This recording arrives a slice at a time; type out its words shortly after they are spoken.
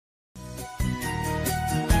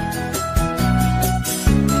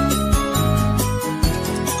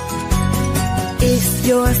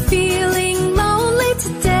you're feeling lonely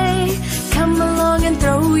today, come along and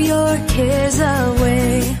throw your cares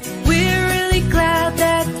away. We're really glad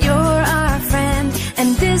that you're our friend,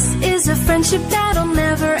 and this is a friendship that'll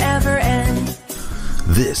never ever end.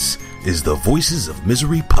 This is the Voices of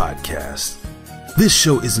Misery podcast. This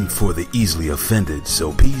show isn't for the easily offended,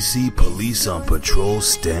 so PC Police on Patrol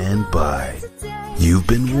stand by. You've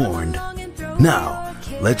been warned. Now,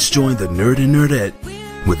 let's join the Nerd and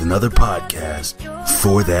Nerdette with another podcast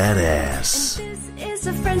for that ass. This is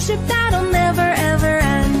a friendship that'll never ever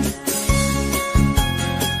end.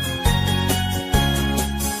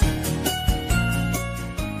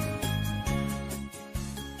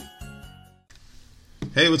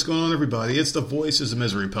 Hey, what's going on, everybody? It's the Voices of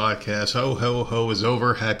Misery podcast. Ho, ho, ho is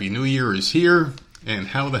over. Happy New Year is here. And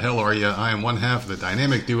how the hell are you? I am one half of the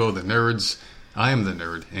dynamic duo, the Nerds. I am the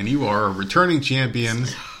Nerd, and you are a returning champion.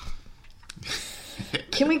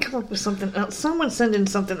 Can we come up with something else? Someone send in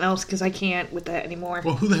something else, because I can't with that anymore.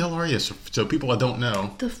 Well, who the hell are you? So people that don't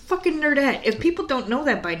know. The fucking Nerdette. If people don't know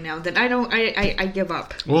that by now, then I give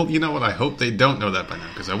up. Well, you know what? I hope they don't know that by now,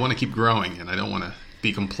 because I want to keep growing, and I don't want to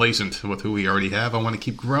be complacent with who we already have. I want to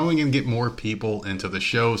keep growing and get more people into the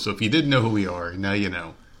show. So if you didn't know who we are, now you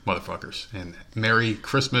know, motherfuckers. And Merry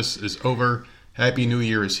Christmas is over. Happy New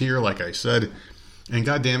Year is here, like I said. And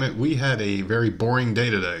goddamn it, we had a very boring day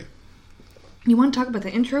today. You want to talk about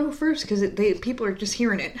the intro first? Because people are just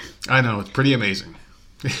hearing it. I know, it's pretty amazing.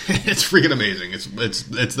 It's freaking amazing.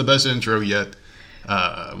 It's the best intro yet.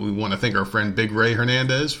 We want to thank our friend Big Ray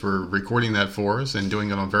Hernandez for recording that for us and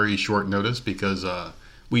doing it on very short notice because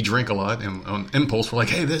we drink a lot, and on impulse we're like,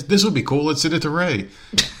 hey, this would be cool, let's send it to Ray.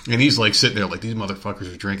 And he's like sitting there like, these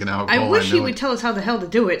motherfuckers are drinking alcohol. I wish he would tell us how the hell to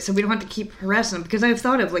do it so we don't have to keep harassing him, because I've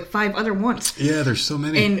thought of like 5 other ones. Yeah, there's so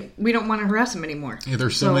many. And we don't want to harass them anymore. Yeah,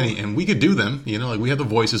 there's so many, and we could do them. You know, like we have the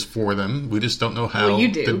voices for them. We just don't know how you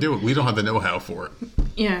to do it. We don't have the know-how for it.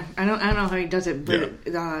 Yeah, I don't know how he does it, but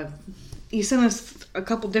he sent us a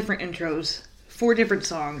couple different intros, 4 different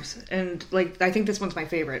songs, and like I think this one's my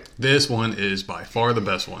favorite. This one is by far the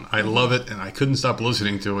best one. I love it, and I couldn't stop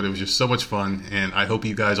listening to it. It was just so much fun, and I hope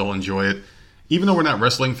you guys all enjoy it. Even though we're not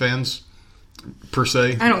wrestling fans, per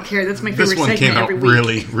se. I don't care. That's my favorite segment This one came out every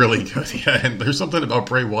really, really good. Yeah, and there's something about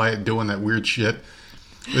Bray Wyatt doing that weird shit.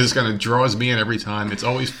 It just kind of draws me in every time. It's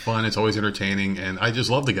always fun. It's always entertaining, and I just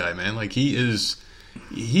love the guy, man. Like, he's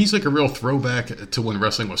like a real throwback to when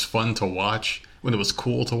wrestling was fun to watch, when it was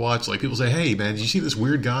cool to watch. Like, people say, hey, man, did you see this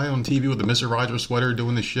weird guy on TV with the Mr. Rogers sweater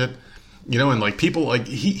doing this shit? You know, and like people, like,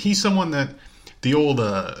 he's someone that, the old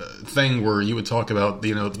thing where you would talk about,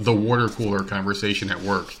 you know, the water cooler conversation at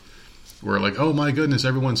work, where like, oh my goodness,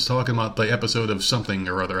 everyone's talking about the episode of something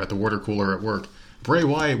or other at the water cooler at work. Bray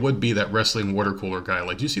Wyatt would be that wrestling water cooler guy.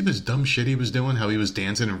 Like, do you see this dumb shit he was doing? How he was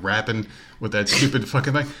dancing and rapping with that stupid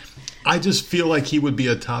fucking thing? I just feel like he would be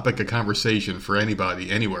a topic of conversation for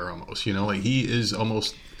anybody, anywhere almost. You know, like he is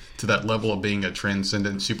almost to that level of being a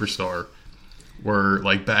transcendent superstar. Where,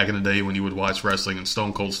 like, back in the day when you would watch wrestling and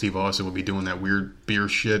Stone Cold Steve Austin would be doing that weird beer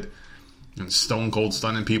shit and Stone Cold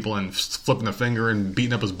stunning people and flipping a finger and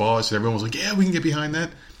beating up his boss, and everyone was like, yeah, we can get behind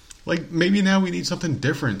that. Like, maybe now we need something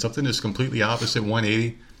different, something that's completely opposite,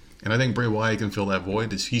 180. And I think Bray Wyatt can fill that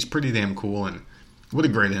void. He's pretty damn cool, and what a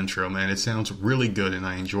great intro, man. It sounds really good, and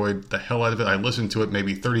I enjoyed the hell out of it. I listened to it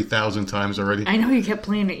maybe 30,000 times already. I know you kept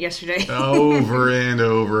playing it yesterday. Over and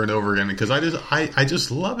over and over again, because I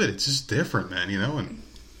just love it. It's just different, man, you know? And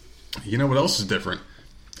you know what else is different?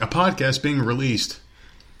 A podcast being released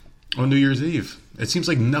on New Year's Eve. It seems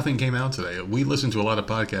like nothing came out today. We listened to a lot of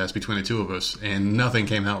podcasts between the two of us, and nothing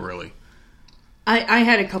came out, really. I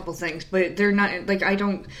had a couple things, but they're not, like, I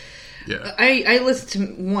don't... Yeah. I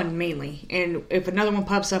listen to one mainly, and if another one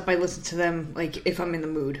pops up, I listen to them, like, if I'm in the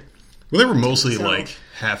mood. Well, they were mostly, like,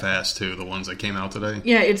 half-assed, too, the ones that came out today.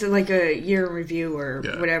 Yeah, it's like a year in review or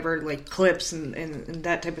whatever, like, clips and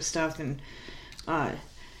that type of stuff, and...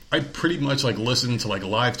 I pretty much, like, listened to, like,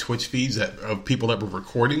 live Twitch feeds of people that were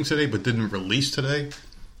recording today but didn't release today,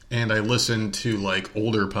 and I listened to, like,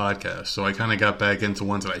 older podcasts, so I kind of got back into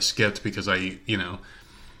ones that I skipped because I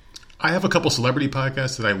have a couple celebrity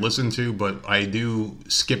podcasts that I listen to, but I do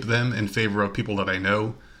skip them in favor of people that I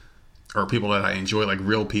know or people that I enjoy, like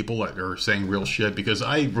real people that are saying real shit, because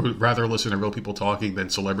I would rather listen to real people talking than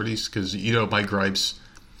celebrities, because, you know, my gripes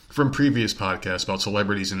from previous podcasts about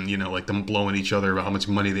celebrities and, you know, like them blowing each other about how much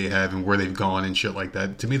money they have and where they've gone and shit like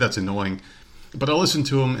that. To me, that's annoying. But I'll listen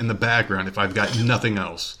to them in the background if I've got nothing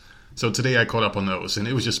else. So today I caught up on those, and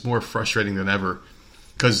it was just more frustrating than ever.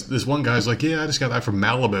 Because this one guy's like, yeah, I just got back from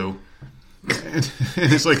Malibu. And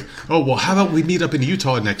it's like, oh, well, how about we meet up in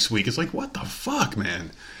Utah next week? It's like, what the fuck,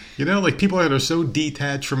 man? You know, like people that are so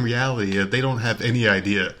detached from reality that they don't have any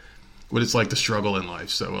idea what it's like to struggle in life.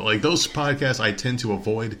 So, like those podcasts, I tend to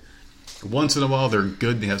avoid. Once in a while, they're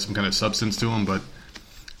good. They have some kind of substance to them, but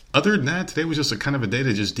other than that, today was just a kind of a day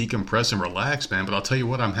to just decompress and relax, man. But I'll tell you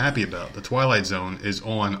what I'm happy about. The Twilight Zone is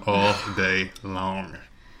on all day long.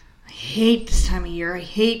 I hate this time of year. I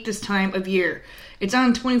hate this time of year. It's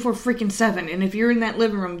on 24/7, and if you're in that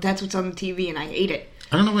living room, that's what's on the TV, and I hate it.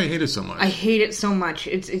 I don't know why I hate it so much. I hate it so much.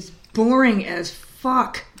 It's boring as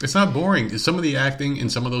fuck. It's not boring. Some of the acting in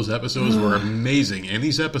some of those episodes were amazing, and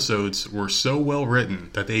these episodes were so well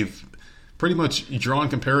written that they've pretty much drawn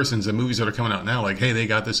comparisons to movies that are coming out now. Like, hey, they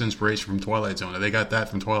got this inspiration from Twilight Zone, or they got that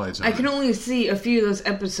from Twilight Zone. I can only see a few of those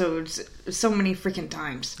episodes so many freaking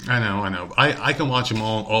times. I know. I can watch them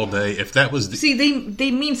all day. If that was... See, they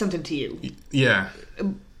mean something to you. Yeah.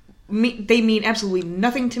 They mean absolutely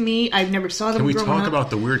nothing to me. I've never saw them growing up. Can we talk about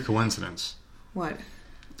the weird coincidence? What?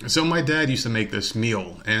 So my dad used to make this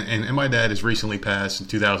meal, and my dad has recently passed in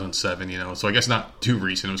 2007, you know, so I guess not too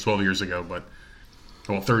recent. It was 12 years ago, but...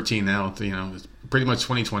 Well, 13 now, you know, it's pretty much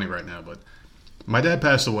 2020 right now. But my dad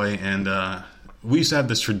passed away, and we used to have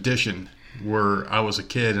this tradition where I was a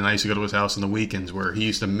kid, and I used to go to his house on the weekends where he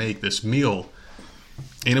used to make this meal,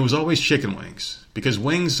 and it was always chicken wings. Because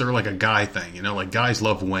wings are like a guy thing, you know, like guys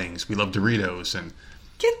love wings. We love Doritos, and...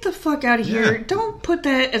 Get the fuck out of here. Yeah. Don't put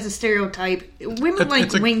that as a stereotype. Women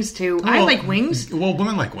like wings too. Well, I like wings. Well,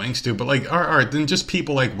 women like wings too, but like, all right, then just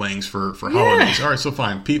people like wings for holidays. All right, so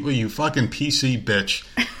fine. People, you fucking PC bitch.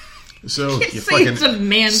 So you fucking it's a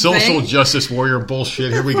man social thing. Justice warrior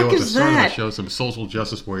bullshit. Here we go at the is start of the that? show. Some social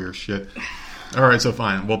justice warrior shit. All right, so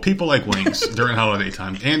fine. Well, people like wings during holiday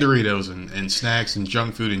time, and Doritos, and snacks, and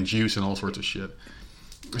junk food, and juice, and all sorts of shit.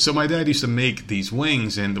 So my dad used to make these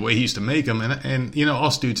wings, and the way he used to make them, and you know,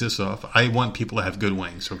 I'll stooge this off. I want people to have good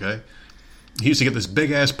wings, okay? He used to get this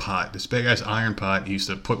big-ass pot, this big-ass iron pot. He used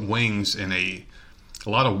to put wings in a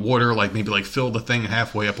lot of water, like maybe like fill the thing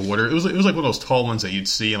halfway up with water. It was like one of those tall ones that you'd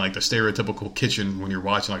see in like the stereotypical kitchen when you're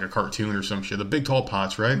watching like a cartoon or some shit. The big tall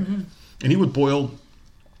pots, right? Mm-hmm. And he would boil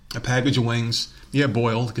a package of wings. Yeah,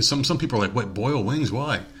 boiled, because some people are like, wait, boil wings?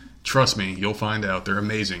 Why? Trust me, you'll find out. They're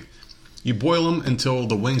amazing. You boil them until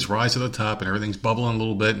the wings rise to the top and everything's bubbling a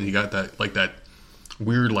little bit, and you got that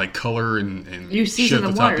weird like color and you shit season at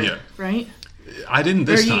the the top. water, Yeah. Right? I didn't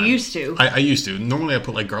this time. Or you used to. I used to. Normally I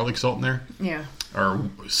put like garlic salt in there. Yeah. Or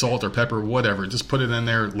salt or pepper, whatever. Just put it in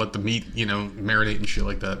there, let the meat, you know, marinate and shit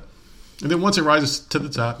like that. And then once it rises to the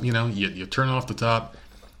top, you know, you turn off the top,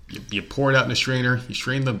 you pour it out in a strainer, you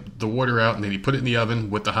strain the water out, and then you put it in the oven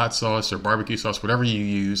with the hot sauce or barbecue sauce, whatever you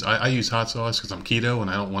use. I use hot sauce because I'm keto and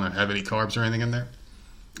I don't want to have any carbs or anything in there.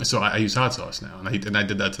 So I use hot sauce now, and I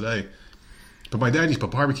did that today. But my dad used to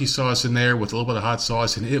put barbecue sauce in there with a little bit of hot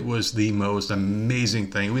sauce, and it was the most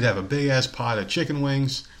amazing thing. We'd have a big-ass pot of chicken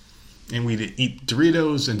wings, and we'd eat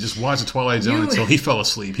Doritos and just watch the Twilight Zone until he fell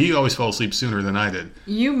asleep. He always fell asleep sooner than I did.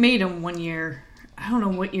 You made him one year. I don't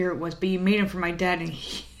know what year it was, but you made him for my dad, and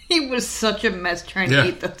he was such a mess trying to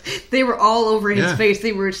eat them. They were all over his face.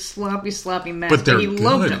 They were a sloppy mess. But he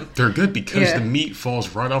loved them. They're good because the meat falls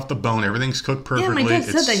right off the bone. Everything's cooked perfectly. Yeah, my dad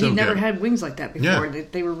said that so he'd never good. had wings like that before. Yeah.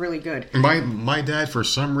 They were really good. My dad, for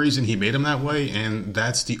some reason, he made them that way, and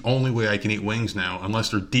that's the only way I can eat wings now, unless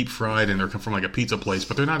they're deep fried and they're from like a pizza place.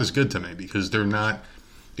 But they're not as good to me because they're not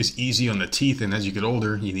as easy on the teeth. And as you get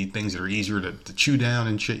older, you need things that are easier to chew down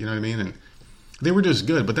and shit. You know what I mean? And they were just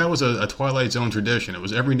good, but that was a Twilight Zone tradition. It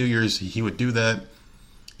was every New Year's he would do that.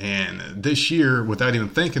 And this year, without even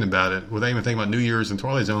thinking about it, without even thinking about New Year's and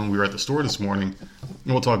Twilight Zone, we were at the store this morning, and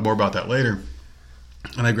we'll talk more about that later.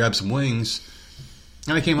 And I grabbed some wings,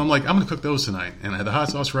 and I came, I'm like, I'm going to cook those tonight. And I had the hot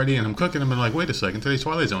sauce ready, and I'm cooking them, and I'm like, wait a second, today's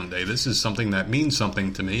Twilight Zone day. This is something that means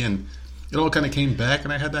something to me, and it all kind of came back,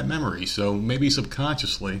 and I had that memory. So maybe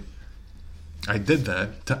subconsciously, I did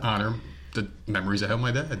that to honor the memories I have of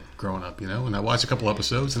my dad growing up, you know, and I watched a couple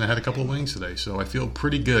episodes and I had a couple of wings today, so I feel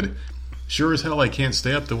pretty good. Sure as hell I can't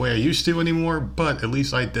stay up the way I used to anymore, but at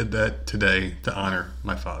least I did that today to honor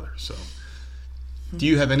my father. So do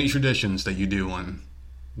you have any traditions that you do on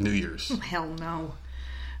New Year's? Oh, hell no.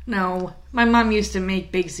 No. My mom used to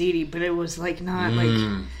make Big Ziti, but it was like not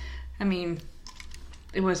like, I mean,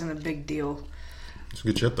 it wasn't a big deal. It's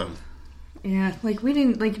good shit though. Yeah, like we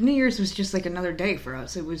didn't, like New Year's was just like another day for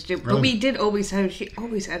us. It was just, Really? but we did always have, she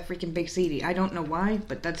always had freaking Big Ziti. I don't know why,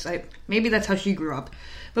 but maybe that's how she grew up.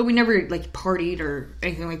 But we never like partied or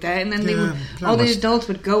anything like that. And then all the adults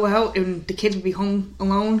would go out and the kids would be home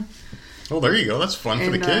alone. Oh, there you go. That's fun for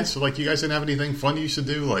the kids. So like you guys didn't have anything fun you used to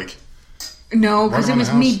do? Like no, because it around was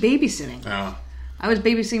the me house? babysitting. Oh. I was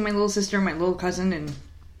babysitting my little sister and my little cousin, and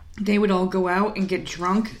they would all go out and get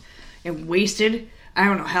drunk and wasted. I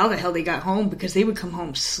don't know how the hell they got home because they would come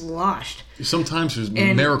home sloshed. Sometimes there's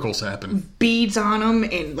miracles happen. Beads on them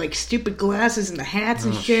and like stupid glasses and the hats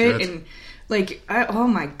and shit. And like, oh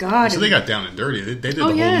my God. So they got down and dirty. They did the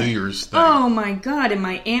whole New Year's thing. Oh my God. And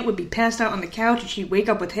my aunt would be passed out on the couch and she'd wake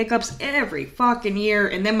up with hiccups every fucking year.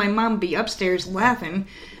 And then my mom would be upstairs laughing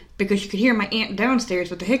because she could hear my aunt downstairs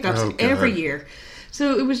with the hiccups every year.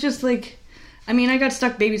 So it was just like... I mean, I got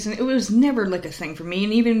stuck babysitting. It was never, like, a thing for me.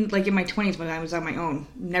 And even, like, in my 20s when I was on my own,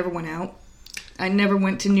 never went out. I never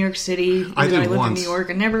went to New York City. I lived in New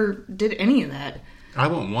York. I never did any of that. I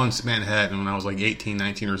went once to Manhattan when I was, like, 18,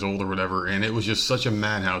 19 years old or whatever. And it was just such a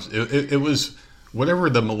madhouse. It was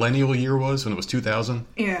whatever the millennial year was when it was 2000.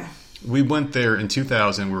 Yeah. We went there in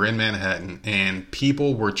 2000. We were in Manhattan. And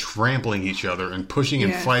people were trampling each other and pushing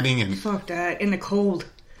and fighting. And fuck that. In the cold.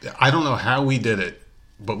 I don't know how we did it.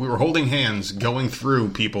 But we were holding hands, going through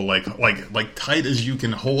people like tight as you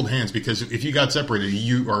can hold hands, because if you got separated,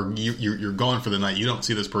 you're gone for the night. You don't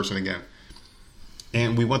see this person again.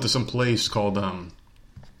 And we went to some place called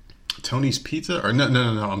Tony's Pizza, or no,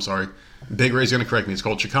 I'm sorry. Big Ray's gonna correct me. It's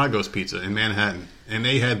called Chicago's Pizza in Manhattan, and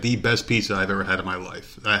they had the best pizza I've ever had in my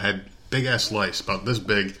life. I had big ass slice, about this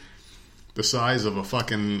big, the size of a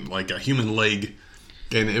fucking like a human leg,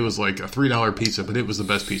 and it was like a $3 pizza, but it was the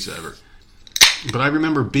best pizza ever. But I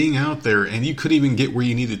remember being out there, and you couldn't even get where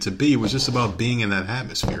you needed to be. It was just about being in that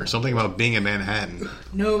atmosphere. Something about being in Manhattan.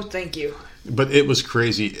 No, thank you. But it was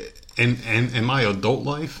crazy. And in my adult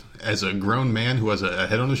life, as a grown man who has a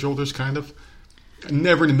head on his shoulders, kind of,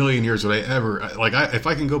 never in a million years would I ever... if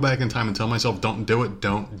I can go back in time and tell myself, don't do it,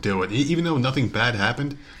 don't do it. Even though nothing bad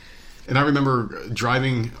happened. And I remember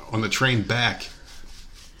driving on the train back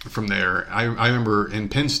from there. I remember in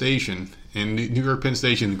Penn Station, in New York Penn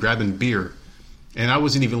Station, grabbing beer. And I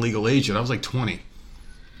wasn't even legal age yet. I was like 20.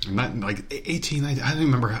 I'm not like 18. I don't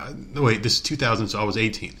remember how. No, wait, this is 2000, so I was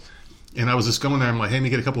 18. And I was just going there. I'm like, hey, let me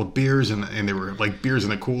get a couple of beers. And they were like beers in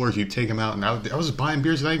the coolers. You take them out. And I was buying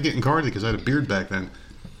beers. And I was getting carded because I had a beard back then.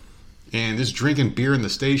 And just drinking beer in the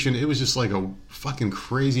station. It was just like a fucking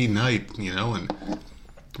crazy night, you know. And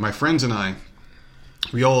my friends and I,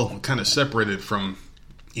 we all kind of separated from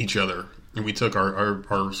each other. And we took our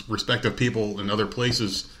respective people in other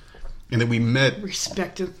places. And then we met...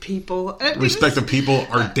 Respective people.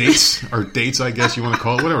 Our dates, I guess you want to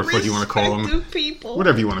call it. Whatever the fuck you want to call them. Respective people.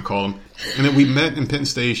 Whatever you want to call them. And then we met in Penn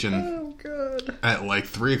Station. Oh, God. At like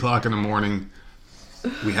 3 o'clock in the morning.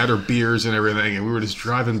 We had our beers and everything, and we were just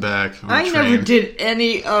driving back on the train. Never did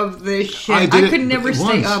any of this shit. I could never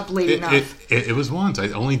stay up late enough. It was once. I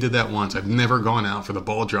only did that once. I've never gone out for the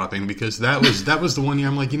ball dropping, because that was the one year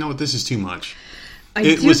I'm like, you know what, this is too much.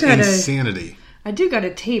 It was insanity. I do got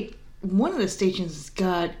a tape. One of the stations has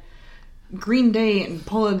got Green Day and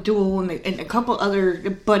Paula Abdul and a couple other,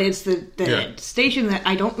 but it's the station that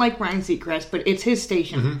I don't like Ryan Seacrest, but it's his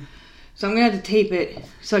station. Mm-hmm. So I'm going to have to tape it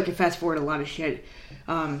so I can fast forward a lot of shit.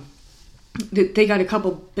 They got a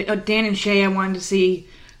couple, Dan and Shay I wanted to see.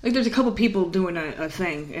 Like, there's a couple people doing a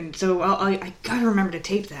thing, and so I got to remember to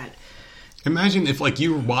tape that. Imagine if, like,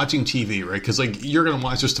 you were watching TV, right? Because, like, you're going to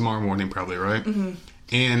watch this tomorrow morning probably, right? Mm-hmm.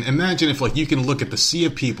 And imagine if, like, you can look at the sea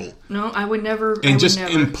of people. No, I would never. And just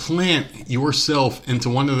implant yourself into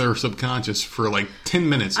one of their subconscious for, like, 10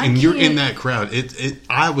 minutes. And you're in that crowd.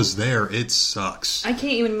 I was there. It sucks. I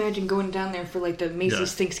can't even imagine going down there for, like, the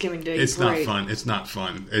Macy's Thanksgiving Day. It's not fun. It's not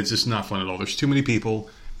fun. It's just not fun at all. There's too many people.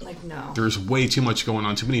 Like, no. There's way too much going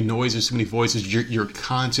on. Too many noises, too many voices. You're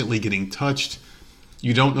constantly getting touched.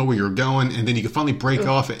 You don't know where you're going. And then you can finally break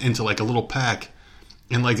off into, like, a little pack.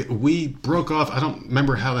 And, like, we broke off. I don't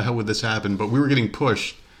remember how the hell would this happen, but we were getting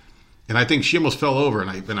pushed. And I think she almost fell over. And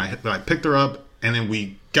I picked her up, and then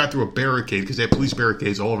we got through a barricade, because they had police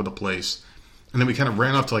barricades all over the place. And then we kind of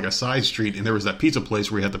ran off to, like, a side street, and there was that pizza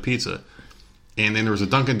place where we had the pizza. And then there was a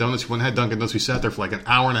Dunkin' Donuts. We went and had Dunkin' Donuts. We sat there for, like, an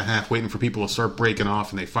hour and a half waiting for people to start breaking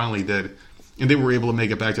off, and they finally did. And they were able to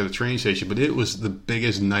make it back to the train station. But it was the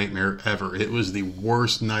biggest nightmare ever. It was the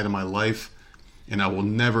worst night of my life. And I will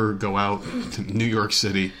never go out to New York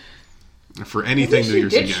City for anything New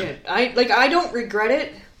Year's again. Shit. I don't regret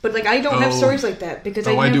it, but like I don't have stories like that because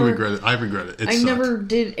I do regret it. I regret it. I never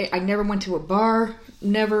did. I never went to a bar.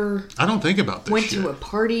 Never. I don't think about this. Went to a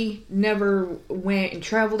party. Never went and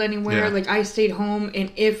traveled anywhere. Yeah. Like I stayed home,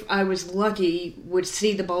 and if I was lucky, would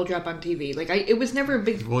see the ball drop on TV. Like it was never a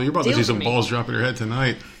big. Well, you're about to see some balls drop in your head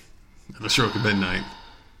tonight. At the stroke of midnight.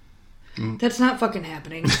 That's not fucking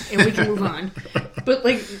happening, and we can move on. But,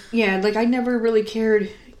 like, yeah, like, I never really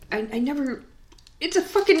cared. I never... It's a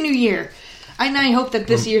fucking new year. And I hope that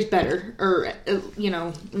this year's better, or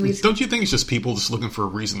at least. Don't you think it's just people just looking for a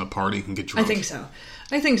reason to party and get drunk?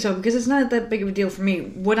 I think so because it's not that big of a deal for me.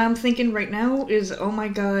 What I'm thinking right now is, oh my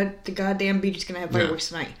god, the goddamn beach is gonna have fireworks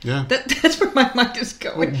tonight. Yeah, that's where my mind is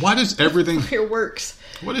going. Why does everything fireworks?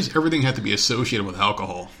 Why does everything have to be associated with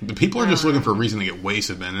alcohol? The people are just looking for a reason to get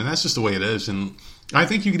wasted, man, and that's just the way it is. And I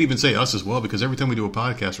think you could even say us as well, because every time we do a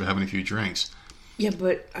podcast, we're having a few drinks. Yeah,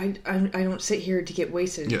 but I don't sit here to get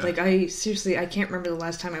wasted. Yeah. Like, I can't remember the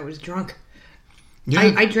last time I was drunk.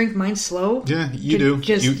 Yeah. I drink mine slow. Yeah, you do.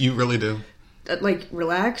 Just, you really do. Like,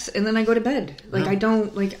 relax, and then I go to bed. Like, yeah. I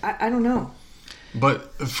don't, like, I don't know.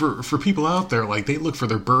 But for people out there, like, they look for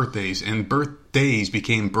their birthdays, and birthdays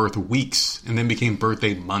became birth weeks, and then became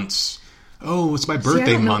birthday months. Oh, it's my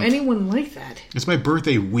birthday month. I don't know anyone like that. It's my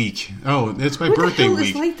birthday week. Oh, it's my birthday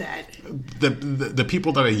week. Who the hell is like that? The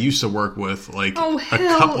people that I used to work with, like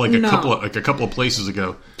a couple of places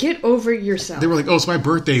ago. Get over yourself. They were like, "Oh, it's my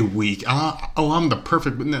birthday week. I'm the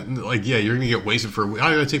perfect." Like, yeah, you're gonna get wasted for a week.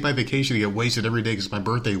 I gotta take my vacation to get wasted every day because it's my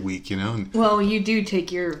birthday week, you know. And, well, you do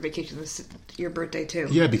take your vacation your birthday too.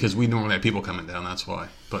 Yeah, because we normally have people coming down. That's why.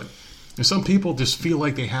 But some people just feel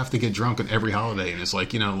like they have to get drunk on every holiday, and it's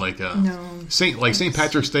like, St.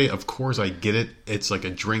 Patrick's Day. Of course, I get it. It's like a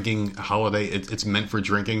drinking holiday. It's meant for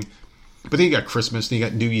drinking. But then you got Christmas, and you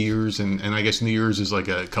got New Year's, and I guess New Year's is like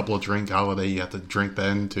a couple of drink holiday. You have to drink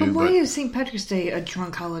then too. But why is St. Patrick's Day a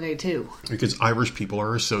drunk holiday too? Because Irish people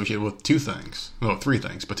are associated with three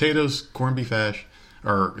things: potatoes, corned beef hash,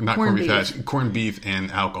 or not corned beef hash, corned beef,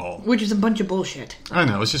 and alcohol. Which is a bunch of bullshit. I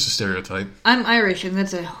know, it's just a stereotype. I'm Irish, and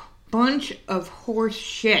that's a bunch of horse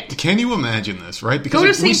shit. Can you imagine this, right? Because go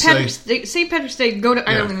to St. Patrick's Day, go to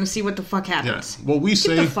Ireland and see what the fuck happens. Yeah. Well,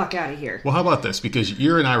 get the fuck out of here. Well, how about this? Because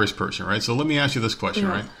you're an Irish person, right? So let me ask you this question,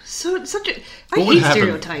 right? So I hate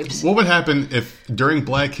stereotypes. What would happen if during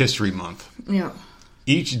Black History Month,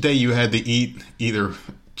 each day you had to eat either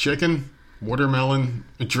chicken, watermelon,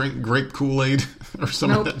 drink grape Kool-Aid, or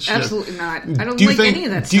some of that shit? Absolutely not. I don't like any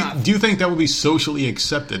of that stuff. Do you think that would be socially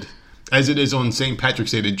accepted? As it is on St.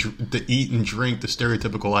 Patrick's Day to eat and drink the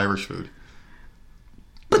stereotypical Irish food.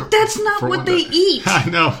 But that's not what they eat. I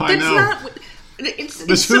know. Where did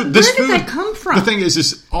that come from? The thing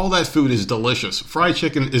is all that food is delicious. Fried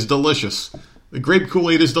chicken is delicious. The grape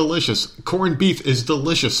Kool-Aid is delicious. Corned beef is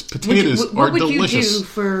delicious. Potatoes are delicious. You do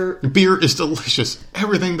for beer is delicious.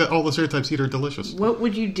 Everything that all the stereotypes eat are delicious. What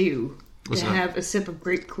would you do to have a sip of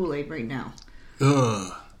grape Kool-Aid right now?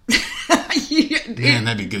 Ugh. Man,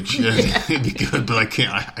 that'd be good shit. Yeah. It'd be good, but I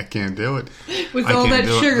can't do it. With all that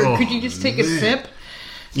sugar, could you just take a sip?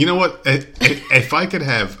 You know what? If I could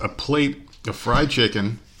have a plate of fried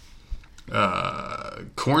chicken,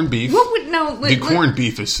 corned beef. Corned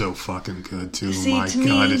beef is so fucking good too. My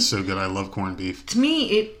God, it's so good. I love corned beef. To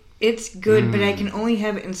me, it's good, but I can only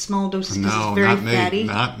have it in small doses because it's very fatty.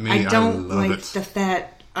 Not me. I don't like the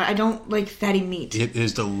fat. I don't like fatty meat. It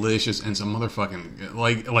is delicious, and some motherfucking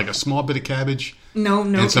like a small bit of cabbage. No,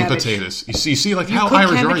 and some potatoes. You see, like, how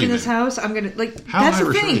Irish are you? In this house, I'm gonna like. How that's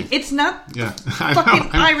Irish the thing. It's not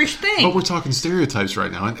fucking Irish thing. But we're talking stereotypes right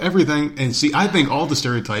now, and everything. And see, I think all the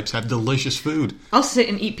stereotypes have delicious food. I'll sit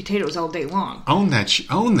and eat potatoes all day long. Own that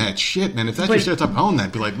shit, man. If that's your stereotype, own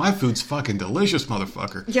that. Be like, my food's fucking delicious,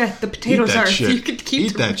 motherfucker. Yeah, the potatoes are. Shit. You could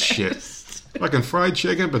keep eat that shit. Fucking fried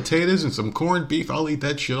chicken, potatoes, and some corned beef. I'll eat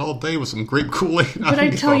that shit all day with some grape Kool-Aid. But I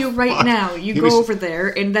tell you right now, you go over there,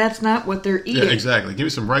 and that's not what they're eating. Yeah, exactly. Give me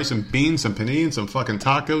some rice and beans, some panini, some fucking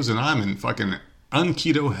tacos, and I'm in fucking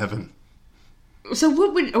un-keto heaven. So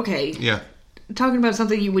what would... Okay. Yeah. Talking about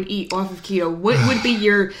something you would eat off of keto, what would be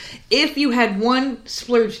your... If you had one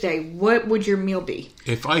splurge day, what would your meal be?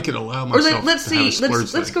 If I could allow myself let's to have a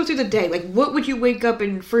splurge day. Let's go through the day. Like, what would you wake up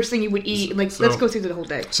and first thing you would eat? Like, let's go through the whole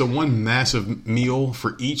day. So one massive meal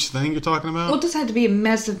for each thing you're talking about? Well, it doesn't have to be a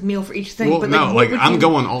massive meal for each thing. Well, but no, I'm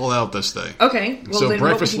going all out this day. Okay. Well, so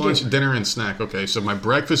breakfast, lunch, dinner, and snack. Okay, so my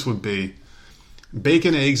breakfast would be...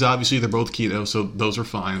 bacon, eggs, obviously they're both keto, so those are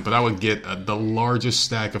fine. But I would get the largest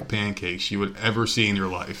stack of pancakes you would ever see in your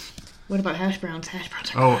life. What about hash browns? Hash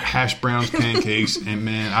browns are good. Hash browns, pancakes, and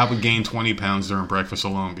man, I would gain 20 pounds during breakfast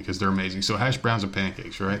alone because they're amazing. So hash browns and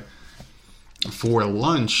pancakes, right? For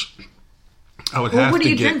lunch, I would have to get... What are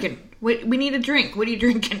you drinking? We need a drink. What are you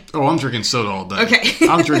drinking? Oh, I'm drinking soda all day. Okay.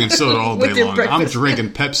 I'm drinking soda all day long. Breakfast. I'm drinking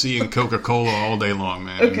Pepsi and Coca-Cola all day long,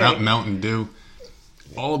 man. Okay. Mountain Dew.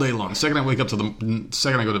 All day long. The second I wake up the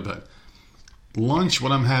second I go to bed. Lunch,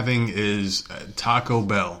 what I'm having is Taco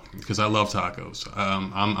Bell because I love tacos.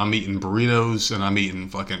 I'm eating burritos and I'm eating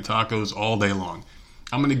fucking tacos all day long.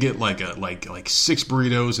 I'm gonna get like 6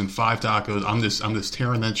 burritos and 5 tacos. I'm just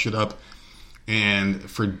tearing that shit up And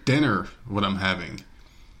for dinner, what I'm having,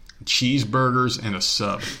 cheeseburgers and a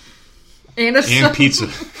sub. And pizza.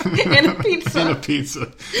 And a pizza. And a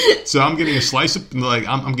pizza. So I'm getting a slice of, like,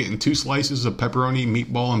 I'm getting 2 slices of pepperoni,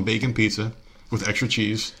 meatball, and bacon pizza with extra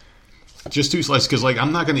cheese. Just 2 slices, because, like,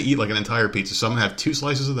 I'm not going to eat, like, an entire pizza. So I'm going to have 2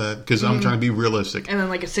 slices of that, because I'm trying to be realistic. And then,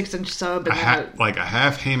 like, a 6-inch sub. And like a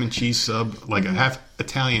half ham and cheese sub, like a half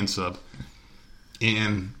Italian sub.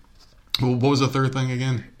 And, well, what was the third thing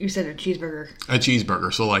again? You said a cheeseburger. A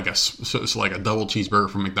cheeseburger. So like a double cheeseburger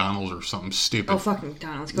from McDonald's or something stupid. Oh, fuck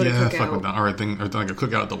McDonald's. Go to Cookout. Fuck McDonald's. Or like a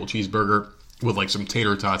Cookout double cheeseburger with like some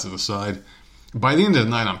tater tots at the side. By the end of the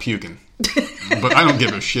night, I'm puking. But I don't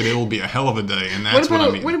give a shit. It will be a hell of a day, and that's what I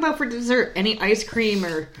mean. What about for dessert? Any ice cream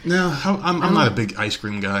or? No, I'm not a big ice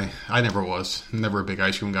cream guy. I never was. Never a big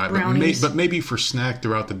ice cream guy. But maybe for snack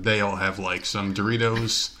throughout the day, I'll have like some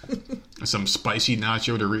Doritos, some spicy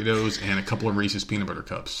nacho Doritos, and a couple of Reese's peanut butter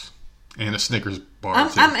cups. And a Snickers bar.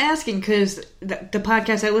 I'm asking because the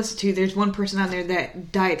podcast I listen to, there's one person on there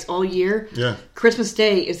that diets all year. Yeah. Christmas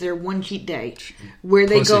Day is their one cheat day where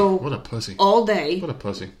they go what a pussy. all day. What a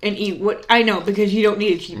pussy. And eat what I know because you don't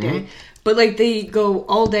need a cheat day. But like they go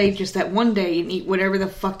all day just that one day and eat whatever the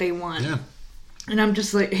fuck they want. Yeah. And I'm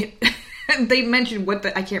just like they mentioned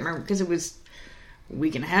I can't remember because it was a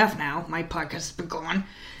week and a half now. My podcast has been gone.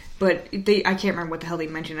 But I can't remember what the hell they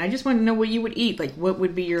mentioned. I just want to know what you would eat. Like, what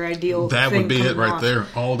would be your ideal That thing would be it right off? there,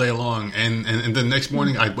 all day long. And the next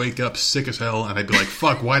morning, I'd wake up sick as hell, and I'd be like,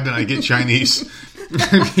 fuck, why didn't I get Chinese?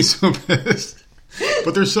 I'd be so pissed.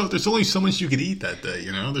 But there's only so much you could eat that day,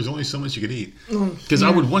 you know? There's only so much you could eat. Because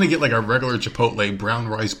I would want to get, like, a regular Chipotle brown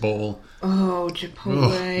rice bowl. Oh,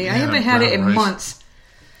 Chipotle. I haven't had it in months.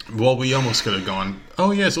 Well, we almost could have gone.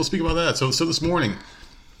 Oh, yeah, so let's speak about that. So this morning...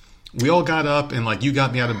 We all got up, and, like, you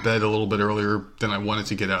got me out of bed a little bit earlier than I wanted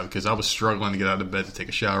to get out, because I was struggling to get out of bed to take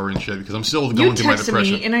a shower and shit, because I'm still going through my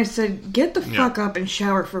depression. You texted me, and I said, get the fuck up and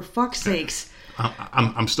shower, for fuck's sakes.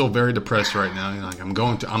 I'm still very depressed right now. Like, I'm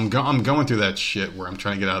going through that shit where I'm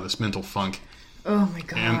trying to get out of this mental funk. Oh, my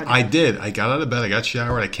God. And I did. I got out of bed, I got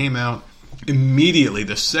showered, I came out. Immediately,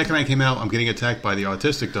 the second I came out, I'm getting attacked by the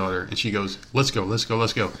autistic daughter, and she goes, let's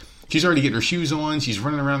go. She's already getting her shoes on. She's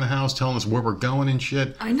running around the house telling us where we're going and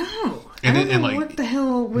shit. I know. I don't know what the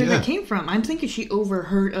hell, where that came from. I'm thinking she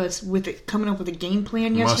overheard us with it coming up with a game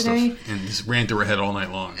plan yesterday. Must have. And just ran through her head all night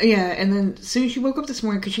long. Yeah, and then as soon as she woke up this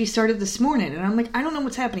morning, because she started this morning, and I'm like, I don't know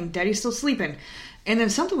what's happening. Daddy's still sleeping. And then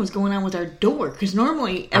something was going on with our door, because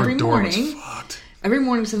normally every morning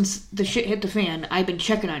since the shit hit the fan, I've been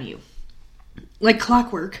checking on you. Like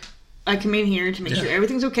clockwork. I come in here to make sure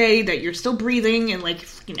everything's okay, that you're still breathing, and like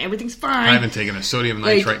freaking everything's fine. I haven't taken a sodium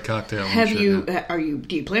nitrite cocktail.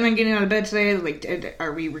 Do you plan on getting out of bed today? Like,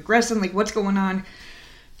 are we regressing? Like, what's going on?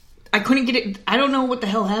 I couldn't get it. I don't know what the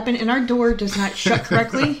hell happened, and our door does not shut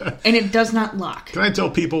correctly, and it does not lock. Can I tell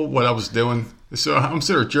people what I was doing? So I'm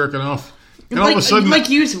sitting there jerking off, and all of a sudden, like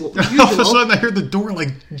usual. All of a sudden, I hear the door like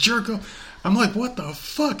jerk off. I'm like, what the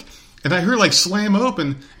fuck? And I heard like slam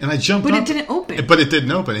open, and I jumped up. But it didn't open. But it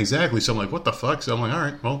didn't open, exactly. So I'm like, what the fuck? So I'm like, all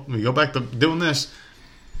right, well, let me go back to doing this.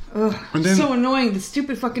 Ugh, and then, so annoying, the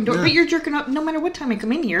stupid fucking door. Yeah. But you're jerking up no matter what time I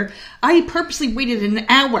come in here. I purposely waited an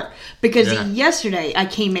hour because yesterday I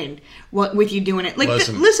came in with you doing it. Like,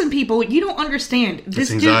 listen, people, you don't understand. This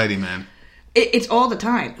it's anxiety, man. It's all the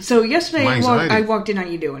time. So yesterday I walked in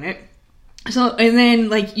on you doing it. So, and then,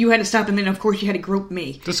 like, you had to stop, and then, of course, you had to grope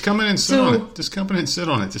me. Just come in and sit on it. Just come in and sit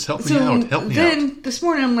on it. Just help me out. Help me out. Then, this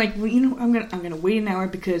morning, I'm like, well, you know, I'm gonna wait an hour,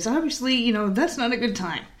 because, obviously, you know, that's not a good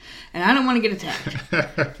time. And I don't want to get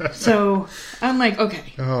attacked. So, I'm like,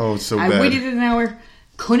 okay. Oh, it's so bad. I waited an hour,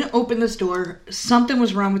 couldn't open this door. Something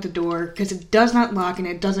was wrong with the door, because it does not lock, and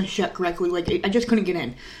it doesn't shut correctly. Like, I just couldn't get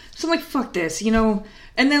in. So, I'm like, fuck this, you know.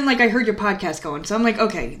 And then, like, I heard your podcast going. So, I'm like,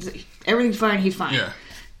 okay, everything's fine, he's fine. Yeah.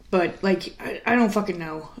 But, like, I don't fucking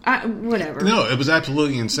know. Whatever. No, it was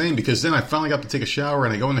absolutely insane, because then I finally got to take a shower,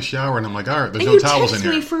 and I go in the shower, and I'm like, all right, there's no towels in here.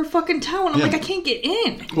 And you text me for a fucking towel, and I'm like, I can't get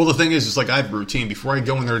in. Well, the thing is, it's like I have a routine. Before I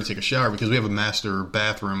go in there to take a shower, because we have a master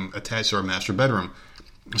bathroom attached to our master bedroom,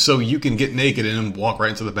 so you can get naked and walk right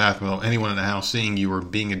into the bathroom without anyone in the house seeing you or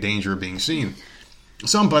being in danger of being seen.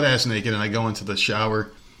 So I'm butt-ass naked, and I go into the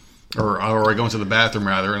shower... Or I go into the bathroom,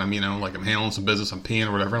 rather, and I'm handling some business, I'm peeing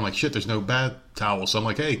or whatever. I'm like, shit, there's no bath towel. So I'm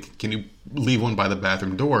like, hey, can you leave one by the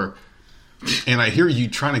bathroom door? And I hear you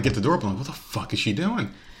trying to get the door open. I'm like, what the fuck is she doing?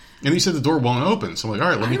 And he said the door won't open. So I'm like,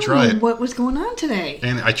 all right, let me try it. What was going on today?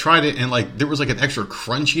 And I tried it, and like there was like an extra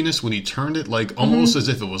crunchiness when you turned it, like almost as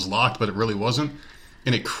if it was locked, but it really wasn't.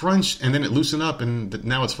 And it crunched, and then it loosened up, and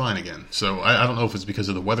now it's fine again. So I don't know if it's because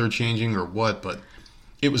of the weather changing or what, but...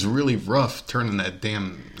 it was really rough turning that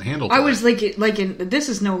damn handle. I was this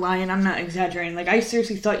is no lie, and I'm not exaggerating. Like, I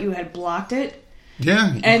seriously thought you had blocked it.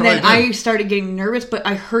 Yeah, and then I started getting nervous, but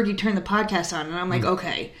I heard you turn the podcast on, and I'm like,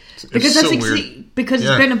 okay, because that's so weird. Because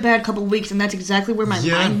it's been a bad couple of weeks, and that's exactly where my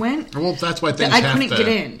mind went. Well, that's why things I couldn't get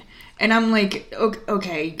in, and I'm like,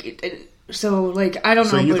 okay. So, like, I don't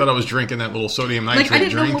know. So you thought I was drinking that little sodium nitrate drink? Like, I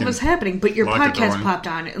didn't know what was happening, but your podcast popped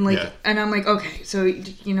on, and and I'm like, okay, so,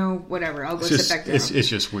 whatever, I'll go sit back down. It's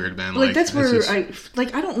just weird, man. Like, that's where I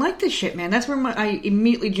don't like this shit, man. That's where I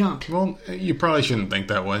immediately jumped. Well, you probably shouldn't think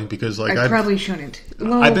that way, because, like, I probably shouldn't.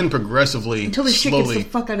 Well, I've been progressively, until this shit gets the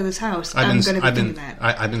fuck out of this house, I'm going to be thinking that.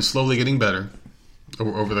 I've been slowly getting better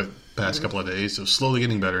over the past couple of days, so slowly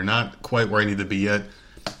getting better. Not quite where I need to be yet.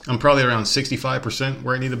 I'm probably around 65%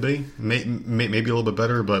 where I need to be. Maybe a little bit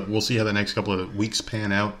better, but we'll see how the next couple of weeks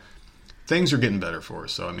pan out. Things are getting better for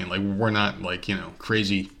us. So, I mean, like, we're not, like,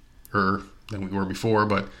 crazier than we were before,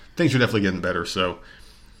 but things are definitely getting better. So,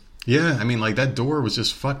 yeah, I mean, like, that door was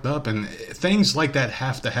just fucked up. And things like that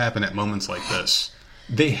have to happen at moments like this.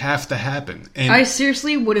 They have to happen. And I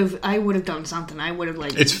seriously would have done something. I would have,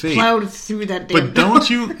 like, it's fate. Plowed through that damn But don't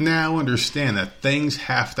you now understand that things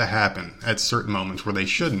have to happen at certain moments where they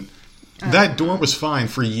shouldn't? That door was fine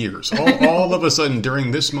for years. All of a sudden,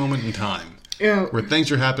 during this moment in time, where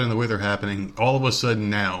things are happening the way they're happening, all of a sudden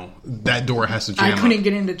now, that door has to jam up. I couldn't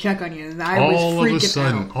get in to check on you. I was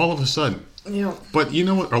freaking out. All of a sudden. Yeah. But you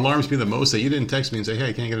know what alarms me the most? That you didn't text me and say, hey,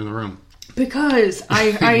 I can't get in the room. Because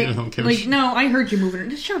I heard you moving.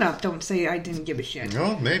 Just shut up. Don't say I didn't give a shit.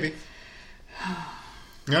 Oh, maybe.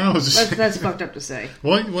 No, that's fucked up to say.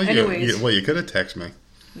 Well, you could have texted me.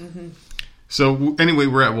 Mm-hmm. So anyway,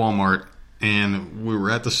 we're at Walmart, and we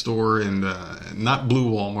were at the store, and not Blue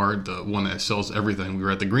Walmart, the one that sells everything. We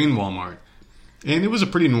were at the Green Walmart, and it was a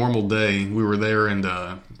pretty normal day. We were there, and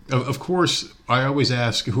of course, I always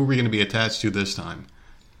ask, who are we going to be attached to this time?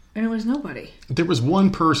 And it was nobody. There was one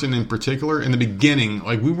person in particular in the beginning.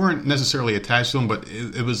 Like, we weren't necessarily attached to him, but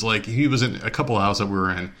it was like he was in a couple of houses that we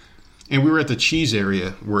were in. And we were at the cheese area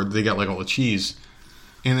where they got, like, all the cheese.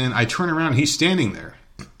 And then I turn around and he's standing there.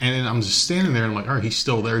 And then I'm just standing there and I'm like, all right, he's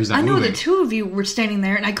still there. He's not moving. I know the two of you were standing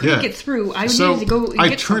there and I couldn't get through. I needed to go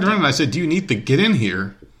I turned around and I said, do you need to get in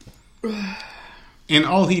here? And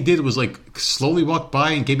all he did was, like, slowly walk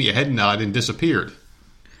by and gave me a head nod and disappeared.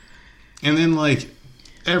 And then, like,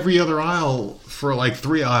 every other aisle for like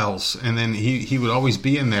 3 aisles, and then he would always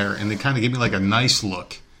be in there, and they kind of give me like a nice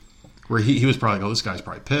look, where he was probably like, oh, this guy's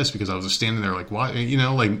probably pissed because I was just standing there like, why,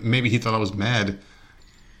 like maybe he thought I was mad.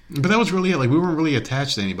 But that was really it. Like, we weren't really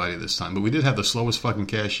attached to anybody this time, but we did have the slowest fucking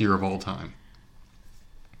cashier of all time.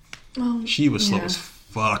 Well, she was slow as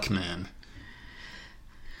fuck, man.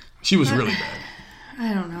 She was really bad.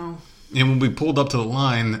 I don't know. And when we pulled up to the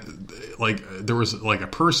line, like, there was like a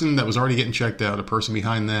person that was already getting checked out, a person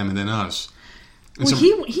behind them, and then us. And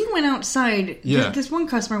well, he went outside. Yeah. This one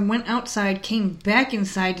customer went outside, came back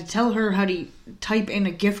inside to tell her how to type in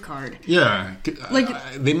a gift card. Yeah, like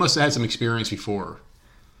they must have had some experience before.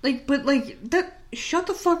 Like, but like that. Shut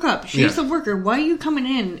the fuck up. She's the worker. Why are you coming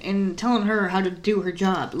in and telling her how to do her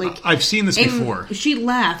job? Like, I've seen this before. She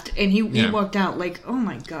laughed and he walked out. Like, oh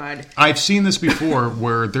my god. I've seen this before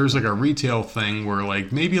where there's like a retail thing where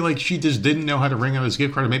like maybe like she just didn't know how to ring out his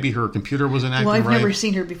gift card, or maybe her computer wasn't acting right. Well, I've never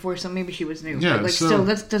seen her before, so maybe she was new. Yeah, but like, still,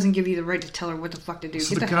 that doesn't give you the right to tell her what the fuck to do.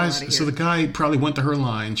 So Get the hell out of here. So the guy probably went to her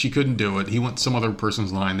line. She couldn't do it. He went to some other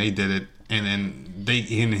person's line. They did it, and then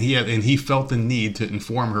he felt the need to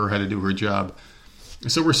inform her how to do her job.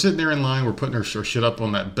 So we're sitting there in line, we're putting our shit up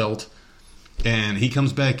on that belt, and he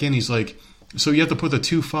comes back in, he's like, so you have to put the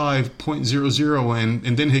 25.00 in,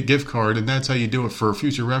 and then hit gift card, and that's how you do it for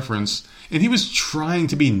future reference. And he was trying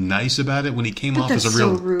to be nice about it when he came off as a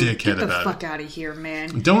real dickhead about it. Get the fuck out of here,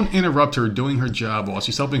 man. Don't interrupt her doing her job while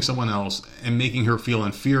she's helping someone else and making her feel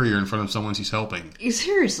inferior in front of someone she's helping.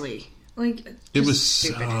 Seriously. Like, it was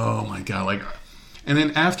stupid. Oh my god, like... And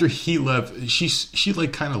then after he left, she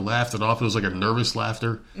like kind of laughed it off. It was like a nervous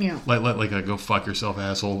laughter. Yeah. Like a go fuck yourself,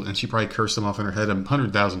 asshole. And she probably cursed him off in her head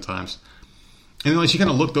 100,000 times. And then like she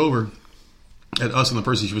kind of looked over at us and the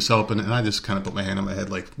person she was helping, and I just kind of put my hand on my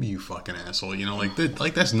head like, you fucking asshole. You know, like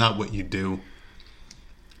that's not what you do.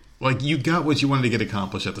 Like, you got what you wanted to get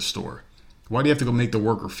accomplished at the store. Why do you have to go make the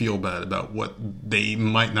worker feel bad about what they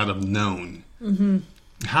might not have known? Mm-hmm.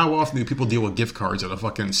 How often do people deal with gift cards at a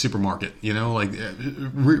fucking supermarket? You know, like,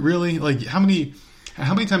 really? Like, how many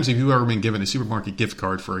times have you ever been given a supermarket gift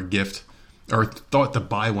card for a gift, or thought to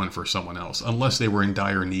buy one for someone else, unless they were in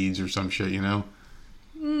dire needs or some shit, you know?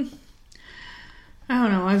 I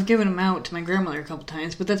don't know. I've given them out to my grandmother a couple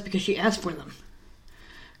times, but that's because she asked for them.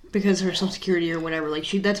 because her Social Security or whatever, like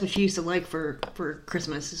that's what she used to like for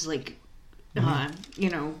Christmas is like,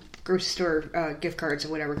 grocery store gift cards or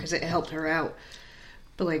whatever because it helped her out.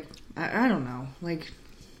 But like, I don't know, like,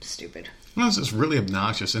 stupid. Well, it's just really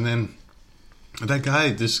obnoxious. And then that guy, I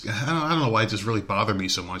don't know why it just really bothered me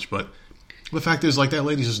so much, but the fact is, like, that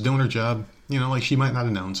lady's just doing her job. Like, she might not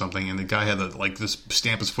have known something, and the guy had to, like, just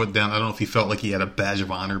stamp his foot down. I don't know if he felt like he had a badge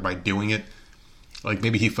of honor by doing it. Like,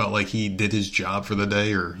 maybe he felt like he did his job for the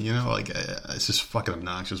day, or, it's just fucking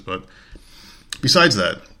obnoxious. But besides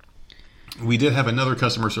that, we did have another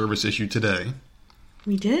customer service issue today.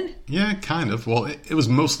 We did? Yeah, kind of. Well, it was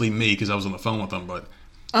mostly me because I was on the phone with them, but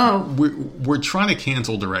we're trying to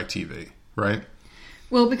cancel DirecTV, right?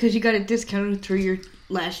 Well, because you got it discounted through your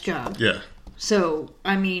last job. Yeah. So,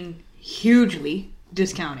 I mean, hugely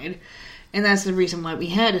discounted. And that's the reason why we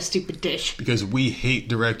had a stupid dish. Because we hate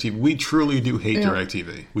DirecTV. We truly do hate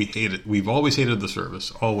DirecTV. We hate it. We've always hated the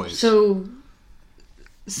service. Always. So,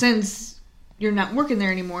 since you're not working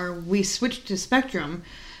there anymore, we switched to Spectrum.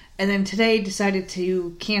 And then today decided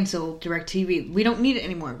to cancel DirecTV. We don't need it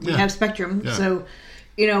anymore. We have Spectrum. Yeah. So,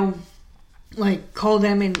 like, call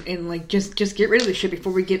them and like, just get rid of this shit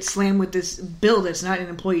before we get slammed with this bill that's not an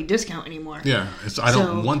employee discount anymore. Yeah. I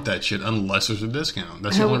don't want that shit unless there's a discount.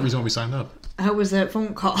 That's the only reason why we signed up. How was that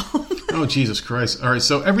phone call? Oh, Jesus Christ. All right,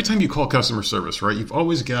 so every time you call customer service, right, you've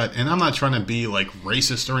always got, and I'm not trying to be, like,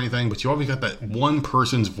 racist or anything, but you always got that one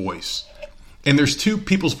person's voice. And there's two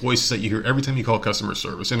people's voices that you hear every time you call customer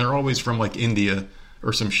service, and they're always from, like, India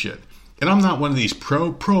or some shit. And I'm not one of these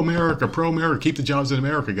pro-America, keep the jobs in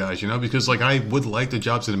America guys, because, like, I would like the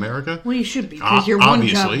jobs in America. Well, you should be, because your one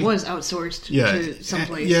job was outsourced to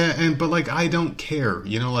someplace. Yeah, but, like, I don't care.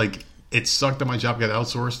 Like, it sucked that my job got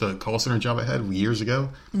outsourced, the call center job I had years ago.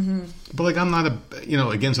 Mm-hmm. But, like, I'm not,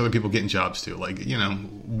 against other people getting jobs, too. Like,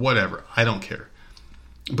 whatever. I don't care.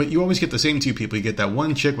 But you always get the same two people. You get that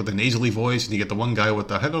one chick with the nasally voice, and you get the one guy with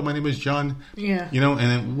the, hello, my name is John. Yeah. And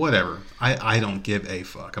then whatever. I don't give a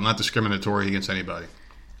fuck. I'm not discriminatory against anybody.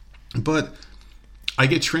 But I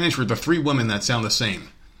get transferred to 3 women that sound the same.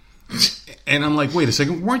 And I'm like, wait a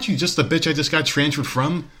second, weren't you just the bitch I just got transferred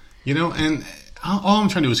from? And all I'm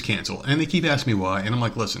trying to do is cancel. And they keep asking me why. And I'm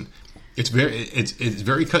like, listen, it's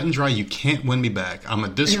very cut and dry. You can't win me back. I'm a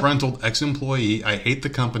disgruntled ex-employee. I hate the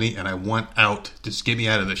company, and I want out. Just get me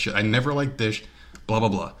out of this shit. I never liked Dish. Blah, blah,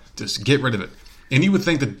 blah. Just get rid of it. And you would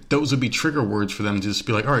think that those would be trigger words for them to just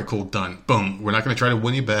be like, all right, cool, done. Boom. We're not going to try to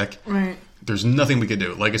win you back. Right. There's nothing we could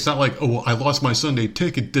do. Like, it's not like, oh, well, I lost my Sunday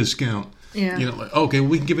ticket discount. Yeah. Like, okay,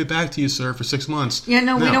 we can give it back to you, sir, for 6 months. Yeah,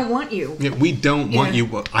 no, we don't want you. Yeah, we don't want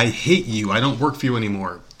you. I hate you. I don't work for you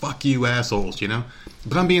anymore. Fuck you, assholes,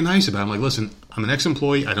 But I'm being nice about it. I'm like, listen, I'm an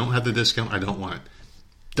ex-employee. I don't have the discount. I don't want it.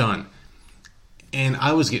 Done. And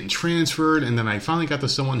I was getting transferred, and then I finally got to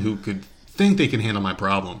someone who could think they can handle my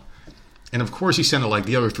problem. And, of course, he sounded like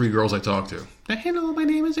the other 3 girls I talked to. Hello, my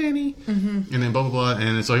name is Annie. Mm-hmm. And then blah, blah, blah.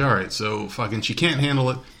 And it's like, all right, so fucking she can't handle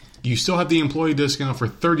it. You still have the employee discount for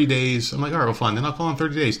 30 days. I'm like, all right, well, fine. Then I'll call in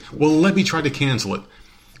 30 days. Well, let me try to cancel it.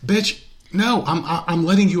 Bitch, no, I'm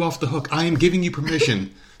letting you off the hook. I am giving you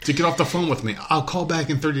permission to get off the phone with me. I'll call back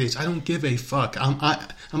in 30 days. I don't give a fuck.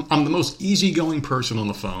 I'm the most easygoing person on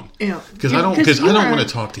the phone. Yeah. Because I don't want to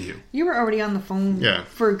talk to you. You were already on the phone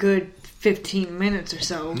for a good 15 minutes or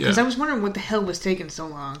so. Because I was wondering what the hell was taking so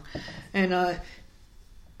long. And,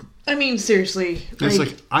 I mean, seriously. It's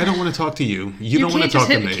like, I don't want to talk to you. You don't want to talk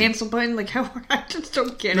to me. You can't just hit the cancel button? Like, how? I just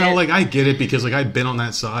don't get it. No, like, I get it because, like, I've been on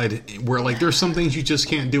that side where, like, there's some things you just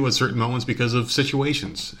can't do at certain moments because of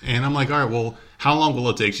situations. And I'm like, all right, well, how long will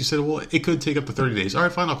it take? She said, well, it could take up to 30 days. All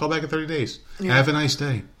right, fine, I'll call back in 30 days. Yeah. Have a nice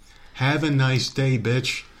day. Have a nice day,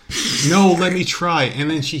 bitch. No, let me try. And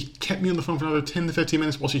then she kept me on the phone for another 10 to 15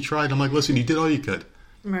 minutes while she tried. I'm like, listen, you did all you could.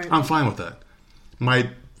 Right. I'm fine with that.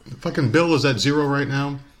 My fucking bill is at 0 right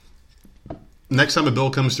now. Next time a bill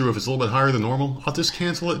comes through, if it's a little bit higher than normal, I'll just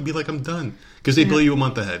cancel it and be like, I'm done. Because they bill you a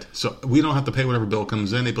month ahead. So we don't have to pay whatever bill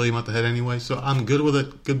comes in. They bill you a month ahead anyway. So I'm good with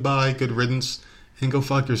it. Goodbye, good riddance, and go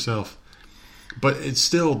fuck yourself. But it's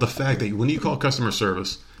still the fact that when you call customer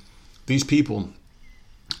service, these people,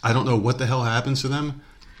 I don't know what the hell happens to them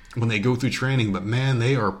when they go through training, but man,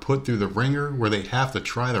 they are put through the ringer where they have to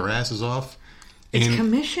try their asses off. It's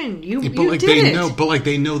commission. You but like did they it. know, but like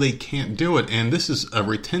they know they can't do it, and this is a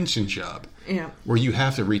retention job. Yeah. Where you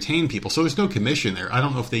have to retain people, so there's no commission there. I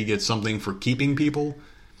don't know if they get something for keeping people,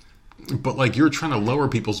 but like you're trying to lower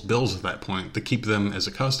people's bills at that point to keep them as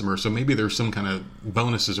a customer. So maybe there's some kind of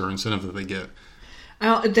bonuses or incentive that they get.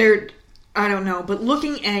 I don't know, but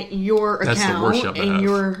looking at your account and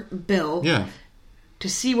your bill, to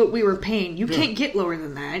see what we were paying. You can't get lower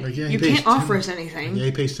than that. Like, you can't offer us anything. Yeah,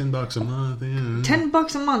 he pays $10 a month. Yeah.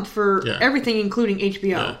 $10 a month for everything, including HBO.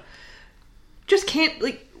 Yeah. Just can't,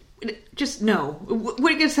 just no. What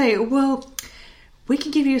are you going to say? Well, we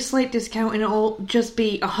can give you a slight discount and it'll just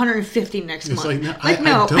be $150 next month. I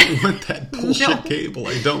don't want that bullshit cable.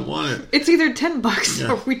 I don't want it. It's either $10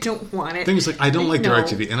 or we don't want it. Things like, I don't like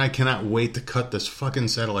DirecTV, and I cannot wait to cut this fucking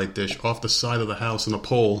satellite dish off the side of the house in a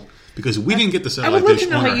pole, because we didn't get the satellite dish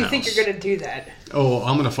on our house. I would love to know how you think you're going to do that. Oh,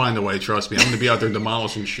 I'm going to find a way, trust me. I'm going to be out there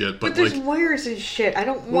demolishing shit. But there's wires and shit. I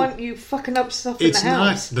don't want you fucking up stuff in the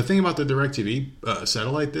house. The thing about the DirecTV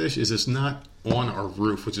satellite dish is it's not on our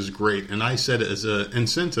roof, which is great. And I said as an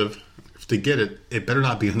incentive to get it, it better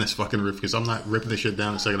not be on this fucking roof, because I'm not ripping this shit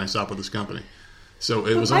down the second I stop with this company. So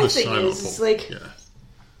it was on the side of the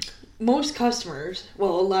pole. Most customers,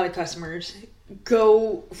 well, a lot of customers,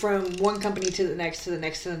 go from one company to the next, to the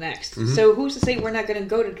next, to the next. Mm-hmm. So who's to say we're not going to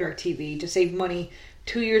go to DirecTV to save money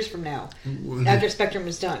 2 years from now, after Spectrum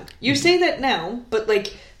is done? You say that now, but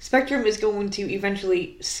Spectrum is going to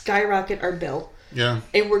eventually skyrocket our bill. Yeah.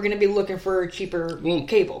 And we're going to be looking for a cheaper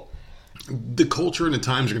cable. The culture and the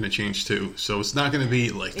times are going to change too. So it's not going to be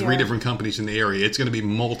three different companies in the area. It's going to be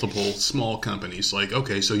multiple small companies.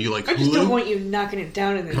 Okay, so you like Hulu? I just don't want you knocking it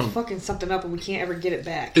down and then fucking something up and we can't ever get it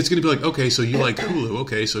back. It's going to be okay, so you like Hulu.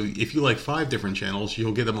 Okay, so if you like 5 different channels,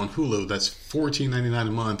 you'll get them on Hulu. That's $14.99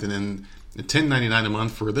 a month, and then $10.99 a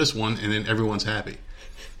month for this one, and then everyone's happy.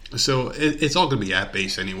 So it's all going to be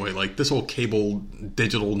app-based anyway. This whole cable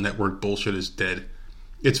digital network bullshit is dead.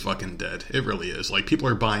 It's fucking dead. It really is. People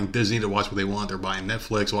are buying Disney to watch what they want. They're buying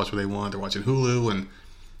Netflix to watch what they want. They're watching Hulu and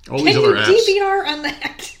all these other apps. Can you DVR on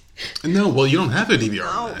that? No, well, you don't have a DVR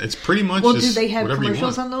on that. It's pretty much do they have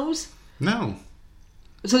commercials on those? No.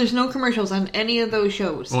 So there's no commercials on any of those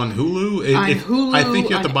shows? On Hulu? I think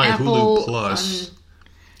you have to buy Apple, Hulu Plus.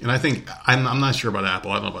 And I think, I'm not sure about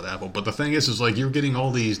Apple. I don't know about Apple. But the thing is you're getting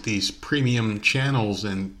all these premium channels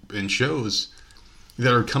and shows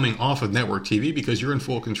that are coming off of network TV, because you're in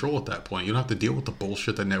full control at that point. You don't have to deal with the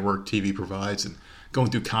bullshit that network TV provides and going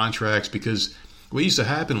through contracts, because what used to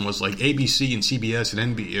happen was ABC and CBS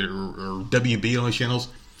and NBC or WB on those channels.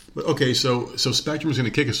 But okay, so Spectrum was going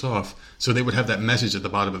to kick us off, so they would have that message at the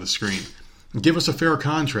bottom of the screen. Give us a fair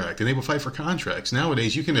contract, and they would fight for contracts.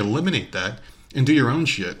 Nowadays, you can eliminate that and do your own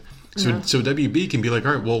shit. So WB can be all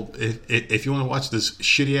right, well, if you want to watch this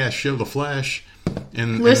shitty-ass show, The Flash,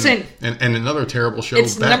 and another terrible show,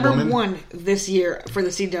 it's Batwoman. Number 1 this year for the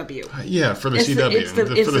CW. For the CW. It's the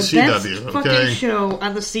CW, best fucking show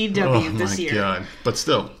on the CW this year. Oh my god! But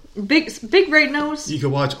still, big red nose. You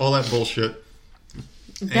can watch all that bullshit.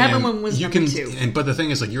 Batwoman was number 2. But the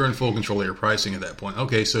thing is, you're in full control of your pricing at that point.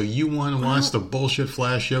 Okay, so you want to watch the bullshit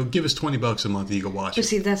Flash show? Give us $20 a month, and you can watch it. But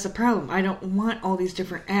see, that's the problem. I don't want all these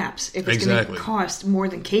different apps if it's going to cost more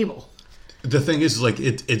than cable. The thing is,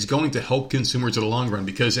 it's going to help consumers in the long run,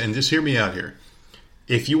 because, and just hear me out here,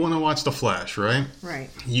 if you want to watch The Flash, right? Right.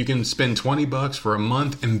 You can spend $20 for a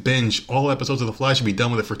month and binge all episodes of The Flash and be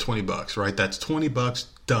done with it for $20, right? That's $20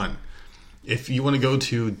 done. If you want to go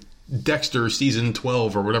to Dexter season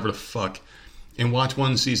 12 or whatever the fuck and watch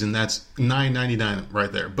one season, that's $9.99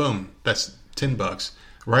 right there. Boom. That's $10.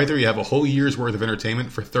 Right there, you have a whole year's worth of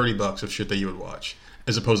entertainment for $30 of shit that you would watch,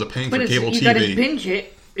 as opposed to paying for cable TV. You got to binge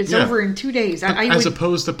it. It's over in 2 days. As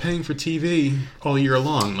opposed to paying for TV all year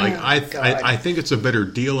long. I think it's a better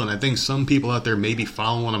deal, and I think some people out there may be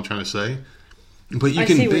following what I'm trying to say. But you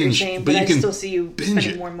can binge. What you're saying, but I still see you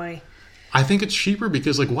spending more money. I think it's cheaper,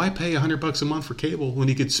 because why pay $100 a month for cable when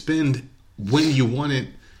you could spend when you want it,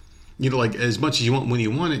 as much as you want when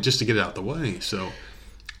you want it, just to get it out the way. So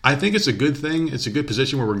I think it's a good thing. It's a good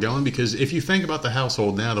position where we're going, because if you think about the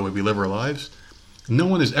household now, the way we live our lives, no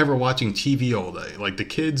one is ever watching TV all day. The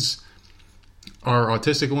kids, our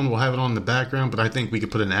autistic one will have it on in the background, but I think we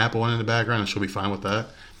could put an Apple on in the background and she'll be fine with that.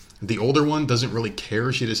 The older one doesn't really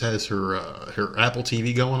care. She just has her Apple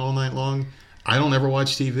TV going all night long. I don't ever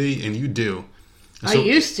watch TV, and you do. So I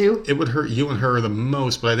used to. It would hurt you and her the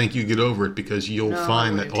most, but I think you get over it, because you'll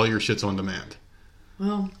find that all your shit's on demand.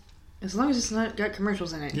 Well, as long as it's not got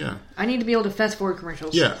commercials in it. Yeah. I need to be able to fast forward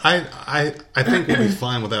commercials. Yeah, I think we'll be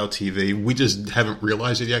fine without TV. We just haven't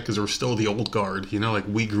realized it yet, because we're still the old guard.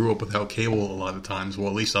 We grew up without cable a lot of times. Well,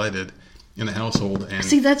 at least I did in the household. And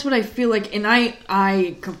see, that's what I feel like, and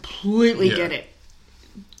I completely get it.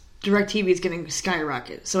 DirecTV is getting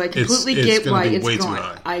skyrocket, so I completely get why it's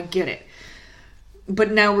gone. I get it.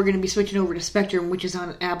 But now we're going to be switching over to Spectrum, which is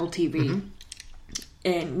on Apple TV. Mm-hmm.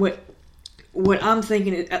 And what I'm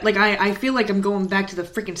thinking is, like, I feel like I'm going back to the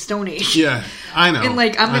freaking Stone Age. Yeah, I know. And,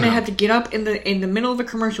 like, I'm going to have to get up in the middle of a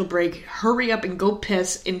commercial break, hurry up and go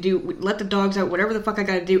piss and let the dogs out, whatever the fuck I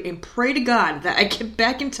got to do, and pray to God that I get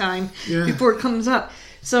back in time before it comes up.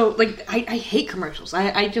 So, like, I hate commercials. I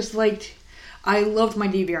loved my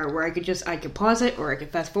DVR where I could pause it, or I could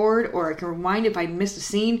fast forward, or I can rewind if I missed a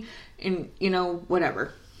scene, and,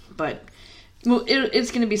 whatever. But... Well,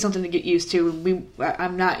 it's going to be something to get used to.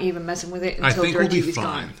 I'm not even messing with it until DirecTV's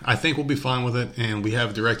gone. I think we'll be fine with it, and we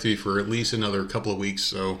have DirecTV for at least another couple of weeks.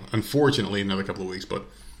 So, unfortunately, another couple of weeks, but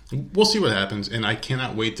we'll see what happens. And I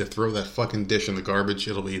cannot wait to throw that fucking dish in the garbage.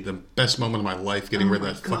 It'll be the best moment of my life, getting rid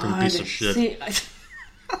of that fucking piece of shit.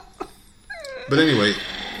 But anyway,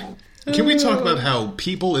 can we talk about how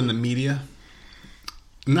people in the media,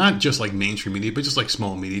 not just like mainstream media, but just like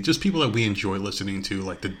small media, just people that we enjoy listening to,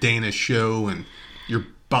 like the Dana Show and your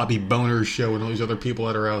Bobby Boner Show and all these other people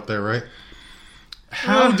that are out there, right?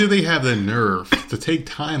 How do they have the nerve to take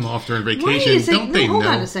time off during vacation? Don't they know? Hold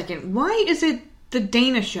on a second. Why is it the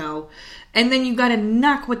Dana Show, and then you got to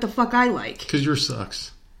knock what the fuck I like? Because yours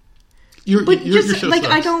sucks. Your show like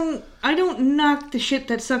sucks. I don't knock the shit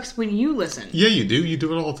that sucks when you listen. Yeah, you do. You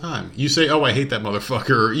do it all the time. You say, "Oh, I hate that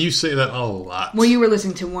motherfucker." You say that a lot. Well, you were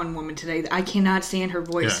listening to one woman today. I cannot stand her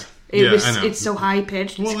voice. Yeah. It's so high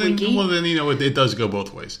pitched, squeaky. Well, then it does go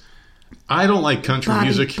both ways. I don't like country Bobby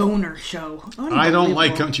music. Boner Show. I don't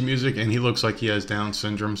like country music, and he looks like he has Down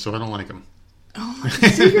syndrome, so I don't like him. Oh my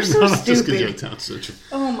God, you're so stupid. Just because you have Down syndrome.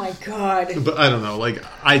 Oh my God. But I don't know. Like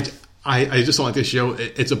I just don't like this show.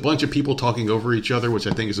 It's a bunch of people talking over each other, which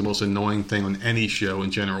I think is the most annoying thing on any show in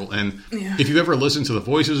general. And if you've ever listened to the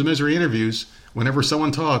Voices of Misery interviews, whenever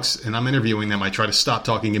someone talks and I'm interviewing them, I try to stop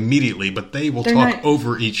talking immediately, but they will talk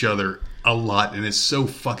over each other a lot, and it's so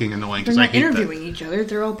fucking annoying. They're not interviewing each other.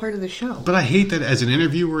 They're all part of the show. But I hate that as an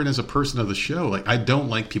interviewer and as a person of the show. Like, I don't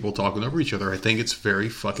like people talking over each other. I think it's very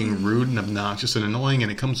fucking rude and obnoxious and annoying,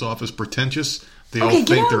 and it comes off as pretentious. They all think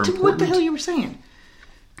they're important. What the hell you were saying?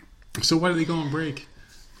 So why do they go on break?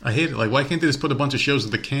 I hate it. Like, why can't they just put a bunch of shows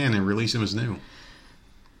in the can and release them as new?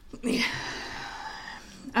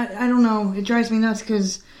 I don't know. It drives me nuts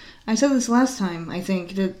because I said this last time, I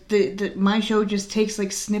think, that my show just takes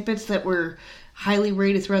like snippets that were highly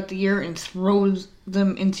rated throughout the year and throws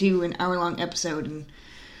them into an hour-long episode. And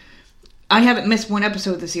I haven't missed one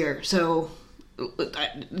episode this year, so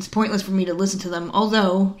it's pointless for me to listen to them.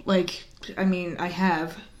 Although, I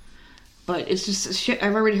have... But it's just shit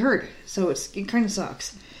I've already heard, so it kind of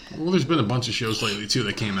sucks. Well, there's been a bunch of shows lately, too,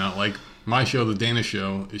 that came out. Like, my show, The Dana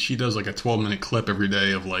Show, she does like a 12-minute clip every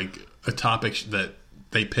day of like a topic that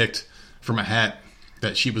they picked from a hat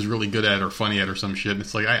that she was really good at or funny at or some shit. And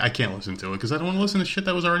it's like, I can't listen to it because I don't want to listen to shit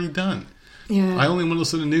that was already done. Yeah. I only want to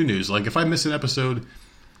listen to new news. Like, if I miss an episode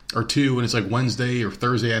or two and it's like Wednesday or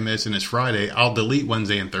Thursday I miss and it's Friday, I'll delete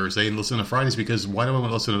Wednesday and Thursday and listen to Fridays because why do I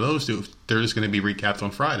want to listen to those two if they're just going to be recapped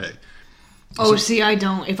on Friday? Oh, see, I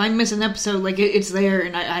don't. If I miss an episode, like, it's there,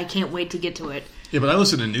 and I can't wait to get to it. Yeah, but I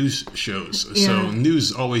listen to news shows, so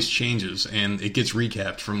news always changes, and it gets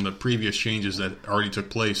recapped from the previous changes that already took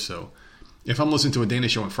place. So if I'm listening to a Dana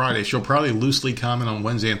Show on Friday, she'll probably loosely comment on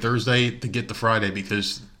Wednesday and Thursday to get to Friday,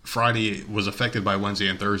 because Friday was affected by Wednesday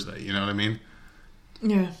and Thursday, you know what I mean?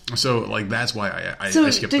 Yeah. So, like, that's why I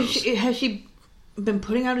skip those. Has she been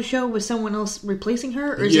putting out a show with someone else replacing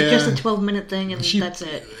her, or is it just a 12-minute thing and that's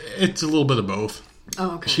it? It's a little bit of both.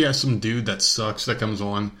 Oh, okay. She has some dude that sucks that comes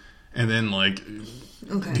on, and then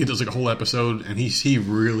he does like a whole episode, and he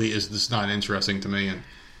really is just not interesting to me. And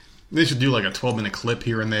they should do like a 12-minute clip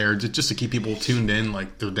here and there just to keep people tuned in,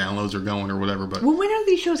 like their downloads are going or whatever. But when are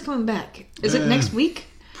these shows coming back? Is it next week?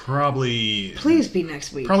 Probably. Please be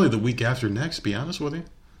next week. Probably the week after next. To be honest with you.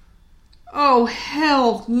 Oh,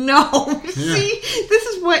 hell no. Yeah. See, this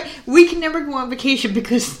is what... We can never go on vacation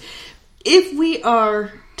because if we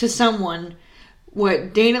are to someone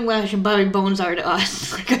what Dana Lash and Bobby Bones are to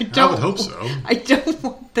us, I would hope so. I don't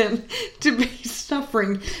want them to be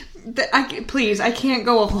suffering. Please, I can't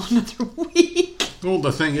go a whole another week. Well,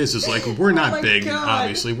 the thing is like, we're not big, God.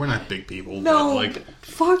 Obviously. We're not big people. No, but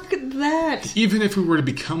fuck that. Even if we were to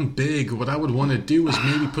become big, what I would want to do is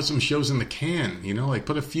maybe put some shows in the can, like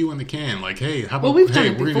put a few in the can. Like, hey, how about, we're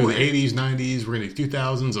going to do the 80s, 90s, we're going to do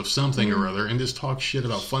 2000s of something or other, and just talk shit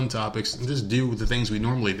about fun topics, and just do the things we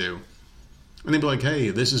normally do. And they'd be like,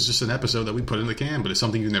 hey, this is just an episode that we put in the can, but it's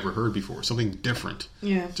something you've never heard before, something different.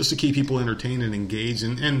 Yeah. Just to keep people entertained and engaged,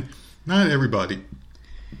 and not everybody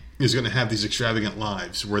is going to have these extravagant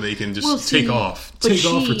lives where they can just take off for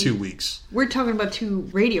 2 weeks. We're talking about 2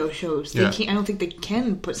 radio shows. Yeah. I don't think they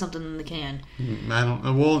can put something in the can. I don't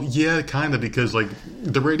know. Well, yeah, kind of, because like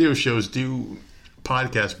the radio shows do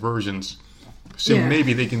podcast versions. So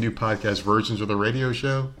maybe they can do podcast versions of the radio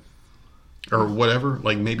show or whatever.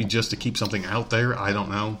 Like maybe just to keep something out there. I don't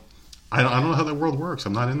know. I don't know how that world works.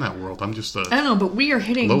 I'm not in that world. I'm just I don't know, but we are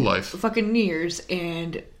hitting low life. Fucking New Year's,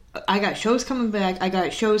 and I got shows coming back. I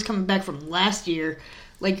got shows coming back from last year.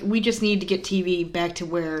 Like, we just need to get TV back to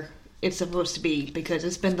where it's supposed to be, because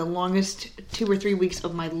it's been the longest 2 or 3 weeks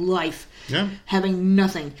of my life having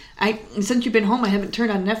nothing. Since you've been home, I haven't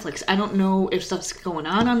turned on Netflix. I don't know if stuff's going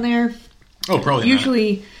on there. Oh, probably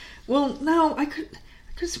usually not. Well, no, I could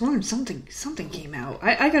have sworn something came out.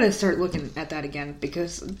 I gotta start looking at that again,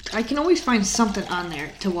 because I can always find something on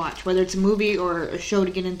there to watch, whether it's a movie or a show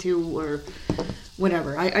to get into or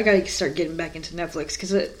whatever. I gotta start getting back into Netflix,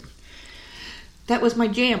 because that was my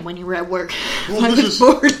jam when you were at work. Well, when I was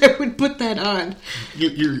bored, I would put that on.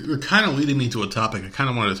 You're kind of leading me to a topic I kind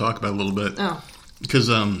of wanted to talk about a little bit. Oh.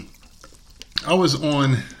 Because I was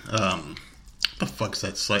on, what the fuck's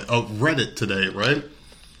that site? Oh, Reddit today, right?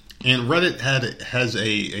 And Reddit has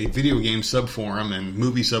a video game subforum and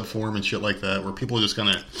movie subforum and shit like that, where people just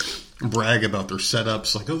kind of brag about their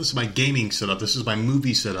setups. Like, oh, this is my gaming setup. This is my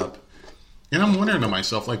movie setup. And I'm wondering to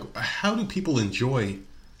myself, like, how do people enjoy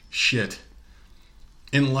shit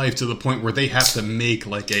in life to the point where they have to make,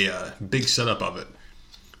 like, a big setup of it?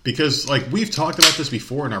 Because, like, we've talked about this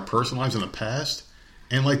before in our personal lives in the past.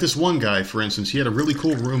 And, like, this one guy, for instance, he had a really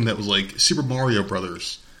cool room that was, like, Super Mario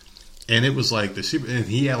Brothers. And it was, like, and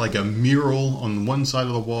he had, like, a mural on one side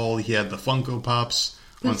of the wall. He had the Funko Pops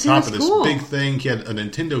on top of this big thing. He had a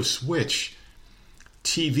Nintendo Switch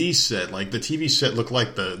TV set. Like, the TV set looked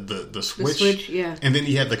like the Switch. The Switch, yeah. And then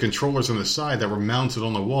he had the controllers on the side that were mounted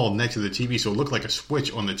on the wall next to the TV, so it looked like a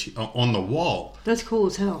Switch on the wall. That's cool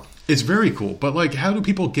as hell. It's very cool. But, like, how do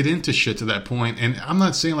people get into shit to that point? And I'm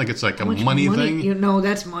not saying, like, it's like a money thing. You know,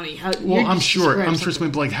 that's money. Well, I'm sure it's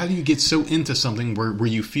something, but, like, how do you get so into something where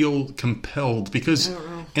you feel compelled? Because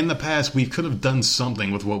in the past, we could have done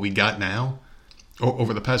something with what we got now.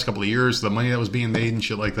 Over the past couple of years, the money that was being made and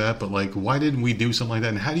shit like that. But, like, why didn't we do something like that?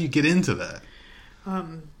 And how do you get into that?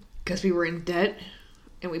 Because we were in debt,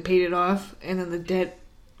 and we paid it off, and then the debt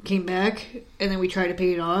came back, and then we tried to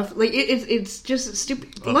pay it off. Like, it's just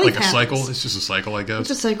stupid. Life like a happens. cycle? It's just a cycle, I guess. It's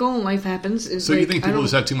a cycle, and life happens. So you think people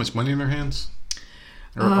just have too much money in their hands?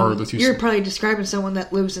 Or the you're probably describing someone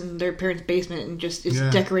that lives in their parents' basement and just is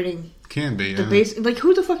decorating. Can be, the base. Like,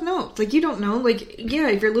 who the fuck knows? Like, you don't know. Like, yeah,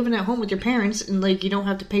 if you're living at home with your parents and, like, you don't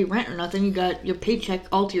have to pay rent or nothing, you got your paycheck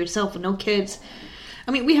all to yourself with no kids.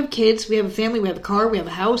 I mean, we have kids, we have a family, we have a car, we have a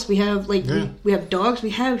house, we have, like, we have dogs, we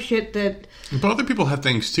have shit that... But other people have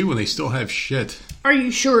things, too, and they still have shit. Are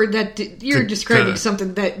you sure that you're describing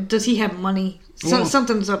something that... Does he have money?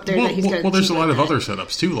 Something's up there that he's got... Well, there's a lot of other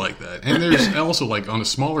setups, too, like that. And there's also, like, on a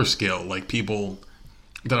smaller scale, like, people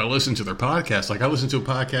that I listen to their podcasts. Like, I listened to a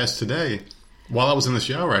podcast today while I was in the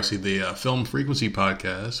shower, actually, the Film Frequency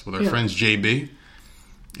podcast with our friends JB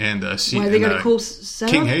and Why, they got a cool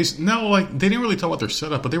setup? King Hayes. No, like, they didn't really talk about their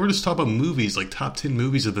setup, but they were just talking about movies, like top 10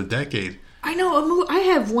 movies of the decade. I know. I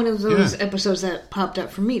have one of those episodes that popped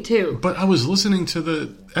up for me, too. But I was listening to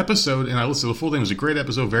the episode, and I listened to the full thing. It was a great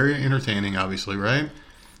episode, very entertaining, obviously, right?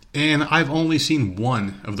 And I've only seen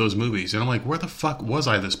one of those movies. And I'm like, where the fuck was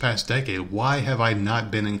I this past decade? Why have I not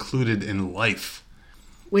been included in life?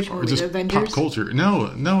 Which one? The Avengers? Pop culture. No,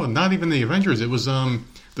 not even the Avengers. It was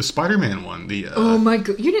the Spider-Man one. Oh my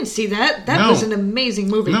god, you didn't see that? That was an amazing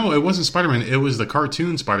movie. No, it wasn't Spider-Man. It was the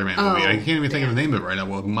cartoon Spider-Man movie. I can't even think of the name of it right now.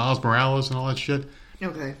 Well, Miles Morales and all that shit.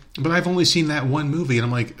 Okay. But I've only seen that one movie, and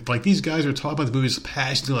I'm like these guys are talking about the movies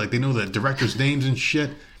passionately, like they know the directors' names and shit.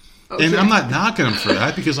 Okay. And I'm not knocking them for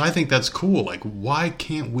that, because I think that's cool. Like, why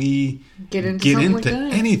can't we get into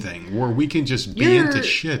anything where we can just be into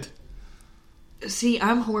shit? See,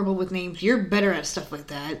 I'm horrible with names. You're better at stuff like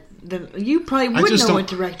that. You probably would know a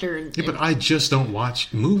director. But I just don't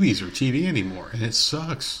watch movies or TV anymore, and it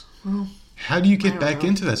sucks. Well, how do you get back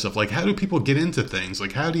into that stuff? Like, how do people get into things?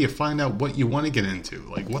 Like, how do you find out what you want to get into?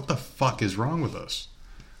 Like, what the fuck is wrong with us?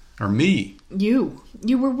 Or me? You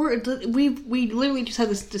were worried. We literally just had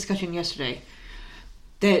this discussion yesterday.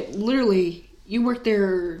 That literally, you worked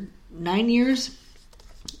there 9 years.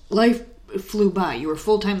 Life flew by. You were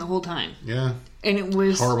full-time the whole time. Yeah. And it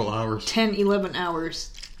was horrible hours. 10, 11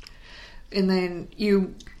 hours. And then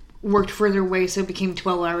you worked further away, so it became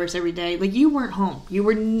 12 hours every day. Like, you weren't home. You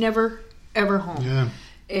were never, ever home. Yeah.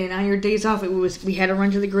 And on your days off, we had to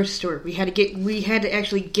run to the grocery store. We had to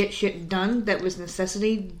actually get shit done that was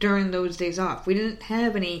necessity during those days off. You didn't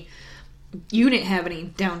have any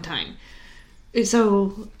downtime.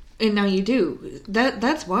 So, and now you do.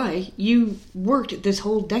 That's why you worked this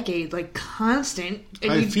whole decade like constant,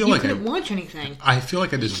 and you couldn't watch anything. I feel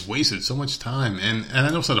like I just wasted so much time, and I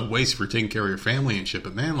know it's not a waste for taking care of your family and shit.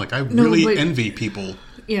 But man, like I really envy people.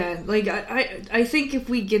 Yeah, like I think if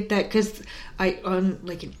we get that, because like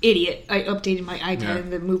an idiot, I updated my iPad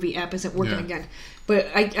and the movie app isn't working again. But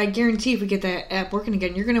I guarantee if we get that app working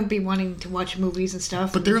again, you're going to be wanting to watch movies and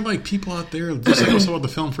stuff. But there are like people out there, just like also the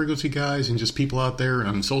Film Frequency guys, and just people out there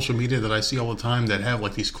on social media that I see all the time that have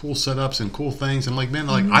like these cool setups and cool things. And like, man,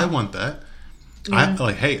 like I want that. Yeah.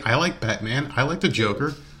 I like Batman. I like the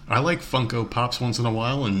Joker. I like Funko Pops once in a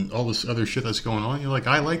while and all this other shit that's going on. You're like,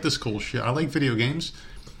 I like this cool shit. I like video games.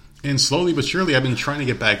 And slowly but surely, I've been trying to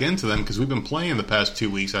get back into them because we've been playing the past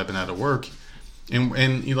 2 weeks. I've been out of work,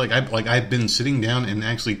 and you know, I've been sitting down and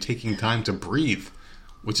actually taking time to breathe,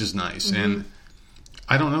 which is nice. Mm-hmm. And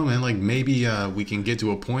I don't know, man. Like maybe we can get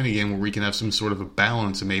to a point again where we can have some sort of a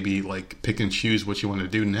balance and maybe like pick and choose what you want to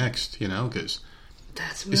do next. You know, because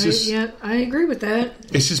that's right. I agree with that.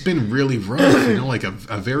 It's just been really rough. You know, like a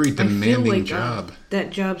very demanding job.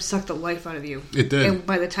 That job sucked the life out of you. It did. And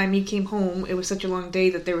by the time you came home, it was such a long day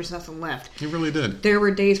that there was nothing left. It really did. There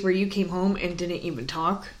were days where you came home and didn't even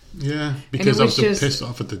talk. Yeah, because I was so pissed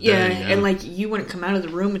off at the day. Yeah, and like you wouldn't come out of the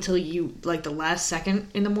room until you like the last second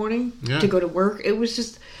in the morning to go to work. It was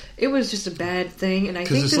just a bad thing, and I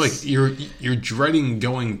think because it's like you're dreading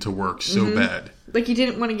going to work so bad. Like you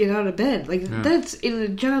didn't want to get out of bed. Like that's in a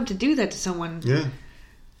job to do that to someone. Yeah.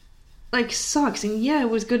 Like sucks, and it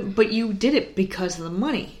was good, but you did it because of the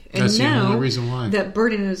money. And that's now the only reason why. That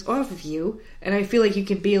burden is off of you, and I feel like you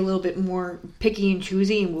can be a little bit more picky and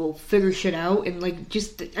choosy, and we'll figure shit out. And like,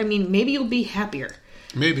 maybe you'll be happier.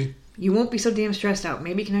 Maybe you won't be so damn stressed out.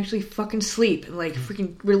 Maybe you can actually fucking sleep and like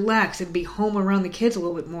freaking relax and be home around the kids a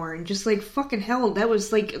little bit more. And just like fucking hell, that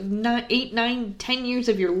was like 8, 9, 10 years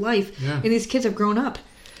of your life, and these kids have grown up.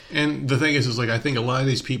 And the thing is like I think a lot of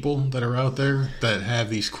these people that are out there that have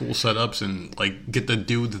these cool setups and like get to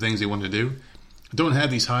do the things they want to do don't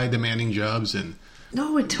have these high demanding jobs and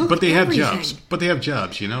no, it took. But they have jobs. But they have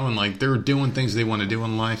jobs, you know, and like they're doing things they want to do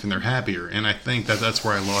in life and they're happier. And I think that's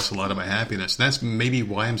where I lost a lot of my happiness. And that's maybe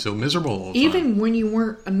why I'm so miserable all the time. Even when you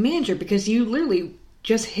weren't a manager, because you literally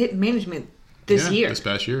just hit management this year. This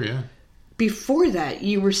past year, yeah. Before that,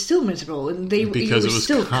 you were still miserable, and because it was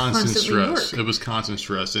still constant stress. Work. It was constant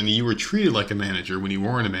stress, and you were treated like a manager when you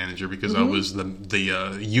weren't a manager because I was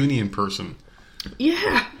the union person.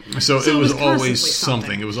 Yeah. So it was always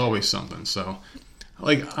something. It was always something. So,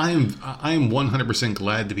 like I am 100%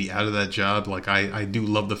 glad to be out of that job. Like I do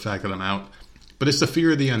love the fact that I'm out, but it's the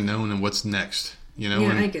fear of the unknown and what's next. You know.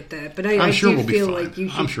 Yeah, I get that, but I'm sure we'll be fine. Like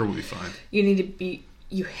I'm sure we'll be fine. You need to be.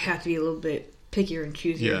 You have to be a little bit pickier and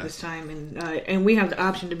choosier this time, and we have the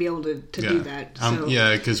option to be able to do that. So.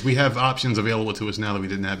 Because we have options available to us now that we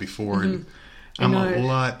didn't have before, and I'm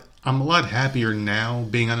a lot happier now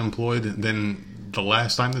being unemployed than the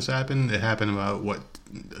last time this happened. It happened about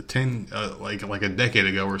like a decade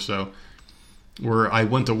ago or so, where I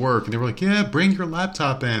went to work and they were like, "Yeah, bring your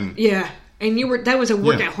laptop in." Yeah. And that was a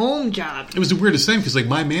work-at-home job. It was the weirdest thing because, like,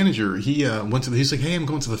 my manager, he's like, "Hey, I'm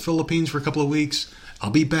going to the Philippines for a couple of weeks. I'll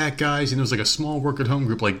be back, guys." And it was like a small work-at-home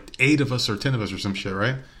group, like 8 of us or 10 of us or some shit,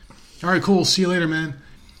 right? All right, cool. See you later, man.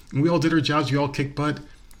 And we all did our jobs. We all kicked butt.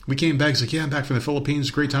 We came back. He's like, "Yeah, I'm back from the Philippines.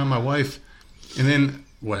 Great time with my wife." And then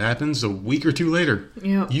what happens? A week or two later,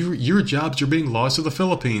 your jobs are being lost to the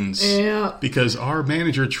Philippines. Yeah. Because our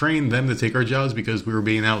manager trained them to take our jobs because we were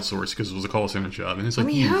being outsourced because it was a call center job. And it's like,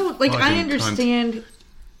 I understand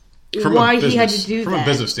why he had to do that. From a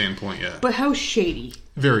business standpoint, yeah. But how shady.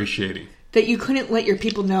 Very shady. That you couldn't let your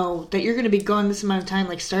people know that you're going to be gone this amount of time.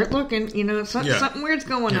 Like, start looking. You know, something weird's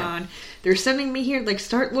going on. They're sending me here. Like,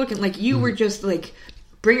 start looking. Like, you were just like,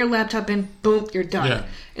 bring your laptop in. Boom, you're done. Yeah.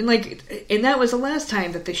 And that was the last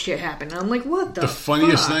time that this shit happened. And I'm like, what the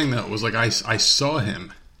funniest thing, though, was like, I saw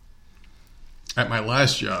him at my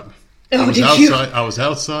last job. Oh, I was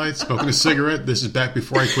outside smoking a cigarette. This is back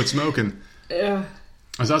before I quit smoking. Yeah.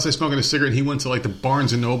 I was outside smoking a cigarette. He went to like the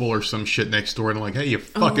Barnes and Noble or some shit next door, and I'm like, "Hey, you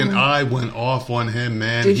fucking!" I went off on him,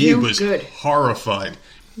 man. He was horrified.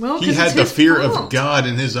 Well, he had the fear of God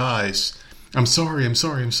in his eyes. I'm sorry.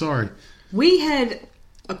 We had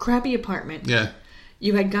a crappy apartment. Yeah.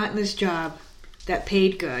 You had gotten this job that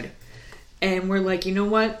paid good, and we're like, you know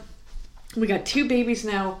what? We got 2 babies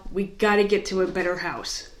now. We got to get to a better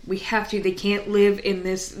house. We have to. They can't live in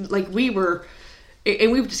this. Like we were.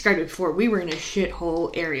 and we've described it before, we were in a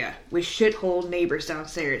shithole area with shithole neighbors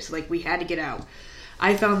downstairs. Like, we had to get out.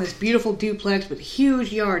 I found this beautiful duplex with a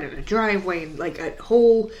huge yard and a driveway and, like, a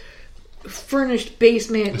whole furnished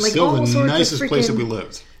basement. It's like, still all the sorts nicest of place that we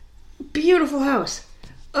lived. Beautiful house.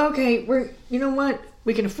 Okay, you know what?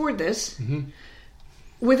 We can afford this. Mm-hmm.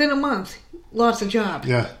 Within a month, lost a job.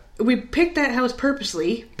 Yeah. We picked that house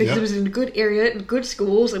purposely because it was in a good area and good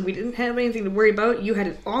schools, and we didn't have anything to worry about. You had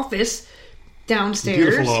an office downstairs.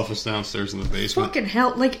 Beautiful office downstairs in the basement. Fucking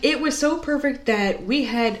hell. Like, it was so perfect that we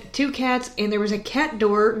had 2 cats, and there was a cat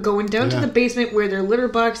door going down to the basement where their litter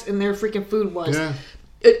box and their freaking food was. Yeah.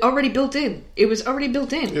 It already built in. It was already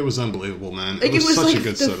built in. It was unbelievable, man. Like, it was such like a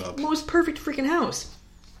good the setup. most perfect freaking house.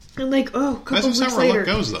 And like, a couple That's weeks how our later, luck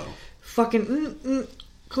goes, though. fucking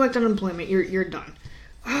collect unemployment. You're done.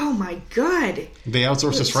 Oh my god! They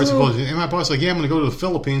outsource this rights of and my boss like, yeah, I'm going to go to the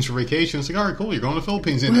Philippines for vacation. It's like, all right, cool, you're going to the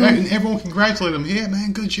Philippines, and everyone congratulated him. Yeah,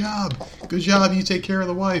 man, good job. You take care of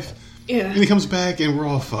the wife. Yeah. And he comes back, and we're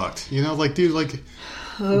all fucked. You know, like, dude, like,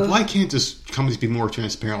 why can't this companies be more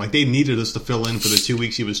transparent? Like, they needed us to fill in for the 2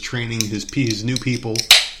 weeks he was training his new people.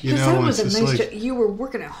 You know, that was it's a nice like, job. You were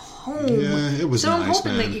working at home. Yeah, it was so nice, I'm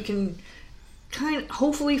hoping man. that you can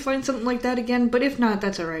hopefully find something like that again. But if not,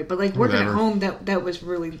 that's all right. But like working at home, that was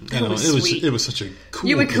really sweet. It was such a cool.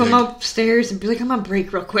 You would come gig. upstairs and be like, "I'm on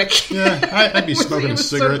break, real quick." Yeah, I'd be smoking it a was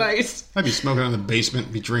cigarette. So nice. I'd be smoking in the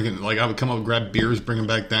basement, be drinking. Like I would come up, grab beers, bring them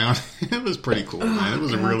back down. It was pretty cool, man. It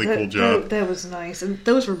was a really cool job. That was nice, and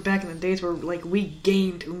those were back in the days where like we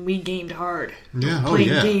gamed hard. Yeah, playing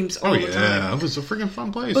games all the time. It was a freaking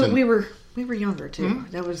fun place. But we were younger too.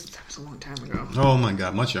 Mm-hmm. That was a long time ago. Oh my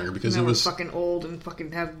god, much younger because it was fucking old and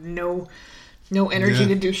fucking have no energy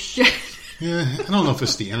to do shit. Yeah, I don't know if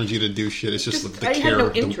it's the energy to do shit. It's just the I care, had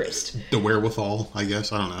no interest, the wherewithal. I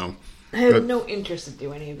guess I don't know. I had no interest to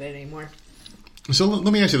do any of it anymore. So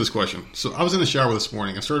let me ask you this question. So I was in the shower this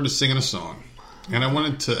morning. I started singing a song, and I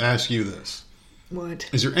wanted to ask you this. What?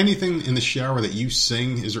 Is there anything in the shower that you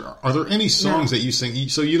sing? Are there any songs that you sing?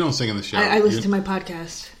 So you don't sing in the shower? I listen to my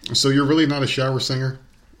podcast. So you're really not a shower singer?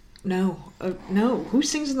 No. No. Who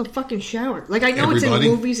sings in the fucking shower? Like, I know Everybody? it's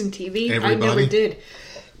in movies and TV. Everybody? I never did.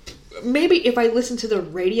 Maybe if I listened to the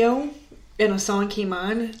radio and a song came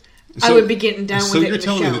on, I would be getting down with it in the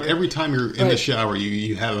shower. So you're telling me that every time you're in the shower,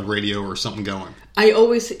 you have a radio or something going? I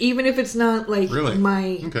always, even if it's not like Really?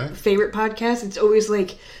 my favorite podcast, it's always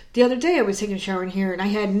like, the other day I was taking a shower in here and I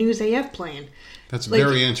had News AF playing. That's like,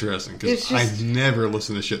 very interesting because I never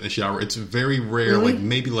listen to shit in the shower. It's very rare. Really? Like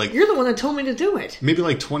maybe like you're the one that told me to do it. Maybe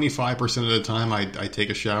like 25% of the time I take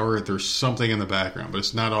a shower, there's something in the background, but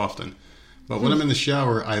it's not often. But when I'm in the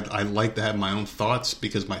shower, I like to have my own thoughts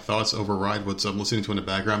because my thoughts override what I'm listening to in the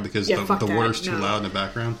background because the water's too loud in the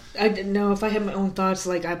background. I didn't know if I have my own thoughts,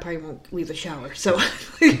 like I probably won't leave the shower. So,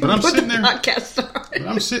 but I'm sitting there. Podcast on.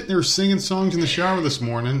 I'm sitting there singing songs in the shower this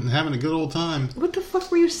morning and having a good old time. What the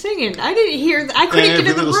fuck were you singing? I didn't hear. I couldn't get in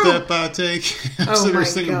the room. Every little step I take. I'm sitting there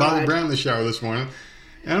singing Bobby Brown in the shower this morning.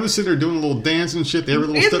 And I'm just sitting there doing a little dance and shit. Every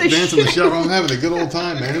little step dance in the shower. I'm having a good old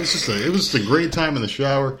time, man. It was just a great time in the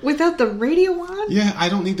shower. Without the radio on? Yeah, I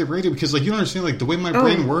don't need the radio because, like, you don't understand, like, the way my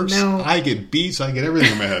brain works. No. I get beats. I get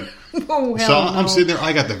everything in my head. Oh, hell so I'm no. sitting there.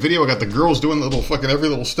 I got the video. I got the girls doing the little fucking every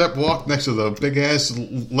little step walk next to the big ass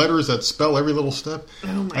letters that spell every little step. Oh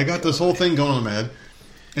my I got this whole thing going on in my head.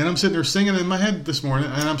 And I'm sitting there singing in my head this morning,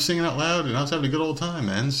 and I'm singing out loud, and I was having a good old time,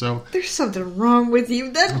 man. So there's something wrong with you.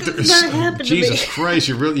 That did not happen to me. Jesus Christ,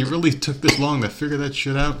 you really took this long to figure that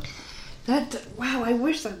shit out. Wow, I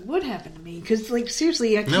wish that would happen to me because, like,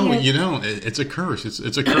 seriously, I can't. No, you don't. It's a curse.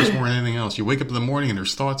 It's a curse more than anything else. You wake up in the morning, and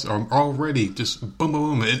there's thoughts are already just boom,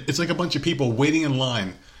 boom, boom. It's like a bunch of people waiting in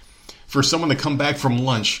line for someone to come back from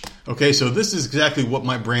lunch. Okay, so this is exactly what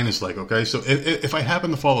my brain is like. Okay, so if I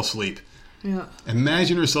happen to fall asleep. Yeah.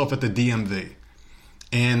 Imagine yourself at the DMV,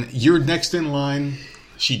 and you're next in line.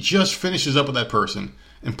 She just finishes up with that person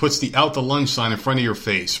and puts the out the lunch sign in front of your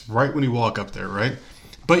face right when you walk up there, right?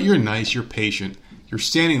 But you're nice, you're patient. You're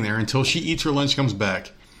standing there until she eats her lunch, comes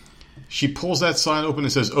back. She pulls that sign open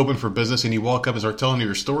and says open for business, and you walk up and start telling her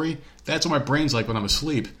your story. That's what my brain's like when I'm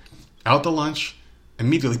asleep. Out the lunch,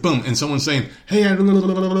 immediately, boom, and someone's saying, hey,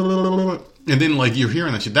 and then, like, you're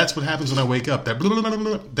hearing that shit. That's what happens when I wake up.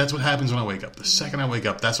 That's what happens when I wake up. The second I wake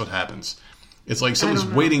up, that's what happens. It's like someone's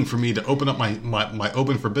waiting for me to open up my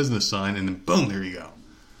open for business sign, and then boom, there you go.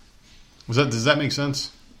 Does that make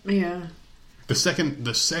sense? Yeah. The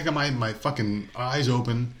second my fucking eyes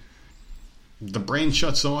open, the brain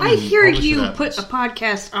shuts on. I hear you put a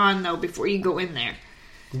podcast on, though, before you go in there.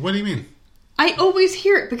 What do you mean? I always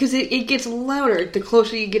hear it because it gets louder the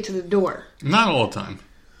closer you get to the door. Not all the time.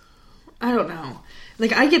 I don't know.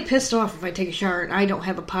 Like, I get pissed off if I take a shower and I don't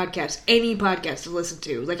have any podcast to listen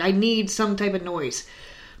to. Like, I need some type of noise.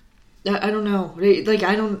 I don't know. Like,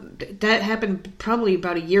 that happened probably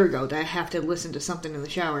about a year ago that I have to listen to something in the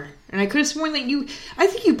shower. And I could have sworn that I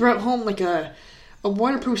think you brought home like a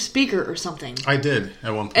waterproof speaker or something. I did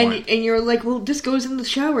at one point. And you're like, well, this goes in the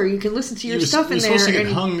shower. You can listen to your stuff in there. It was supposed to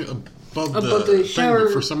get hung above the shower thing,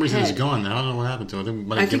 but for some reason head. It's gone now. I don't know what happened to it. I think we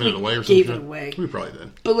might have given it away or something. Gave it away. We probably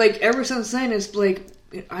did. But like ever since then, it's like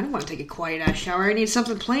I don't want to take a quiet ass shower. I need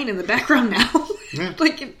something playing in the background now. Yeah.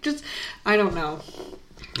 Like it just, I don't know.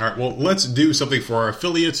 All right, well, let's do something for our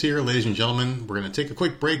affiliates here, ladies and gentlemen. We're going to take a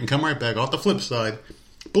quick break and come right back off the flip side.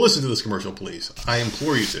 But listen to this commercial, please. I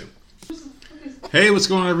implore you to. Hey, what's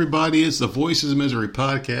going on, everybody? It's the Voices of Misery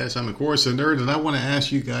podcast. I'm, of course, a nerd, and I want to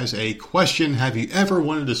ask you guys a question. Have you ever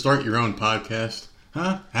wanted to start your own podcast?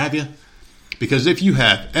 Huh? Have you? Because if you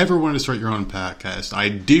have ever wanted to start your own podcast, I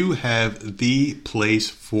do have the place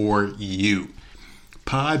for you.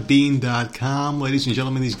 Podbean.com. Ladies and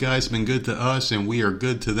gentlemen, these guys have been good to us, and we are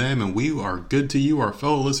good to them, and we are good to you, our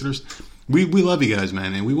fellow listeners. We love you guys,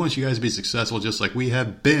 man, and we want you guys to be successful just like we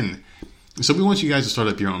have been. So we want you guys to start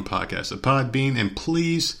up your own podcast at Podbean, and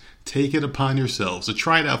please take it upon yourselves to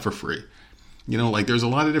try it out for free. You know, like there's a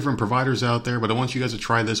lot of different providers out there, but I want you guys to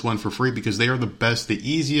try this one for free because they are the best, the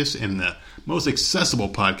easiest, and the most accessible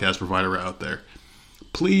podcast provider out there.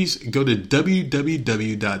 Please go to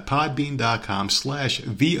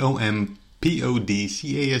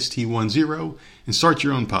www.podbean.com/VOMPODCAST10 and start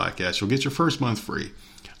your own podcast. You'll get your first month free.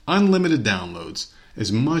 Unlimited downloads. As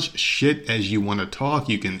much shit as you want to talk.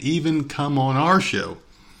 You can even come on our show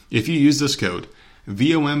if you use this code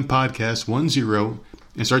VOMPodcast10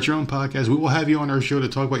 and start your own podcast. We will have you on our show to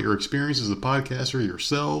talk about your experience as a podcaster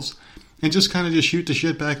yourselves and just kind of just shoot the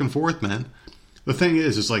shit back and forth, man. The thing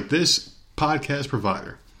is, it's like this podcast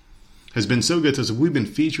provider has been so good to us. We've been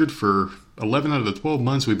featured for 11 out of the 12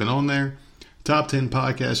 months we've been on there. Top 10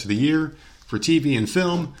 podcast of the year for TV and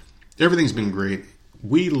film. Everything's been great.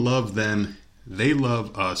 We love them. They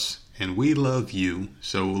love us, and we love you.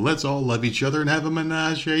 So let's all love each other and have a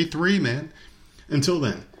menage a three, man. Until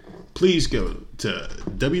then, please go to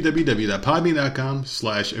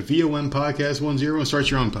www.podbean.com/VOMPodcast10 and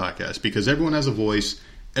start your own podcast because everyone has a voice.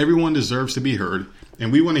 Everyone deserves to be heard,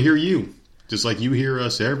 and we want to hear you, just like you hear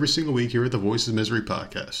us every single week here at the Voices of Misery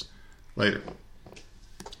podcast. Later.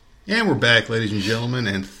 And we're back, ladies and gentlemen,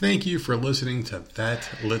 and thank you for listening to that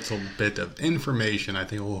little bit of information. I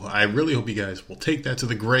really hope you guys will take that to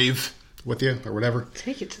the grave with you, or whatever.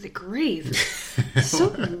 Take it to the grave?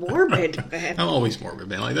 So morbid, man. I'm always morbid,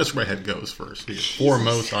 man. Like, that's where my head goes first.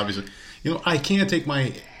 Foremost, obviously. You know, I can't take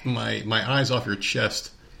my eyes off your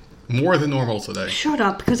chest more than normal today. Shut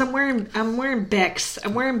up, because I'm wearing Beck's.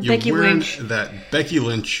 I'm wearing You're Becky wearing Lynch. That Becky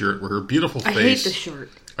Lynch shirt with her beautiful face. I hate the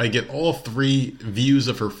shirt. I get all three views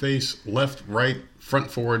of her face, left, right, front,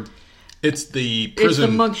 forward. It's the prison,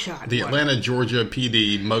 it's the mugshot. The one. Atlanta, Georgia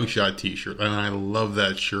PD mugshot T-shirt, and I love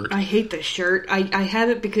that shirt. I hate this shirt. I have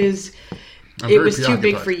it because it was too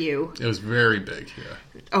big for you. It was very big, yeah.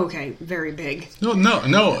 Okay, very big. No.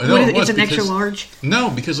 It's an extra large? No,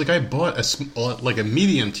 because like I bought a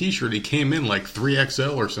medium T-shirt. It came in like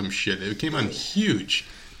 3XL or some shit. It came on huge.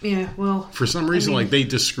 Yeah, well. For some reason, like they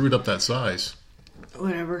just screwed up that size.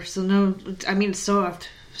 Whatever. So no, I mean it's soft.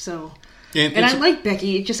 So and I like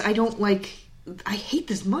Becky. It just I don't like. I hate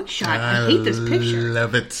this mugshot. I hate this picture.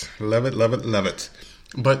 Love it.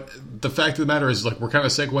 But the fact of the matter is, like, we're kind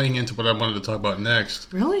of segueing into what I wanted to talk about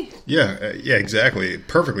next. Really? Yeah, exactly.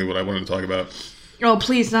 Perfectly what I wanted to talk about. Oh,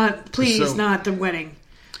 please not the wedding.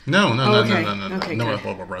 No. Okay, no, I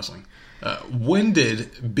thought about wrestling. When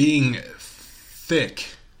did being thick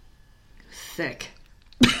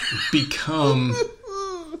become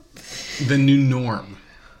the new norm?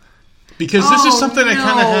 Because this is something that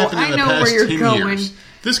kind of happened in the past 10 years.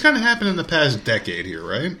 This kind of happened in the past decade here,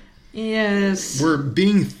 right? Yes. We're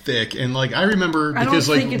being thick, and like I remember because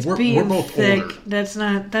we're both thick. older. That's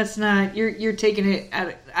not. You're taking it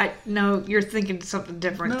out. No, you're thinking something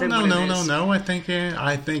different. No. I think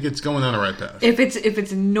it's going on the right path. If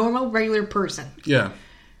it's a normal, regular person. Yeah.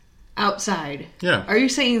 Outside. Yeah. Are you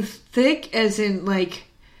saying thick as in thick,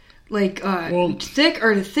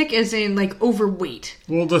 or thick as in like overweight?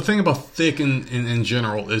 Well, the thing about thick in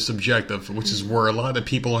general is subjective, which is where a lot of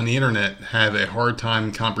people on the internet have a hard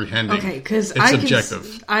time comprehending. Okay, because it's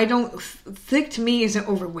subjective. Thick to me isn't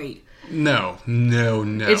overweight. No.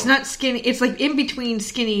 It's not skinny. It's like in between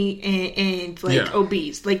skinny and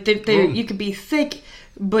obese. Like you could be thick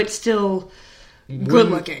but still good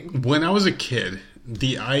looking. When I was a kid,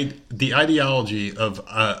 the ideology of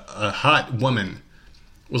a hot woman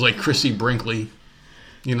was like Chrissy Brinkley.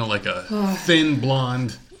 You know, like a thin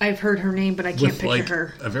blonde. I've heard her name, but I can't picture like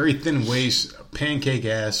her. A very thin waist, pancake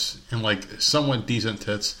ass, and like somewhat decent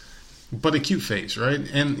tits, but a cute face, right?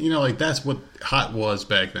 And you know, like that's what hot was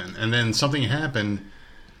back then. And then something happened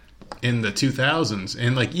in the 2000s,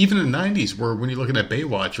 and like even in the 90s, where when you're looking at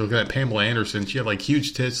Baywatch, you're looking at Pamela Anderson. She had like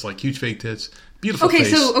huge tits, like huge fake tits, beautiful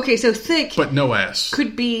face. So thick, but no ass.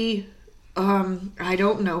 Could be, I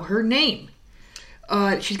don't know her name.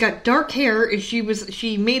 She's got dark hair, and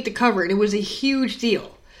she made the cover, and it was a huge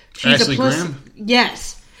deal. She's Ashley Graham?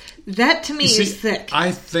 Yes, that to me is thick.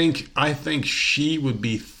 I think she would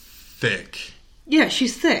be thick. Yeah,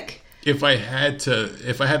 she's thick. If I had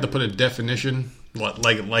to put a definition,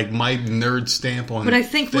 like my nerd stamp on. But I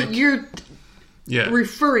think thick, what you're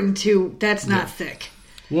referring to, that's not thick.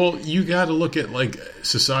 Well, you got to look at like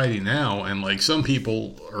society now, and like some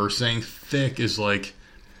people are saying thick is like.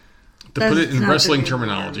 To put it in wrestling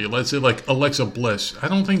terminology, let's say like Alexa Bliss. I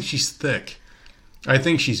don't think she's thick. I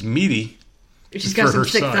think she's meaty. She's got some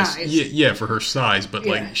thick thighs. Yeah, for her size. But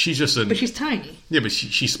like she's just But she's tiny. Yeah, but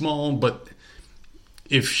she's small. But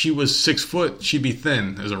if she was 6 foot, she'd be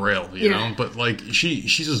thin as a rail. You know. But like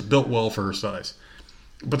she's just built well for her size.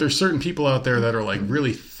 But there's certain people out there that are like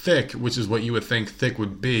really thick, which is what you would think thick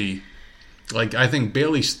would be. Like I think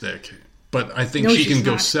Bayley's thick, but I think she can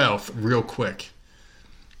go south real quick.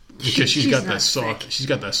 Because she's got that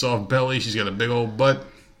soft belly, she's got a big old butt,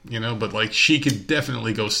 you know. But like, she could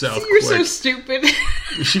definitely go south. You're so stupid.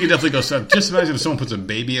 She could definitely go south. Just imagine if someone puts a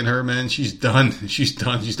baby in her, man. She's done. She's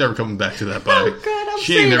done. She's never coming back to that body. Oh God,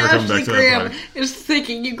 she ain't never coming back to that body. Is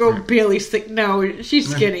thinking you go Bailey's thick. No,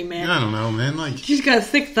 she's skinny, man. I don't know, man. Like she's got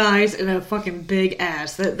thick thighs and a fucking big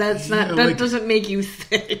ass. That doesn't make you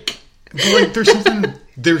thick. But like,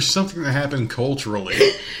 there's something that happened culturally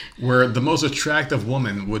where the most attractive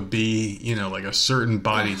woman would be, you know, like a certain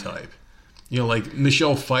body type. You know, like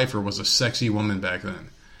Michelle Pfeiffer was a sexy woman back then.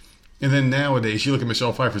 And then nowadays, you look at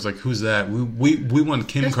Michelle Pfeiffer, it's like, who's that? We want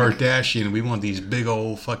Kim Kardashian. We want these big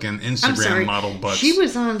old fucking Instagram model butts. She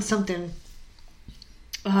was on something.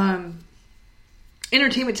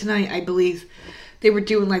 Entertainment Tonight, I believe. They were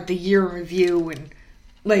doing like the year in review and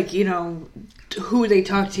like, you know, who they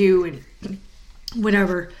talked to and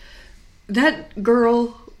whatever. That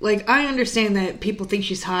girl, like, I understand that people think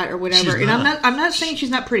she's hot or whatever, and I'm not saying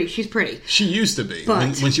she's not pretty. She's pretty. She used to be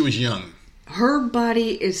but when she was young. Her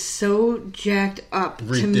body is so jacked up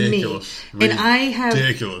Ridiculous. To me, and I have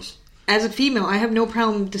ridiculous. As a female, I have no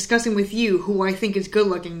problem discussing with you who I think is good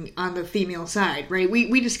looking on the female side. Right?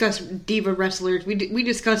 We discuss diva wrestlers. We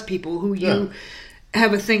discuss people who you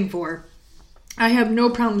have a thing for. I have no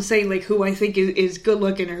problem saying like who I think is good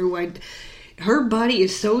looking or who I. Her body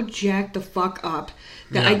is so jacked the fuck up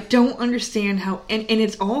that I don't understand how, and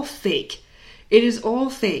it's all fake. It is all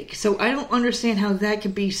fake. So I don't understand how that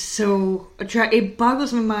could be so attractive. It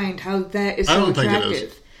boggles my mind how that is so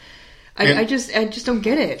attractive. I just don't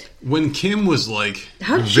get it. When Kim was like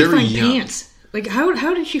how did she find pants? Like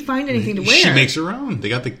how did she find anything to wear? She makes her own. They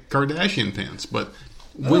got the Kardashian pants, but.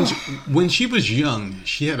 When she was young,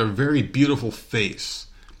 she had a very beautiful face.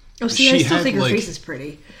 Oh, see, I still think her face is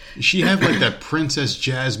pretty. She had like that Princess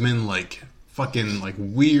Jasmine, like fucking like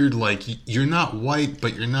weird, like you're not white,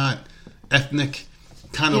 but you're not ethnic,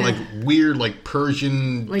 kind of like weird, like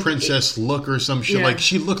Persian like princess look or some shit. Like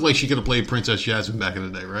she looked like she could have played Princess Jasmine back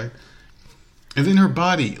in the day, right? And then her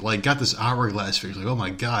body, like, got this hourglass figure. Like, oh my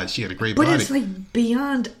God, she had a great body. But it's like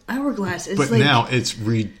beyond hourglass. It's but like now it's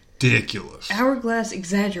ridiculous. Hourglass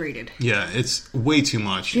exaggerated. Yeah, it's way too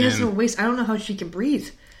much. She has no waist. I don't know how she can breathe.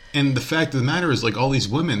 And the fact of the matter is, like, all these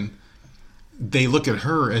women, they look at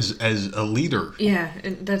her as a leader. Yeah,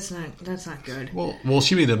 and that's not good. Well,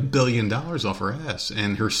 she made $1 billion off her ass,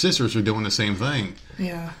 and her sisters are doing the same thing.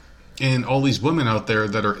 Yeah. And all these women out there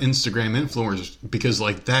that are Instagram influencers, because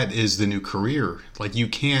like that is the new career. Like you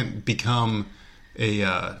can't become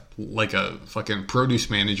a fucking produce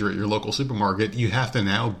manager at your local supermarket. You have to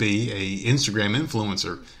now be a Instagram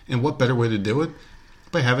influencer. And what better way to do it?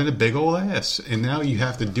 By having a big old ass. And now you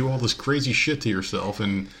have to do all this crazy shit to yourself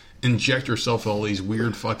and inject yourself with all these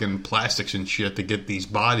weird fucking plastics and shit to get these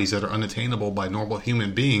bodies that are unattainable by normal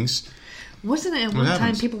human beings. Wasn't it at one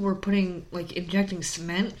time people were injecting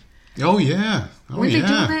cement? Oh yeah, were they doing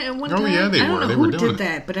that at one time? Oh yeah, they were. I don't know they who were doing did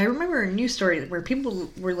that, but I remember a news story where people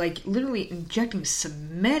were like literally injecting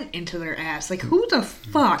cement into their ass. Like who the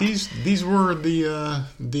fuck? These were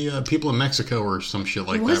the people in Mexico or some shit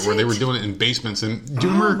like that, where they were doing it in basements. And do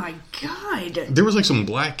you remember? Oh my God! There was like some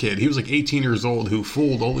black kid. He was like 18 years old who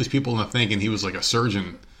fooled all these people into thinking he was like a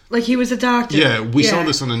surgeon. Like he was a doctor. Yeah, we saw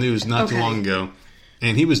this on the news not too long ago.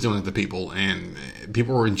 And he was doing it to people, and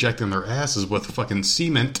people were injecting their asses with fucking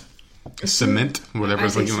cement, whatever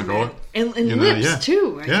it's like you want to call it. And lips,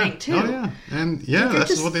 too, I think, too. Oh, yeah. And,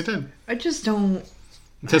 that's what they did. I just don't...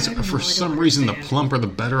 Because for some reason, the plumper, the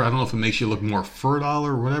better. I don't know if it makes you look more fertile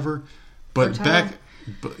or whatever. But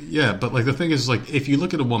but like the thing is, like, if you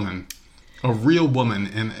look at a woman, a real woman,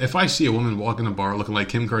 and if I see a woman walk in a bar looking like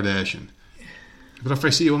Kim Kardashian... But if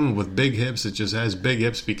I see a woman with big hips that just has big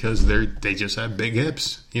hips because they just have big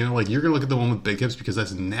hips, like you're going to look at the one with big hips because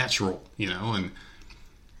that's natural, and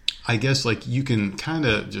I guess like you can kind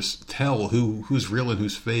of just tell who's real and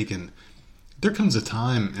who's fake. And there comes a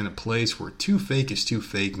time and a place where too fake is too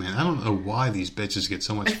fake, man. I don't know why these bitches get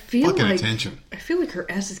so much fucking attention. I feel like her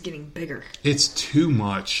ass is getting bigger. It's too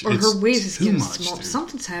much. Or her waist is getting small. Dude.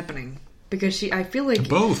 Something's happening. Because I feel like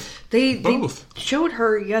they showed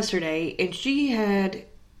her yesterday, and she had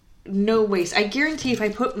no waist. I guarantee if I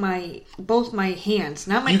put both my hands,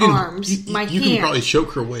 not my arms, my hands, you can probably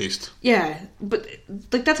choke her waist. Yeah, but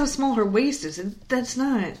like that's how small her waist is, and that's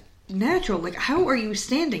not natural. Like, how are you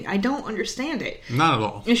standing? I don't understand it. Not at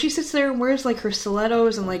all. And she sits there and wears like her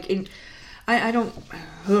stilettos and like, I don't.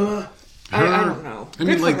 I don't know. I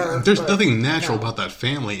mean, like, there's nothing natural about that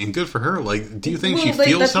family, and good for her. Like, do you think she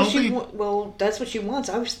feels healthy? That's what she wants.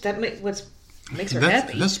 That makes her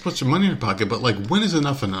happy. That's puts her money in her pocket. But like, when is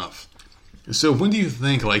enough enough? So when do you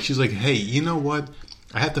think like she's like, hey, you know what?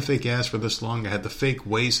 I had the fake ass for this long. I had the fake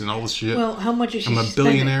waist and all this shit. Well, how much is she? I'm a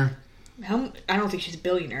billionaire. I don't think she's a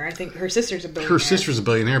billionaire. I think her sister's a billionaire. Her sister's a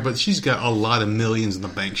billionaire, but she's got a lot of millions in the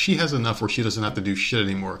bank. She has enough where she doesn't have to do shit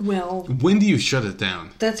anymore. Well, when do you shut it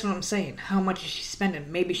down? That's what I'm saying. How much is she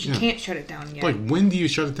spending? Maybe she can't shut it down yet. Like, when do you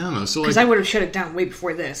shut it down, though? So, because I would have shut it down way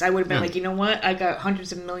before this. I would have been like, you know what? I got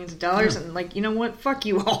hundreds of millions of dollars, and like, you know what? Fuck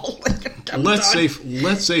you all. Let's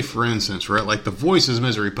say, for instance, right, like the Voices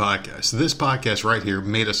Misery podcast. This podcast right here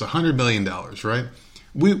made us $100 million, right?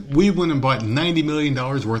 We went and bought $90 million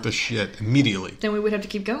worth of shit immediately. Then we would have to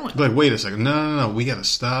keep going. Like, wait a second. No. We got to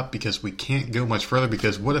stop because we can't go much further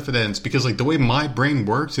because what if it ends? Because, like, the way my brain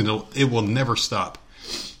works, it will never stop.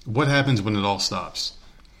 What happens when it all stops?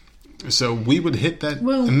 So we would hit that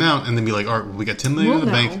amount and then be like, all right, we got $10 million in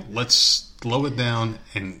the bank. Let's slow it down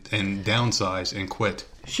and downsize and quit.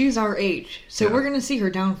 She's our age, so we're going to see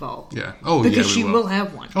her downfall. Yeah. Oh, because she will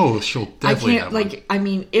have one. Oh, she'll definitely have one. I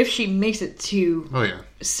mean, if she makes it to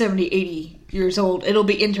 70, 80 years old, it'll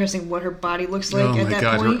be interesting what her body looks like at that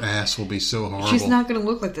point. Oh, my God, her ass will be so horrible. She's not going to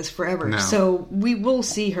look like this forever. No. So we will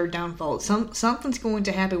see her downfall. Something's going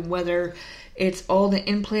to happen, whether it's all the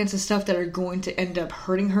implants and stuff that are going to end up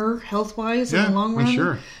hurting her health-wise in the long run.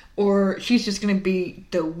 Sure. Or she's just going to be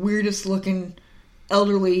the weirdest-looking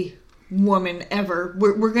elderly woman ever.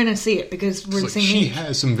 We're gonna see it because we're the same age. She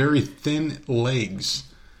has some very thin legs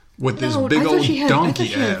with this big old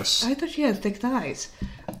donkey ass. I thought she had thick thighs.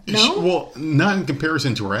 No? Well, not in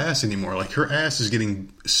comparison to her ass anymore. Like, her ass is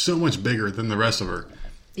getting so much bigger than the rest of her.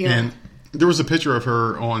 Yeah. And there was a picture of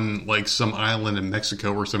her on like some island in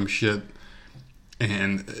Mexico or some shit.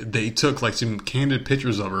 And they took like some candid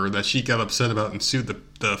pictures of her that she got upset about and sued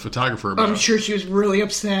the photographer about. I'm sure she was really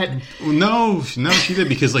upset. Well, no, she did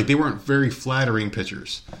because like they weren't very flattering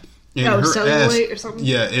pictures. And her cellulite ass, or something.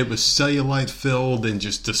 Yeah, it was cellulite filled and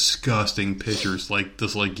just disgusting pictures. Like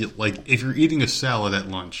this, like if you're eating a salad at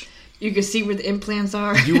lunch, you can see where the implants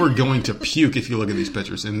are. You were going to puke if you look at these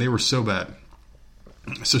pictures, and they were so bad.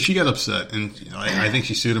 So she got upset, and I think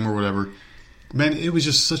she sued him or whatever. Man, it was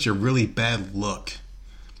just such a really bad look.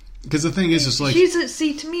 Because the thing is, it's like...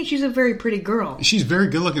 to me, she's a very pretty girl. She's very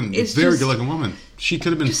good-looking, good-looking woman. She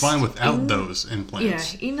could have been fine without those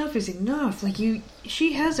implants. Yeah, enough is enough. Like,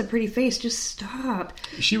 she has a pretty face. Just stop.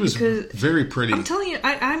 She was very pretty. I'm telling you,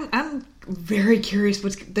 I'm very curious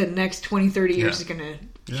what the next 20, 30 years is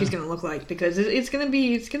she's gonna look like, because it's gonna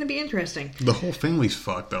be interesting. The whole family's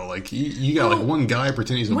fucked, though. Like, you got like one guy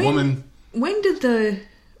pretending he's a woman. When did the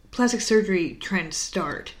plastic surgery trend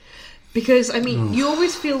start? Because, I mean, you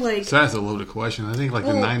always feel like... So that's a loaded question. I think, like,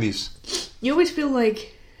 the 90s. You always feel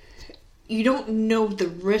like you don't know the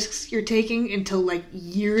risks you're taking until, like,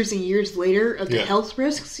 years and years later of the health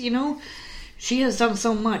risks, you know? She has done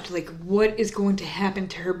so much. Like, what is going to happen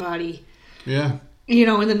to her body, in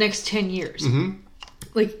the next 10 years? Mm-hmm.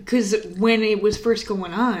 Like, because when it was first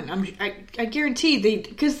going on, I guarantee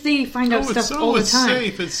because they find out stuff all the time.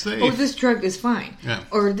 It's safe. Oh, this drug is fine. Yeah.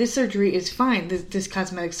 Or this surgery is fine, this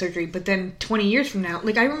cosmetic surgery. But then 20 years from now,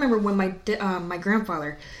 like, I remember when my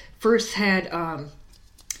grandfather first had,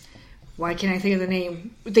 why can't I think of the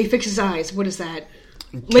name? They fix his eyes. What is that?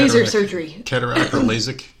 Laser surgery. Cataract or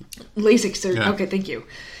LASIK? LASIK surgery. Yeah. Okay, thank you.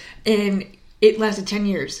 And it lasted 10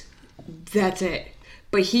 years. That's it.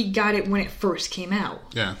 but he got it when it first came out.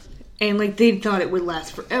 Yeah. And, like, they thought it would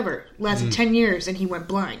last forever. Lasted 10 years, and he went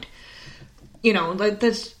blind. You know, like,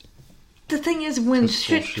 that's... The thing is, when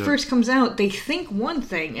shit first comes out, they think one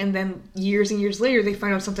thing, and then years and years later, they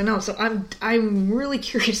find out something else. So I'm really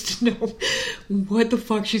curious to know what the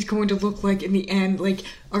fuck she's going to look like in the end. Like,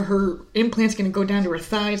 are her implants going to go down to her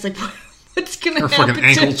thighs? Like, what's going to happen? Her fucking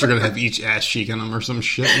ankles are going to have each ass cheek on them or some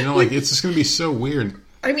shit. You know, like, it's just going to be so weird.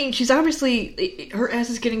 I mean, she's obviously... Her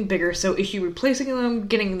ass is getting bigger, so is she replacing them,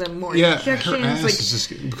 getting them more injections? Her ass is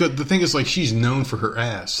just... Because the thing is, like, she's known for her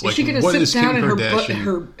ass. Like, is she going to sit down and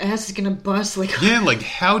her ass is going to bust? Like, yeah, like,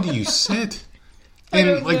 how do you sit? And,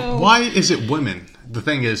 I don't know. Why is it women? The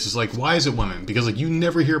thing is, like, why is it women? Because, like, you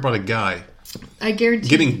never hear about a guy... I guarantee...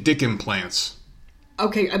 Getting dick implants.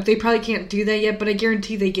 Okay, they probably can't do that yet, but I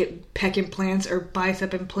guarantee they get pec implants or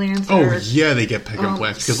bicep implants. Oh, yeah, they get pec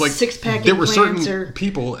implants. Because, like, six-pack there were certain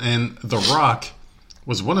people, and The Rock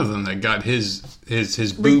was one of them that got his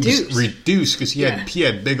boobs reduced because he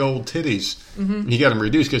had big old titties. Mm-hmm. He got them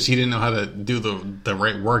reduced because he didn't know how to do the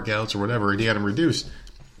right workouts or whatever, and he got them reduced.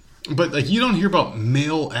 But, like, you don't hear about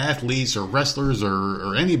male athletes or wrestlers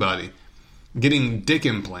or anybody getting dick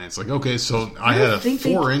implants. Like, okay, so I had a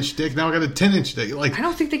 4-inch dick, now I got a 10-inch dick. Like, I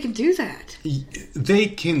don't think they can do that. They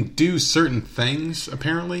can do certain things,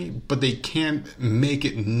 apparently, but they can't make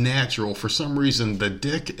it natural. For some reason, the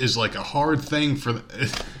dick is like a hard thing but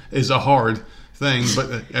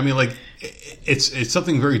I mean, like, it's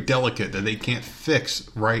something very delicate that they can't fix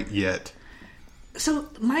right yet. So,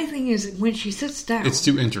 my thing is, when she sits down... It's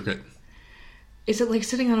too intricate. Is it like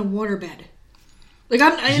sitting on a waterbed? Like,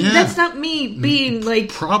 that's not me being, like...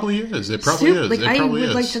 Probably is. It probably is. Like, it probably I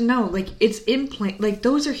would like to know. Like, it's implant... Like,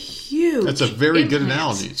 those are huge. That's a very good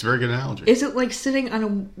analogy. It's a very good analogy. Is it like sitting on a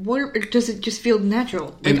water... Or does it just feel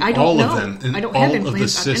natural? Like, and I don't all know. Of them, and I don't all have of the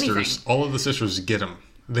implants on anything. sisters, all of the sisters get them.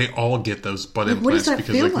 They all get those butt like, implants. What does that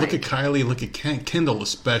because, feel like, look at Kylie, look at Kendall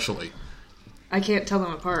especially. I can't tell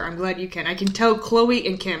them apart. I'm glad you can. I can tell Chloe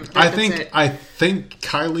and Kim. I think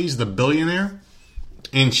Kylie's the billionaire.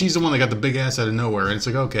 And she's the one that got the big ass out of nowhere. And it's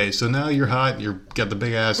like, okay, so now you're hot, you've got the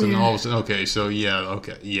big ass, and all of a sudden, okay, so yeah.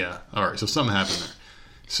 All right, so something happened there.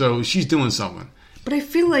 So she's doing something. But I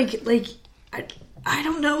feel like I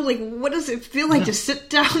don't know, like, what does it feel like to sit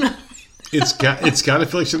down? It's got to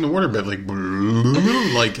feel like sitting in the waterbed,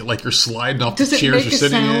 like you're sliding off the chairs you're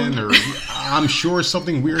sitting in, or I'm sure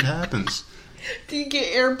something weird happens. Do you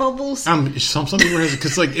get air bubbles? Something weird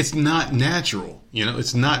because, like, it's not natural. You know,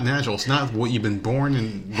 it's not natural. It's not what you've been born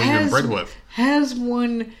and what you're bred with. Has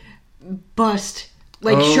one bust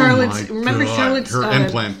like Charlotte's? Remember Charlotte's her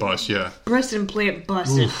implant bust? Yeah, breast implant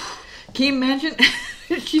busted. Can you imagine?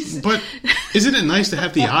 But isn't it nice to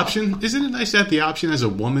have the option? Isn't it nice to have the option as a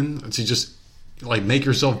woman to just, like, make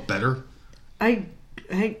yourself better? I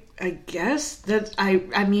guess that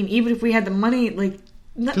I mean, even if we had the money, like.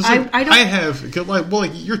 Your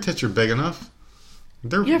tits are big enough.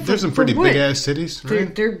 There's some pretty big ass titties,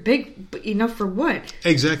 right? They're big enough for what?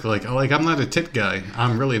 Exactly. Like I'm not a tit guy.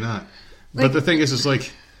 I'm really not. But the thing is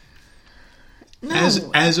like, no.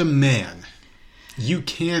 as a man, you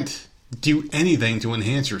can't do anything to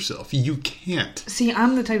enhance yourself. You can't. See,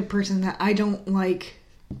 I'm the type of person that I don't like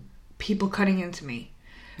people cutting into me.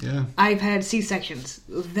 Yeah. I've had C-sections.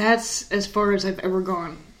 That's as far as I've ever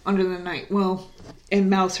gone under the knife. Well, and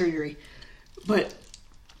mouth surgery, but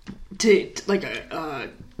to I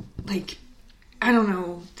don't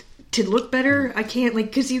know, to look better, I can't, like,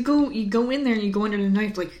 because you go in there and you go under the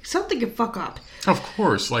knife, like, something could fuck up. Of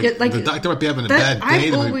course, the doctor might be having a bad day,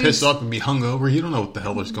 they might be pissed off and be hungover. You don't know what the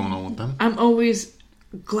hell is going on with them. I'm always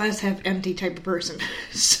glass half empty type of person.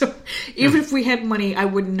 So even if we had money, I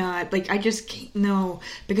would not, like, I just can't, no,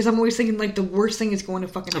 because I'm always thinking, like, the worst thing is going to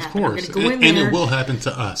fucking happen. Of course. I'm gonna go in there, and it will happen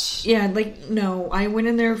to us. Yeah, like, no, I went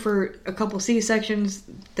in there for a couple C-sections.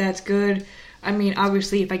 That's good. I mean,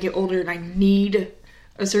 obviously, if I get older and I need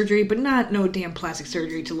a surgery, but no damn plastic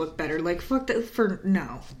surgery to look better. Like, fuck that.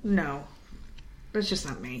 No. That's just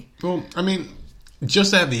not me. Well, I mean,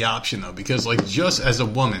 just to have the option, though, because, like, just as a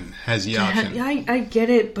woman has the option. Yeah, I get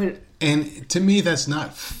it, but... And to me, that's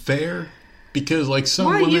not fair, because, like, some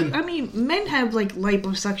women... I mean, men have, like,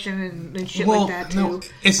 liposuction and shit like that, too. No,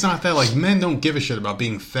 it's not that. Like, men don't give a shit about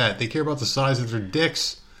being fat. They care about the size of their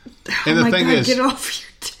dicks. And the thing is... get off your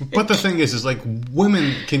dick. But the thing is, like,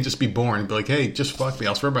 women can just be born and be like, hey, just fuck me.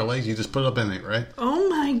 I'll spread my legs. You just put it up in it, right? Oh,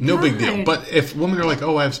 my God. No big deal. But if women are like,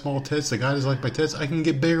 oh, I have small tits. The guy doesn't like my tits. I can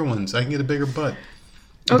get bigger ones. I can get a bigger butt.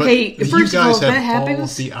 Okay, but first you of all, guys if that have happens,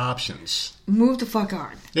 all the options. Move the fuck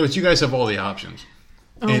on. Yeah, but you guys have all the options.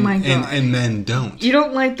 Oh my God. And men don't. You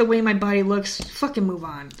don't like the way my body looks? Fucking move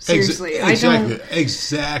on. Seriously. Exactly. I don't.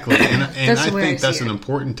 Exactly. And I think that's an it.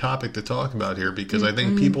 important topic to talk about here because I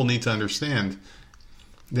think people need to understand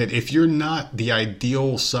that if you're not the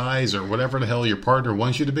ideal size or whatever the hell your partner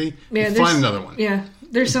wants you to be, find another one. Yeah.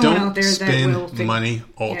 There's someone Don't out there that will spend money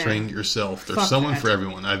altering yourself. There's someone for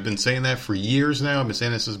everyone. I've been saying that for years now. I've been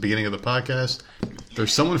saying this since the beginning of the podcast.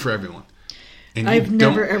 There's someone for everyone. And you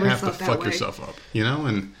don't have to fuck yourself up, you know?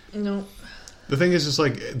 And no. The thing is, it's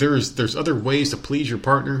like there's other ways to please your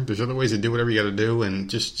partner. There's other ways to do whatever you got to do, and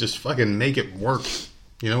just fucking make it work,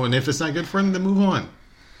 you know? And if it's not good for them, then move on.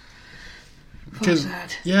 Because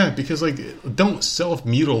like don't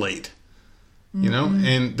self-mutilate, you know?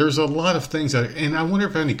 And there's a lot of things that, and I wonder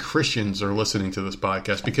if any Christians are listening to this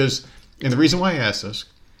podcast because, and the reason why I asked this,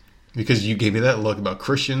 because you gave me that look about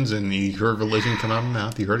Christians and you heard religion come out of my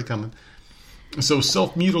mouth, you heard it coming. So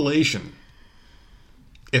self-mutilation,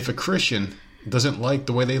 if a Christian doesn't like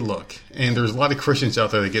the way they look, and there's a lot of Christians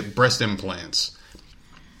out there that get breast implants,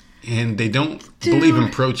 and they don't believe in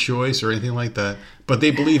pro-choice or anything like that, but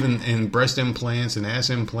they believe in breast implants and ass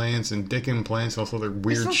implants and dick implants and all other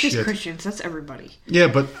weird shit. It's not just Christians, that's everybody. Yeah,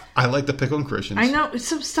 but I like to pick on Christians. I know,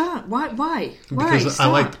 so stop. Why? Because stop. I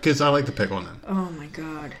like to pick on them. Oh my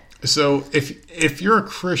God. So if you're a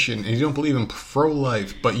Christian and you don't believe in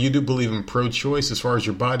pro-life, but you do believe in pro-choice as far as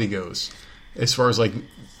your body goes, as far as like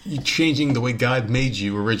you changing the way God made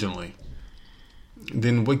you originally,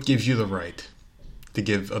 then what gives you the right to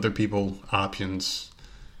give other people options?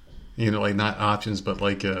 You know, like not options, but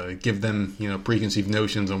like give them, you know, preconceived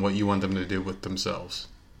notions on what you want them to do with themselves.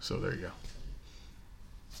 So there you go.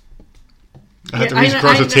 I have to reach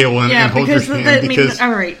across the table and hold your hand because...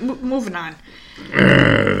 all right, moving on.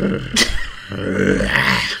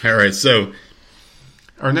 All right, so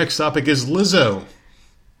our next topic is Lizzo.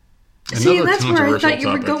 See, and that's where I thought you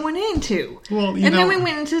were going into. Well, and then we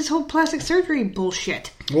went into this whole plastic surgery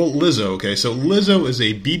bullshit. Well, Lizzo, okay, so Lizzo is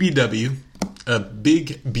a BBW, a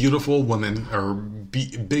big, beautiful woman, or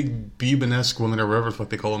big Bubenesque woman, or whatever the fuck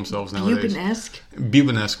they call themselves nowadays.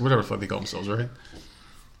 Bubenesque, whatever the fuck they call themselves, right?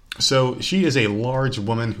 So she is a large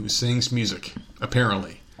woman who sings music,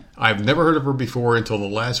 apparently. I've never heard of her before until the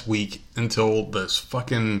last week, until this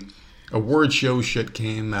fucking award show shit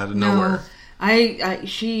came out of nowhere. I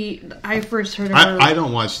first heard of her. I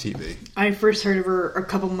don't watch TV. I first heard of her a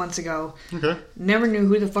couple months ago. Okay. Never knew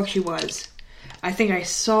who the fuck she was. I think I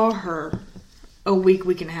saw her a week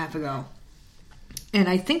and a half ago. And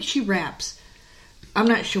I think she raps. I'm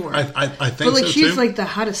not sure. I think so, but like she's too. like the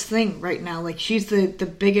hottest thing right now. Like she's the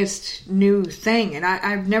biggest new thing, and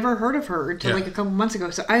I've never heard of her until like a couple months ago.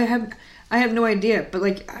 So I have no idea. But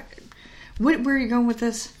like, where are you going with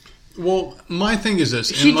this? Well, my thing is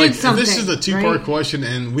this. She did something. This is a two-part question,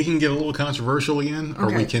 and we can get a little controversial again,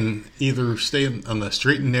 or we can either stay on the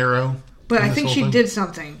straight and narrow. But I think she did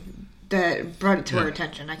something that brought it to our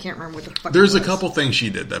attention. I can't remember what the fuck. There's a couple things she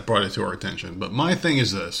did that brought it to our attention, but my thing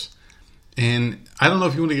is this. And I don't know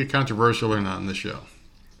if you want to get controversial or not in this show.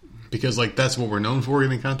 Because, like, that's what we're known for,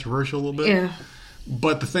 getting controversial a little bit. Yeah.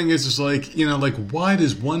 But the thing is, it's like, you know, like, why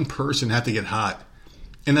does one person have to get hot?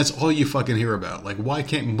 And that's all you fucking hear about. Like, why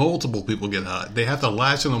can't multiple people get hot? They have to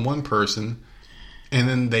latch on one person, and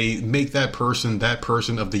then they make that person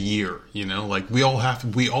of the year, you know? Like, we all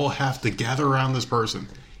have to gather around this person.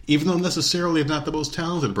 Even though necessarily not the most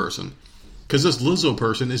talented person. Because this Lizzo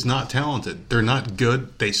person is not talented. They're not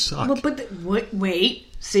good. They suck. Wait.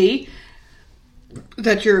 See?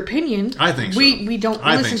 That's your opinion. I think so. We don't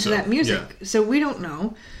listen to that music. Yeah. So we don't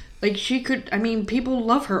know. Like, she could... I mean, people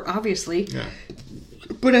love her, obviously. Yeah.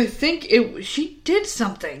 But I think she did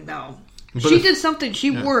something, though. She did something.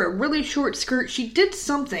 She wore a really short skirt. She did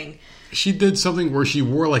something. She did something where she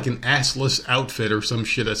wore, like, an assless outfit or some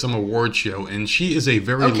shit at some award show. And she is a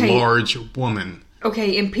very large woman.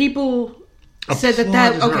 Okay, and people... said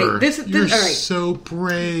that okay. This is You're all right. So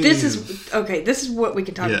brave. This is what we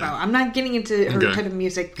can talk about. I'm not getting into her type of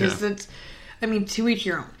music because that's, I mean, to each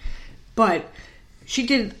your own. But she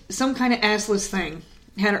did some kind of assless thing,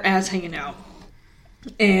 had her ass hanging out,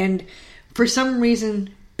 and for some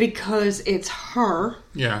reason, because it's her,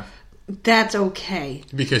 that's okay.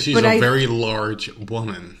 Because she's a very large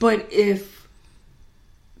woman. But if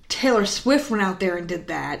Taylor Swift went out there and did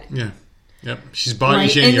that, Yep, she's body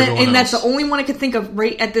shaming everyone else. And that's the only one I could think of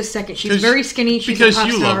right at this second. She's very skinny. She's a pop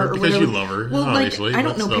star. Because you love her. Well, obviously. Like, I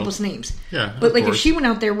don't know people's names. Yeah, but like, if she went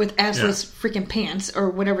out there with assless freaking pants or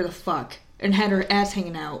whatever the fuck and had her ass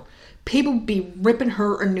hanging out, people would be ripping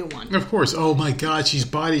her a new one. Of course. Oh my God, she's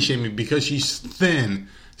body shaming because she's thin.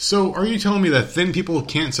 So, are you telling me that thin people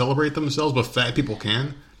can't celebrate themselves, but fat people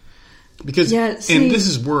can? Because, and this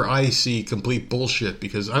is where I see complete bullshit,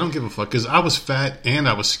 because I don't give a fuck, because I was fat and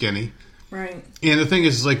I was skinny. Right. And the thing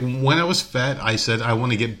is, like, when I was fat, I said I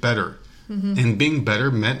want to get better. Mm-hmm. And being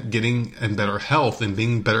better meant getting in better health. And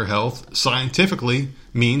being better health scientifically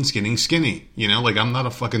means getting skinny. You know, like, I'm not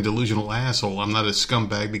a fucking delusional asshole. I'm not a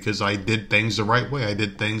scumbag because I did things the right way. I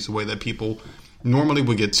did things the way that people normally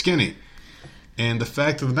would get skinny. And the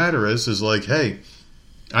fact of the matter is like, hey,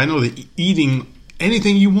 I know that eating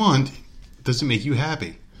anything you want doesn't make you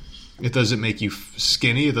happy. It doesn't make you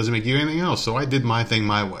skinny. It doesn't make you anything else. So I did my thing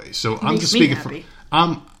my way. So I'm just speaking from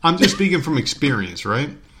I'm just speaking from experience, right?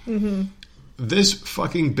 Mm-hmm. This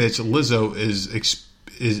fucking bitch Lizzo is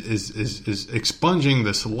expunging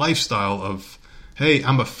this lifestyle of, hey,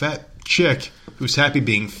 I'm a fat chick who's happy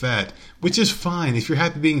being fat, which is fine. If you're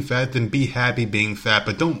happy being fat, then be happy being fat,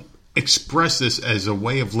 but don't express this as a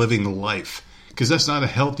way of living life. Because that's not a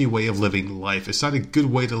healthy way of living life. It's not a good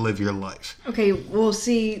way to live your life. Okay, well,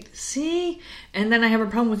 see, and then I have a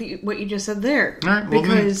problem with what you just said there. All right, well,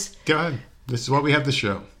 because then, go ahead. This is why we have the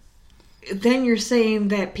show. Then you're saying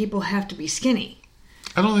that people have to be skinny.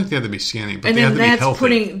 I don't think they have to be skinny, but they have to be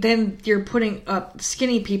healthy. Then you're putting up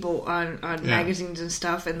skinny people on magazines and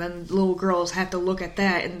stuff, and then little girls have to look at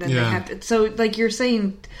that, and then they have to. So, like, you're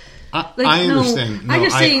saying, I understand. No, I'm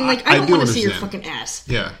just saying, like, I don't want to see your fucking ass.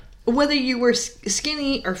 Yeah. Whether you were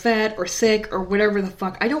skinny or fat or sick or whatever the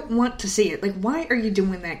fuck, I don't want to see it. Like, why are you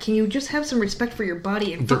doing that? Can you just have some respect for your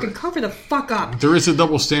body and fucking cover the fuck up? There is a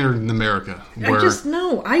double standard in America. Where... I just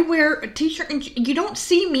know. I wear a t-shirt and you don't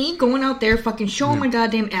see me going out there fucking showing my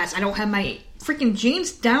goddamn ass. I don't have my freaking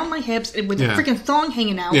jeans down my hips with the freaking thong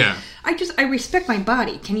hanging out. Yeah. I respect my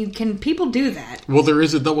body. Can people do that? Well, there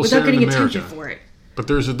is a double standard in America. Without getting attention for it. But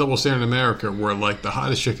there's a double standard in America where, like, the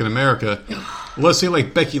hottest chick in America, let's say,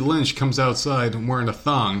 like, Becky Lynch comes outside wearing a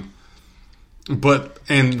thong,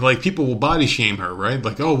 and, like, people will body shame her, right?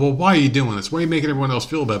 Like, oh, well, why are you doing this? Why are you making everyone else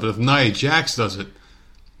feel bad? But if Nia Jax does it,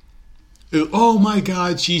 oh, my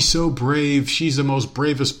God, she's so brave. She's the most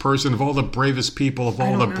bravest person of all the bravest people of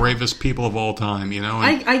all the bravest people of all time, you know?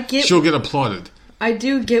 And I get... She'll get applauded. I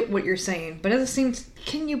do get what you're saying, but at the same time,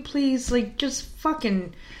 can you please, like, just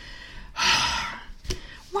fucking...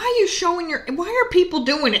 Why are you showing why are people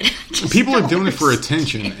doing it? People are doing it for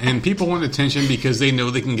attention, and people want attention because they know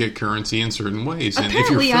they can get currency in certain ways. And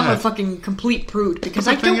apparently, if you're fat, I'm a fucking complete prude because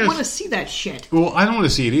I don't want to see that shit. Well, I don't want to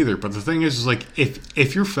see it either, but the thing is like,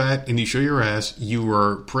 if you're fat and you show your ass, you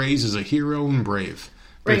are praised as a hero and brave.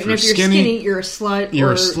 Right, and if you're skinny, you're a slut.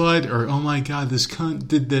 You're a slut, or, oh my God, this cunt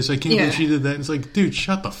did this. I can't believe she did that. It's like, dude,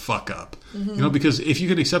 shut the fuck up. Mm-hmm. You know, because if you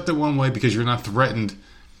can accept it one way because you're not threatened,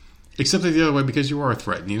 accept it the other way because you are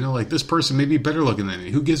threatened. You know, like, this person may be better looking than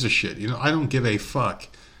me. Who gives a shit? You know, I don't give a fuck.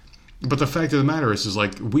 But the fact of the matter is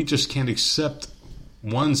like, we just can't accept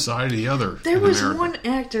one side or the other. There was one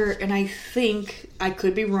actor, and I think, I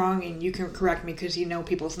could be wrong, and you can correct me because you know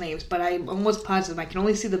people's names, but I'm almost positive, I can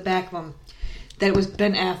only see the back of him, that it was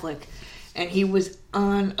Ben Affleck. And he was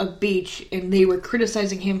on a beach, and they were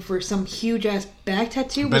criticizing him for some huge-ass back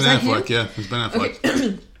tattoo. Ben Affleck, yeah. It was Ben Affleck.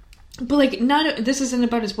 Okay. But, like, this isn't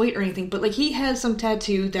about his weight or anything, but, like, he has some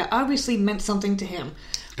tattoo that obviously meant something to him,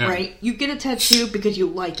 right? You get a tattoo because you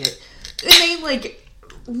like it. And they, like,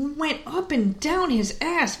 went up and down his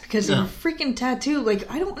ass because of a freaking tattoo. Like,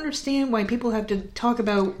 I don't understand why people have to talk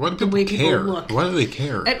about the way people look. Why do they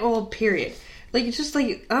care? At all, period. Like, it's just,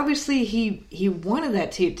 like, obviously he wanted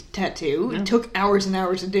that tattoo. It took hours and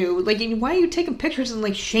hours to do. Like, why are you taking pictures and,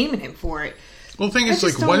 like, shaming him for it? Well, the thing is,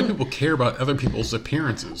 like, why do people care about other people's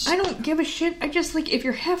appearances? I don't give a shit. I just, like, if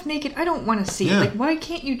you're half naked, I don't want to see it. Like, why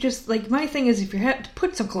can't you just, like, my thing is if you have to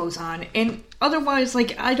put some clothes on, and otherwise,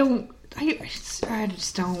 like, I just,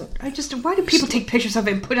 why do people take pictures of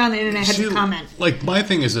it and put it on the internet and have to comment? Like, my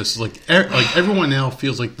thing is this, like everyone now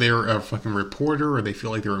feels like they're a fucking reporter, or they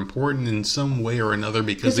feel like they're important in some way or another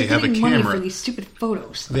because they have a camera. Money for these stupid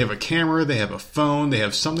photos. They have a camera, they have a phone, they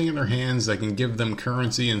have something in their hands that can give them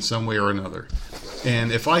currency in some way or another.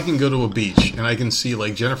 And if I can go to a beach and I can see,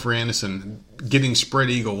 like, Jennifer Aniston getting spread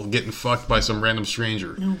eagle, getting fucked by some random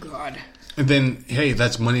stranger. Oh, God. And then, hey,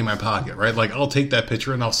 that's money in my pocket, right? Like, I'll take that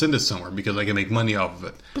picture and I'll send it somewhere because I can make money off of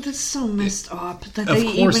it. But it's so messed up that they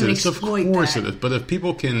even exploit that. Of course it is. But if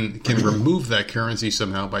people can remove that currency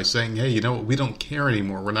somehow by saying, hey, you know what, we don't care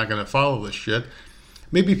anymore, we're not going to follow this shit,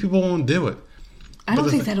 maybe people won't do it. I don't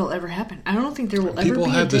think that'll ever happen. I don't think there will ever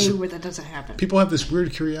be a day where that doesn't happen. People have this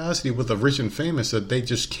weird curiosity with the rich and famous that they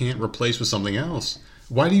just can't replace with something else.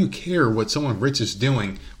 Why do you care what someone rich is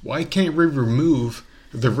doing? Why can't we remove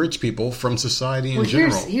the rich people from society in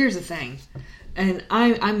general? Here's the thing, and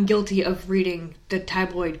I'm guilty of reading the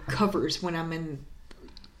tabloid covers when I'm in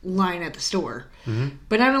line at the store.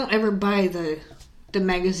 But I don't ever buy the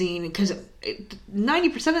magazine because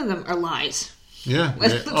 90% of them are lies. Yeah.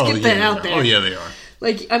 Let's get that out there. Oh, yeah, they are.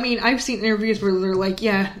 Like, I mean, I've seen interviews where they're like,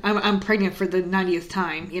 yeah, I'm pregnant for the 90th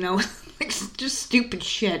time, you know? Like, just stupid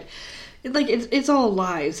shit. Like, it's all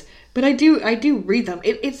lies. But I do read them.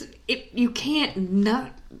 You can't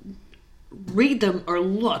not read them or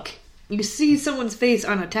look. You see someone's face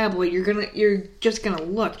on a tabloid, you're just gonna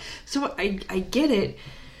look. So I get it.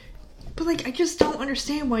 But, like, I just don't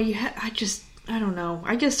understand why I don't know.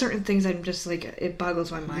 I guess certain things I'm just like, it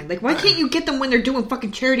boggles my mind. Like, why can't you get them when they're doing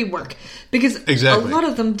fucking charity work? Because exactly. A lot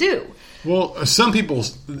of them do. Well, some people,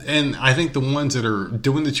 and I think the ones that are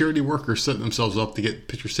doing the charity work are setting themselves up to get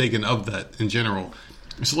pictures taken of that in general.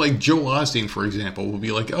 So, like, Joel Osteen, for example, will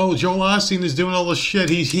be like, oh, Joel Osteen is doing all this shit.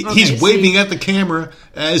 He's waving at the camera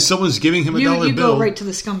as someone's giving him a dollar bill. You go right to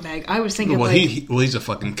the scumbag. I was thinking, he's a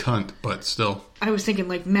fucking cunt, but still. I was thinking,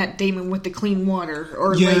 like, Matt Damon with the clean water.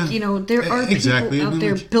 Or, like, you know, there are people out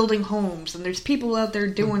there building homes. And there's people out there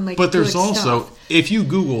doing, like, but there's good also, stuff. if you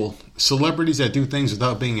Google celebrities that do things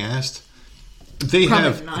without being asked, they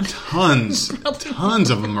have tons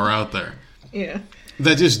of them are out there. Yeah.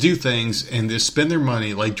 That just do things and just spend their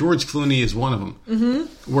money. Like George Clooney is one of them,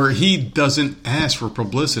 where he doesn't ask for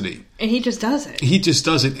publicity, and he just does it. He just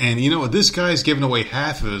does it, and you know what? This guy's giving away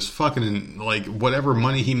half of his fucking like whatever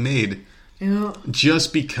money he made,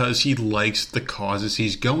 just because he likes the causes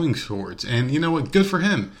he's going towards. And you know what? Good for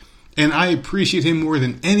him. And I appreciate him more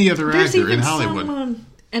than any other actor in Hollywood. Some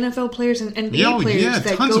NFL players and NBA players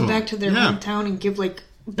that go back to their hometown and give like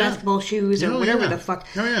basketball shoes or whatever the fuck.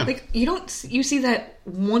 Like you see that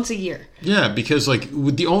once a year. Yeah, because like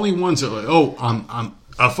the only ones that are like, I'm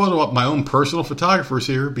a photo up my own personal photographers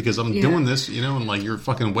here because I'm doing this, you know, and like you're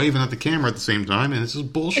fucking waving at the camera at the same time, and it's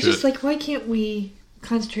just bullshit. It's just like, why can't we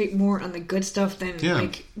concentrate more on the good stuff than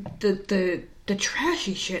like the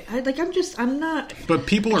trashy shit? I'm not. But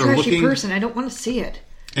people a are trashy looking person. I don't want to see it.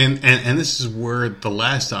 And this is where the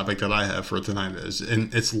last topic that I have for tonight is,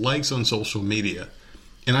 and it's likes on social media.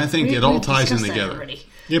 And I think it all ties in together.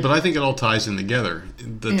 Yeah, but I think it all ties in together.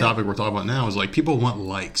 The topic we're talking about now is like people want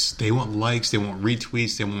likes. They want likes. They want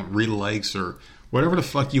retweets. They want relikes or whatever the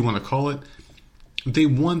fuck you want to call it. They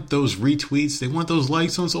want those retweets. They want those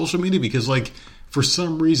likes on social media because like for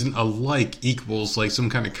some reason a like equals like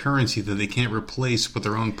some kind of currency that they can't replace with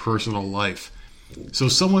their own personal life. So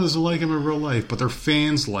someone doesn't like them in real life, but their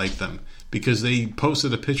fans like them because they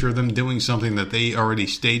posted a picture of them doing something that they already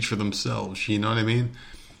staged for themselves. You know what I mean?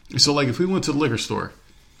 So, like, if we went to the liquor store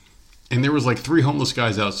and there was, like, 3 homeless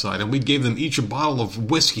guys outside and we gave them each a bottle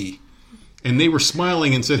of whiskey and they were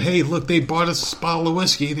smiling and said, hey, look, they bought us a bottle of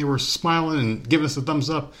whiskey. And they were smiling and giving us a thumbs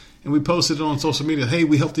up. And we posted it on social media. Hey,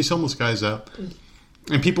 we helped these homeless guys out.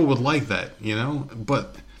 And people would like that, you know?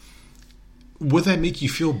 But would that make you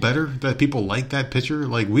feel better that people like that picture?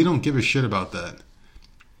 Like, we don't give a shit about that.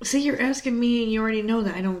 See, you're asking me, and you already know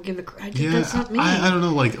that I don't give a crap. That's not me. I don't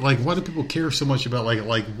know. Like, why do people care so much about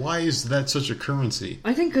like? Why is that such a currency?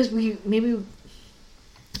 I think because we've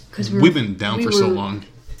been down for so long.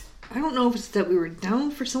 I don't know if it's that we were down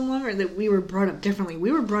for so long or that we were brought up differently.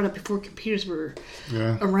 We were brought up before computers were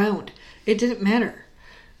around. It didn't matter.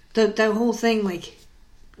 That whole thing, like,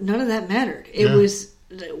 none of that mattered. It was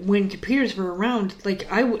when computers were around,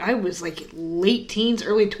 like, I was, like, late teens,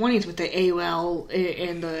 early 20s with the AOL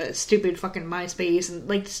and the stupid fucking MySpace and,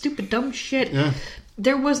 like, stupid dumb shit. Yeah.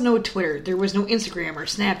 There was no Twitter. There was no Instagram or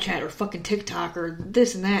Snapchat or fucking TikTok or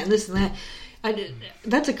this and that and this and that.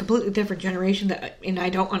 That's a completely different generation, and I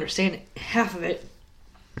don't understand half of it.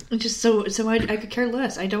 It's just so I could care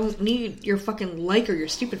less. I don't need your fucking like or your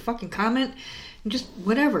stupid fucking comment. Just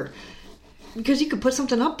whatever. Because you could put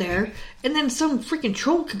something up there, and then some freaking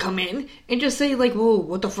troll could come in and just say, like, "Whoa,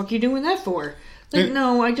 what the fuck are you doing that for?" Like,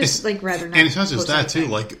 no, I just, like, rather not. And it's not just that, too.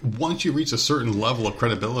 Like, once you reach a certain level of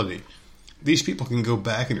credibility, these people can go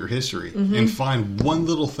back in your history and find one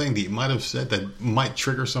little thing that you might have said that might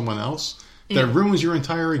trigger someone else that ruins your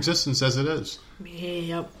entire existence as it is.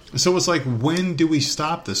 Yep. So it's like, when do we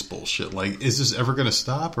stop this bullshit? Like, is this ever going to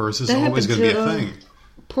stop, or is this always going to be a thing?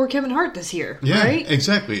 Poor Kevin Hart this year, yeah, right?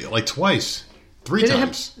 Exactly. Like twice. 3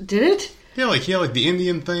 times. Did it? Yeah, like he had like the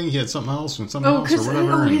Indian thing, he had something else and something else or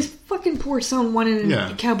whatever. Oh, his fucking poor son won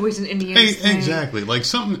in Cowboys and Indians. Exactly. Like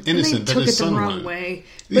something innocent that his son won. Took it the wrong way.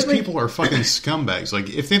 These people are fucking scumbags. Like,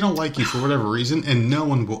 if they don't like you for whatever reason, and no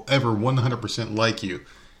one will ever 100% like you,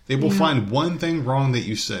 they will find one thing wrong that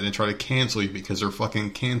you said and try to cancel you because they're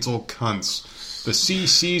fucking cancel cunts. The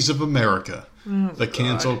CCs of America. The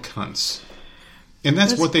cancel cunts. And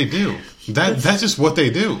that's what they do. That's just what they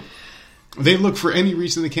do. They look for any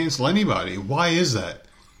reason to cancel anybody. Why is that?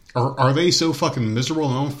 Are they so fucking miserable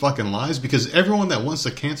in their own fucking lives? Because everyone that wants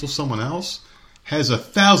to cancel someone else has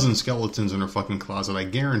 1,000 skeletons in their fucking closet. I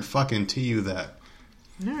guarantee you that.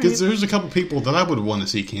 Because there's a couple people that I would want to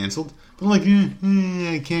see canceled. But I'm like,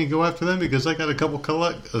 I can't go after them because I got a couple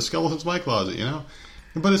skeletons in my closet, you know?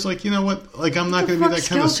 But it's like, you know what? Like, I'm not going to be that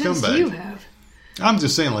kind of scumbag. Do you have? I'm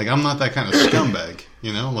just saying, like, I'm not that kind of scumbag,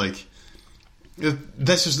 you know? Like,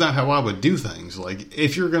 that's just not how I would do things. Like,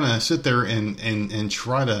 if you're going to sit there and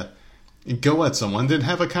try to go at someone, then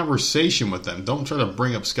have a conversation with them. Don't try to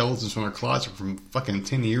bring up skeletons from their closet from fucking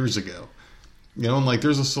 10 years ago. You know, and like,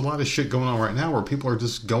 there's a lot of shit going on right now where people are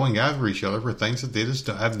just going after each other for things that they just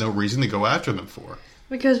have no reason to go after them for.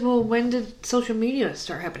 Because, well, when did social media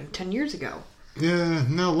start happening? 10 years ago. Yeah,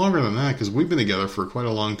 no, longer than that, because we've been together for quite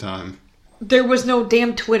a long time. There was no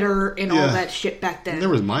damn Twitter and all that shit back then. There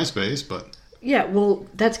was MySpace, but... Yeah, well,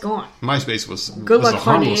 that's gone. MySpace was Good luck a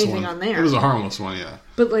finding harmless anything one. on there. It was a harmless one, yeah.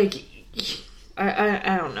 But, like,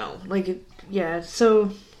 I don't know. Like, yeah,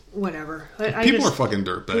 so... Whatever. People are fucking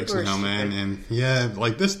dirtbags now, man. And yeah,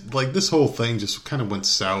 like this whole thing just kind of went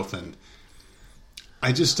south, and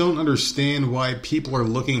I just don't understand why people are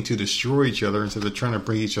looking to destroy each other instead of trying to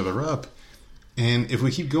bring each other up. And if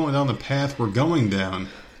we keep going down the path we're going down,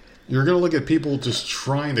 you're going to look at people just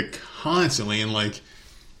trying to constantly, and like,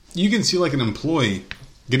 you can see like an employee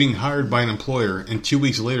getting hired by an employer, and 2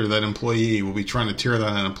 weeks later that employee will be trying to tear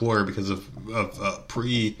down that employer because of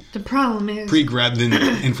the problem is pre-grabbed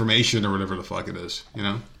information or whatever the fuck it is, you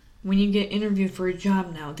know? When you get interviewed for a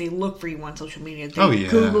job now, they look for you on social media. They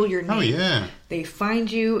Google your name. Oh, yeah. They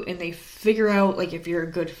find you and they figure out like if you're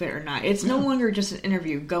a good fit or not. It's no longer just an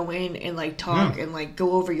interview. Go in and like talk and like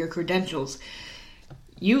go over your credentials.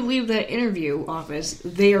 You leave that interview office,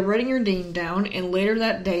 they are writing your name down, and later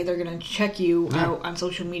that day they're going to check you out on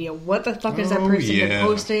social media. What the fuck is that person been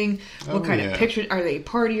posting? What kind of pictures? Are they a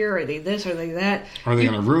partier? Are they this? Are they that? Are they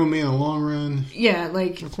going to ruin me in the long run? Yeah,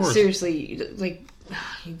 like, seriously, like,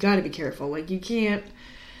 you got to be careful. Like, you can't...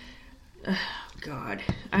 God,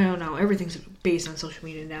 I don't know. Everything's based on social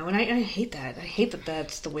media now, and I hate that. I hate that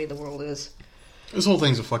that's the way the world is. This whole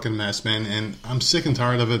thing's a fucking mess, man, and I'm sick and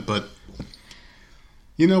tired of it, but...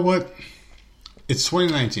 You know what? It's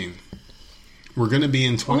 2019. We're going to be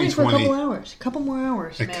in 2020. Only for a couple hours. A couple more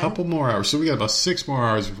hours, man. A couple more hours. So we got about 6 more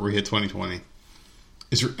hours before we hit 2020.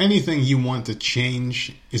 Is there anything you want to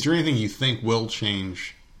change? Is there anything you think will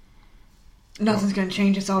change? Nothing's going to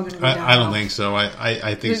change. It's all going to go down. I don't think so. I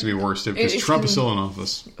think it's going to be worse, too, because Trump is still in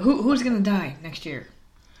office. Who's going to die next year?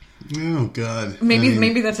 Oh, God.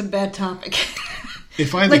 Maybe that's a bad topic.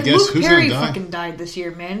 If I had to guess, who's going to die? Luke Perry fucking died this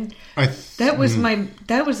year, man. That was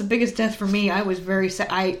the biggest death for me. I was very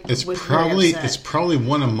sad. It's probably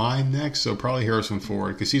one of mine next, so probably Harrison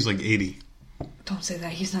Ford, because he's like 80. Don't say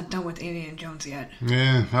that. He's not done with Indiana Jones yet.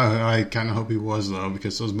 Yeah, I kind of hope he was, though,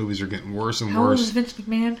 because those movies are getting worse and worse. How old is Vince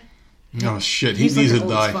McMahon? Oh, shit. He needs to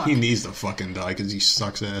die. He needs to fucking die, because he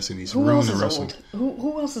sucks ass and he's ruining wrestling.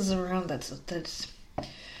 Who else is around that's...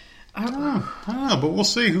 I don't know, but we'll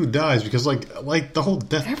see who dies, because like the whole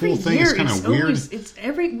death pool thing is kind of weird.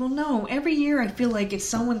 Every year I feel like it's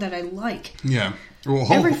someone that I like. Yeah, well,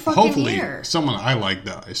 hopefully someone I like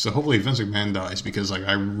dies. So hopefully Vince McMahon dies, because like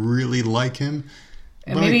I really like him,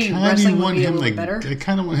 and but maybe I kind of want him to better. I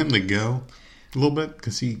kind of want him to go a little bit,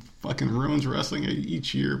 because he fucking ruins wrestling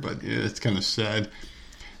each year. But yeah, it's kind of sad.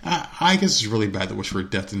 I guess it's really bad to wish for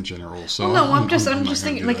death in general. So well, no, I'm just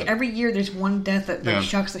thinking like every year there's one death that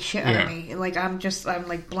shocks the shit out of me. Like I'm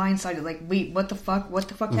like blindsided. Like wait, what the fuck? What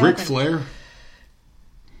the fuck happened? Ric Flair,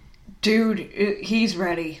 dude, he's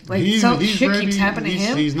ready. Like he's shit ready. Keeps happening to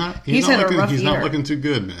him. He's not looking too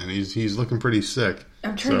good, man. He's looking pretty sick.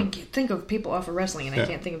 I'm trying to think of people off of wrestling, and I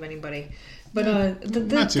can't think of anybody. But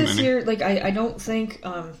this year, like I don't think.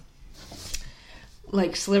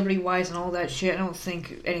 Like celebrity wise and all that shit, I don't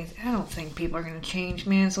think people are going to change,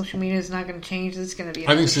 man. Social media is not going to change. It's going to be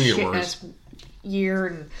a shit-ass year,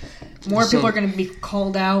 and more people are going to be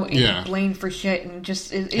called out and blamed for shit, and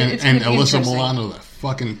just it's and Alyssa Milano, that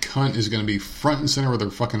fucking cunt, is going to be front and center with her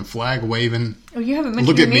fucking flag waving. Oh, you haven't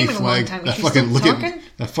mentioned your name in a long time. That fucking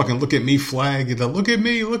look at me flag. The look at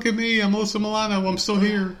me, I'm Alyssa Milano. I'm still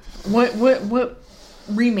here. What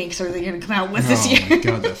remakes are they going to come out with this year? Oh my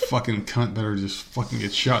god, that fucking cunt better just fucking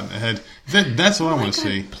get shot in the head. That's what I want to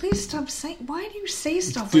see. Please stop saying. Why do you say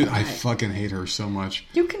stuff Dude, like that? I fucking hate her so much.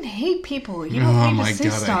 You can hate people. You don't need to say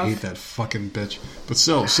stuff. I hate that fucking bitch. But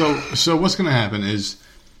so what's going to happen is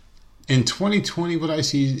in 2020, what I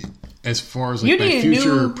see as far as like my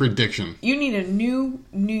future prediction. You need a new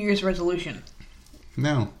New Year's resolution.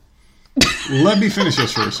 No. Let me finish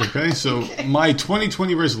this first, okay? So my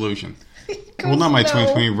 2020 resolution Well, not my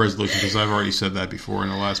 2020 resolution, because I've already said that before in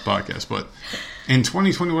the last podcast. But in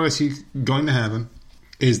 2020, what I see going to happen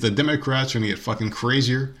is the Democrats are going to get fucking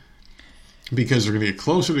crazier because they're going to get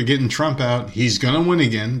closer to getting Trump out. He's going to win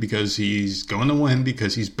again because he's going to win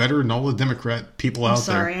because he's better than all the Democrat people out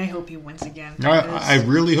there. Sorry, I hope he wins again. I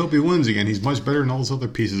really hope he wins again. He's much better than all those other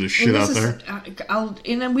pieces of shit out there.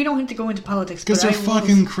 And then we don't have to go into politics. Because they're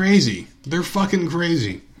fucking crazy. They're fucking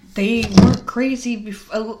crazy. They weren't crazy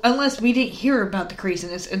unless we didn't hear about the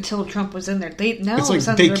craziness until Trump was in there. It's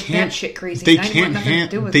like they can't shit crazy. They can't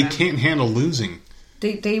handle losing.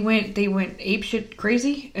 They went ape shit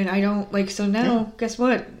crazy, and I don't like. So now, guess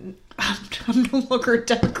what? I'm no longer a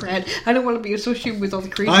Democrat. I don't want to be associated with all the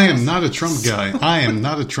craziness. I am not a Trump guy. I am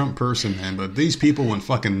not a Trump person, man. But these people went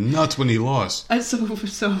fucking nuts when he lost. So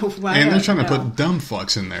and they're trying to put dumb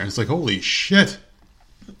fucks in there. It's like, holy shit.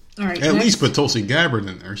 All right, At least put Tulsi Gabbard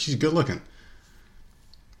in there. She's good looking.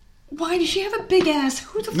 Why does she have a big ass?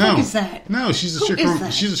 Who the fuck is that? No, she's a chick from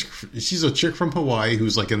she's a chick from Hawaii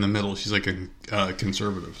who's like in the middle. She's like a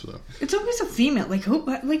conservative. So it's always a female. Who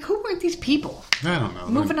are these people? I don't know.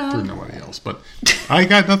 Moving on. There's nobody else. But I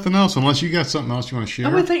got nothing else unless you got something else you want to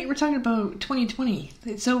share. Oh, I thought you were talking about 2020.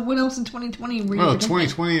 So what else in 2020 were you? Well,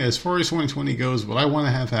 2020. As far as 2020 goes, what I want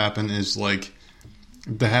to have happen is like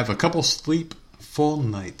to have a couple sleep-full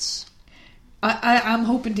nights. I'm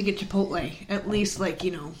hoping to get Chipotle at least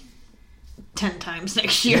 10 times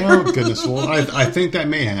next year. Oh, goodness. Well, I think that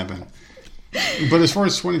may happen. But as far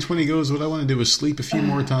as 2020 goes, what I want to do is sleep a few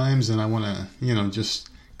more times, and I want to, just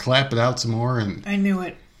clap it out some more. And I knew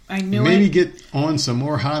it. Maybe get on some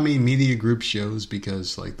more Hami Media Group shows,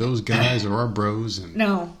 because, those guys are our bros. And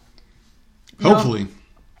no. Hopefully.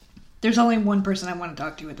 There's only one person I want to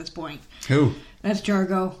talk to at this point. Who? That's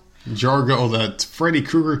Jargo. Oh, that's Freddy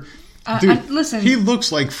Krueger. Dude, listen. He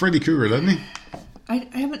looks like Freddy Krueger, doesn't he?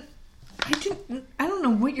 I don't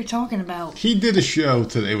know what you're talking about. He did a show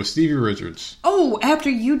today with Stevie Richards. Oh,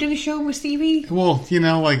 after you did a show with Stevie? Well,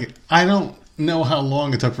 I don't know how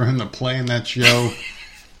long it took for him to play in that show.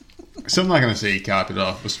 So I'm not going to say he copied it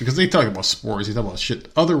off, because they talk about sports, they talk about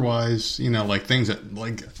shit. Otherwise, things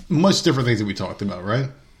that, much different things that we talked about, right?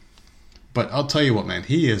 But I'll tell you what, man,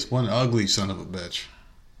 he is one ugly son of a bitch.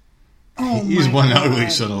 Oh, he's one ugly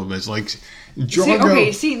son of a bitch.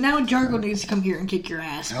 See, now Jargo needs to come here and kick your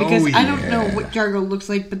ass, because I don't know what Jargo looks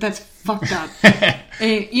like, but that's fucked up.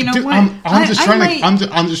 You know, dude, what? I'm just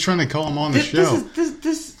trying to call him on the show.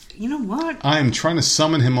 This, you know what? I am trying to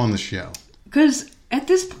summon him on the show. Because at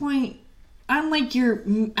this point, I'm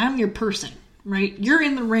your person, right? You're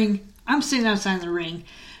in the ring. I'm sitting outside the ring.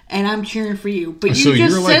 And I'm cheering for you. But you just you're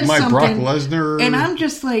said like my something, Brock Lesnar, and I'm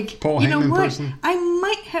just like, Paul you know Heyman what? person? I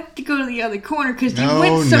might have to go to the other corner because you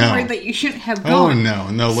went somewhere that you shouldn't have gone.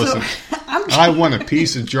 Oh, no, listen. I want a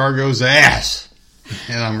piece of Jargo's ass.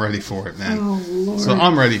 And I'm ready for it, man. Oh, Lord. So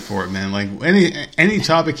I'm ready for it, man. Any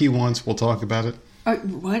topic he wants, we'll talk about it.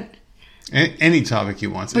 What? Any topic he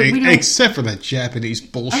wants, except for that Japanese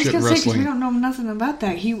bullshit wrestling. Say, 'cause we don't know nothing about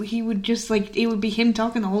that. He would just it would be him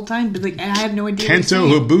talking the whole time, but I have no idea.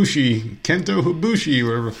 Kento Ibushi,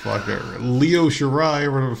 whatever the fuck, or Leo Shirai,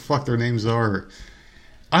 or whatever the fuck their names are.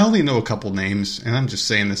 I only know a couple names, and I'm just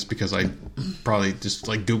saying this because I probably just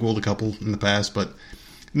Googled a couple in the past, but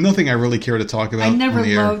nothing I really care to talk about. I never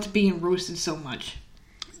loved being roasted so much.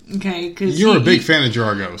 Okay, because you're a big fan of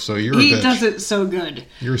Jargo, so you're a bitch. He does it so good.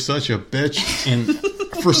 You're such a bitch, and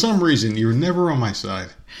for some reason, you're never on my side.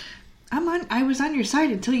 I was on your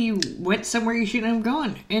side until you went somewhere you shouldn't have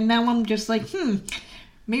gone, and now I'm just like,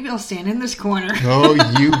 maybe I'll stand in this corner. Oh,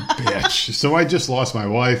 you bitch! So I just lost my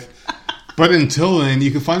wife, but until then,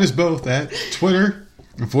 you can find us both at Twitter,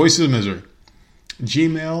 Voices of Misery.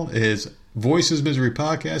 Gmail is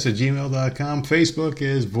voicesmiserypodcast@gmail.com. Facebook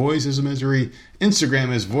is Voices of Misery.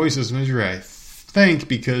 Instagram is Voices of Misery, I think,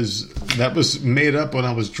 because that was made up when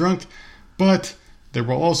I was drunk. But there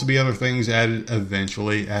will also be other things added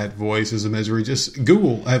eventually at Voices of Misery. Just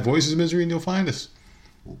Google at Voices of Misery and you'll find us.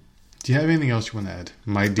 Do you have anything else you want to add,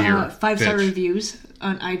 my dear 5-star reviews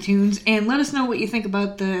on iTunes. And let us know what you think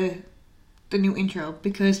about the new intro,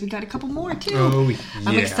 because we got a couple more too. Oh, yeah.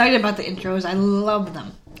 I'm excited about the intros. I love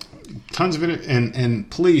them. Tons of it, and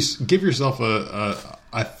please give yourself a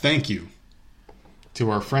thank you to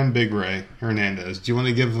our friend Big Ray Hernandez. Do you want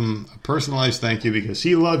to give him a personalized thank you, because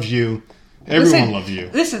he loves you? Everyone loves you.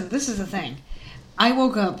 Listen, this is the thing. I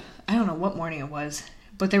woke up, I don't know what morning it was,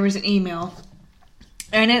 but there was an email,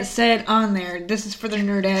 and it said on there, "This is for the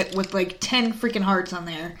Nerdette," with 10 freaking hearts on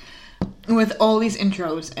there, with all these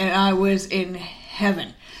intros, and I was in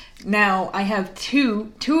heaven. Now, I have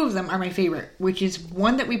two of them are my favorite, which is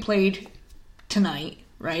one that we played tonight,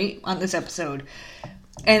 right, on this episode.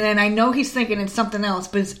 And then I know he's thinking it's something else,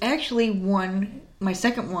 but it's actually my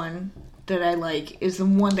second one that I like is the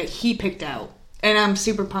one that he picked out. And I'm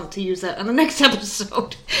super pumped to use that on the next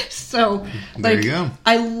episode. So, there you go.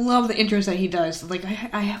 I love the intros that he does. Like,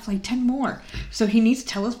 I have like 10 more. So he needs to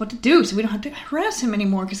tell us what to do so we don't have to harass him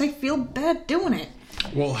anymore because I feel bad doing it.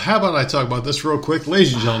 Well, how about I talk about this real quick?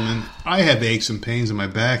 Ladies and gentlemen, I have aches and pains in my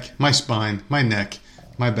back, my spine, my neck,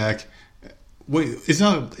 my back. Wait, it's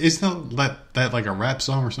not that like a rap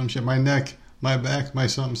song or some shit? My neck, my back, my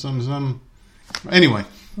something. Anyway,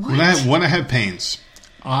 when I have pains,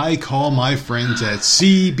 I call my friends at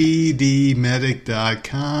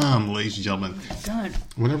cbdmedic.com, ladies and gentlemen. Oh my God.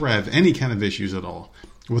 Whenever I have any kind of issues at all,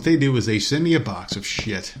 what they do is they send me a box of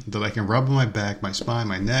shit that I can rub on my back, my spine,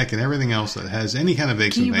 my neck, and everything else that has any kind of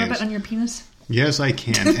aches and pains. Can you rub it on your penis? Yes, I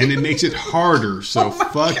can. And it makes it harder, so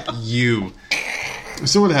fuck you.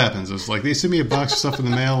 So what happens is, like, they send me a box of stuff in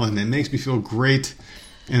the mail, and it makes me feel great.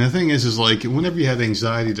 And the thing is like, whenever you have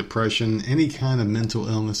anxiety, depression, any kind of mental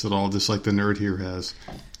illness at all, just like the nerd here has,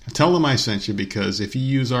 tell them I sent you, because if you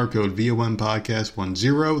use our code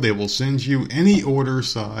VOMPodcast10, they will send you any order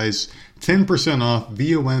size 10% off,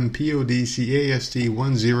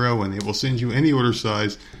 VOMPODCAST10, and they will send you any order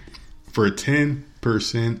size for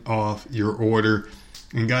 10% off your order.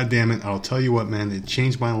 And goddamn it, I'll tell you what, man, it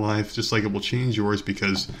changed my life just like it will change yours,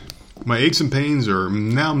 because my aches and pains are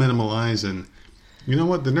now minimalized. And you know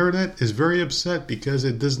what? The Nerdette is very upset because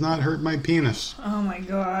it does not hurt my penis. Oh my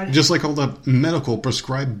God. Just like all the medical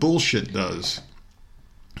prescribed bullshit does.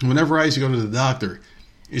 Whenever I used to go to the doctor,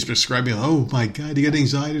 he's prescribing, oh my God, you got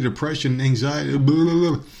anxiety, depression, anxiety, blah, blah,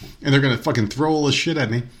 blah. And they're going to fucking throw all this shit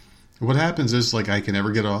at me. What happens is, like, I can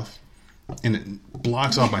never get off. And it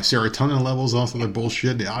blocks off my serotonin levels, all the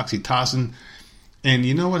bullshit, the oxytocin. And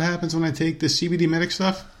you know what happens when I take this CBD Medic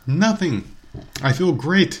stuff? Nothing. I feel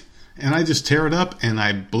great. And I just tear it up and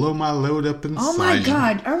I blow my load up inside. Oh my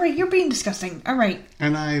God. All right, you're being disgusting. All right.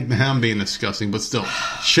 And I'm being disgusting, but still.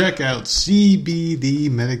 Check out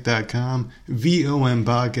cbdmedic.com,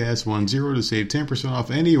 VOMPodcast10 to save 10%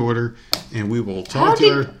 off any order. And we will talk to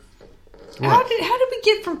her. How did we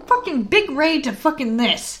get from fucking Big Ray to fucking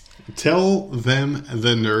this? Tell them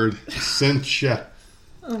the nerd sent ya.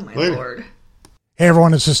 Oh my Later. Lord. Hey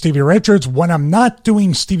everyone, this is Stevie Richards. When I'm not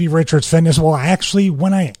doing Stevie Richards Fitness, well actually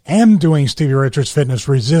when I am doing Stevie Richards Fitness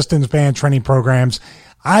resistance band training programs,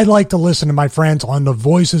 I like to listen to my friends on the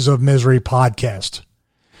Voices of Misery podcast.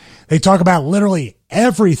 They talk about literally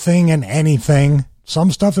everything and anything,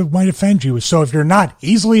 some stuff that might offend you. So if you're not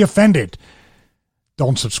easily offended,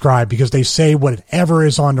 don't subscribe, because they say whatever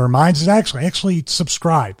is on their minds is actually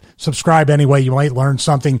subscribe. Subscribe anyway. You might learn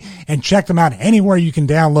something, and check them out anywhere you can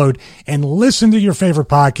download and listen to your favorite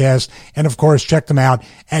podcast. And of course, check them out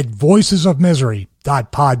at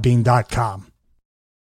voicesofmisery.podbean.com.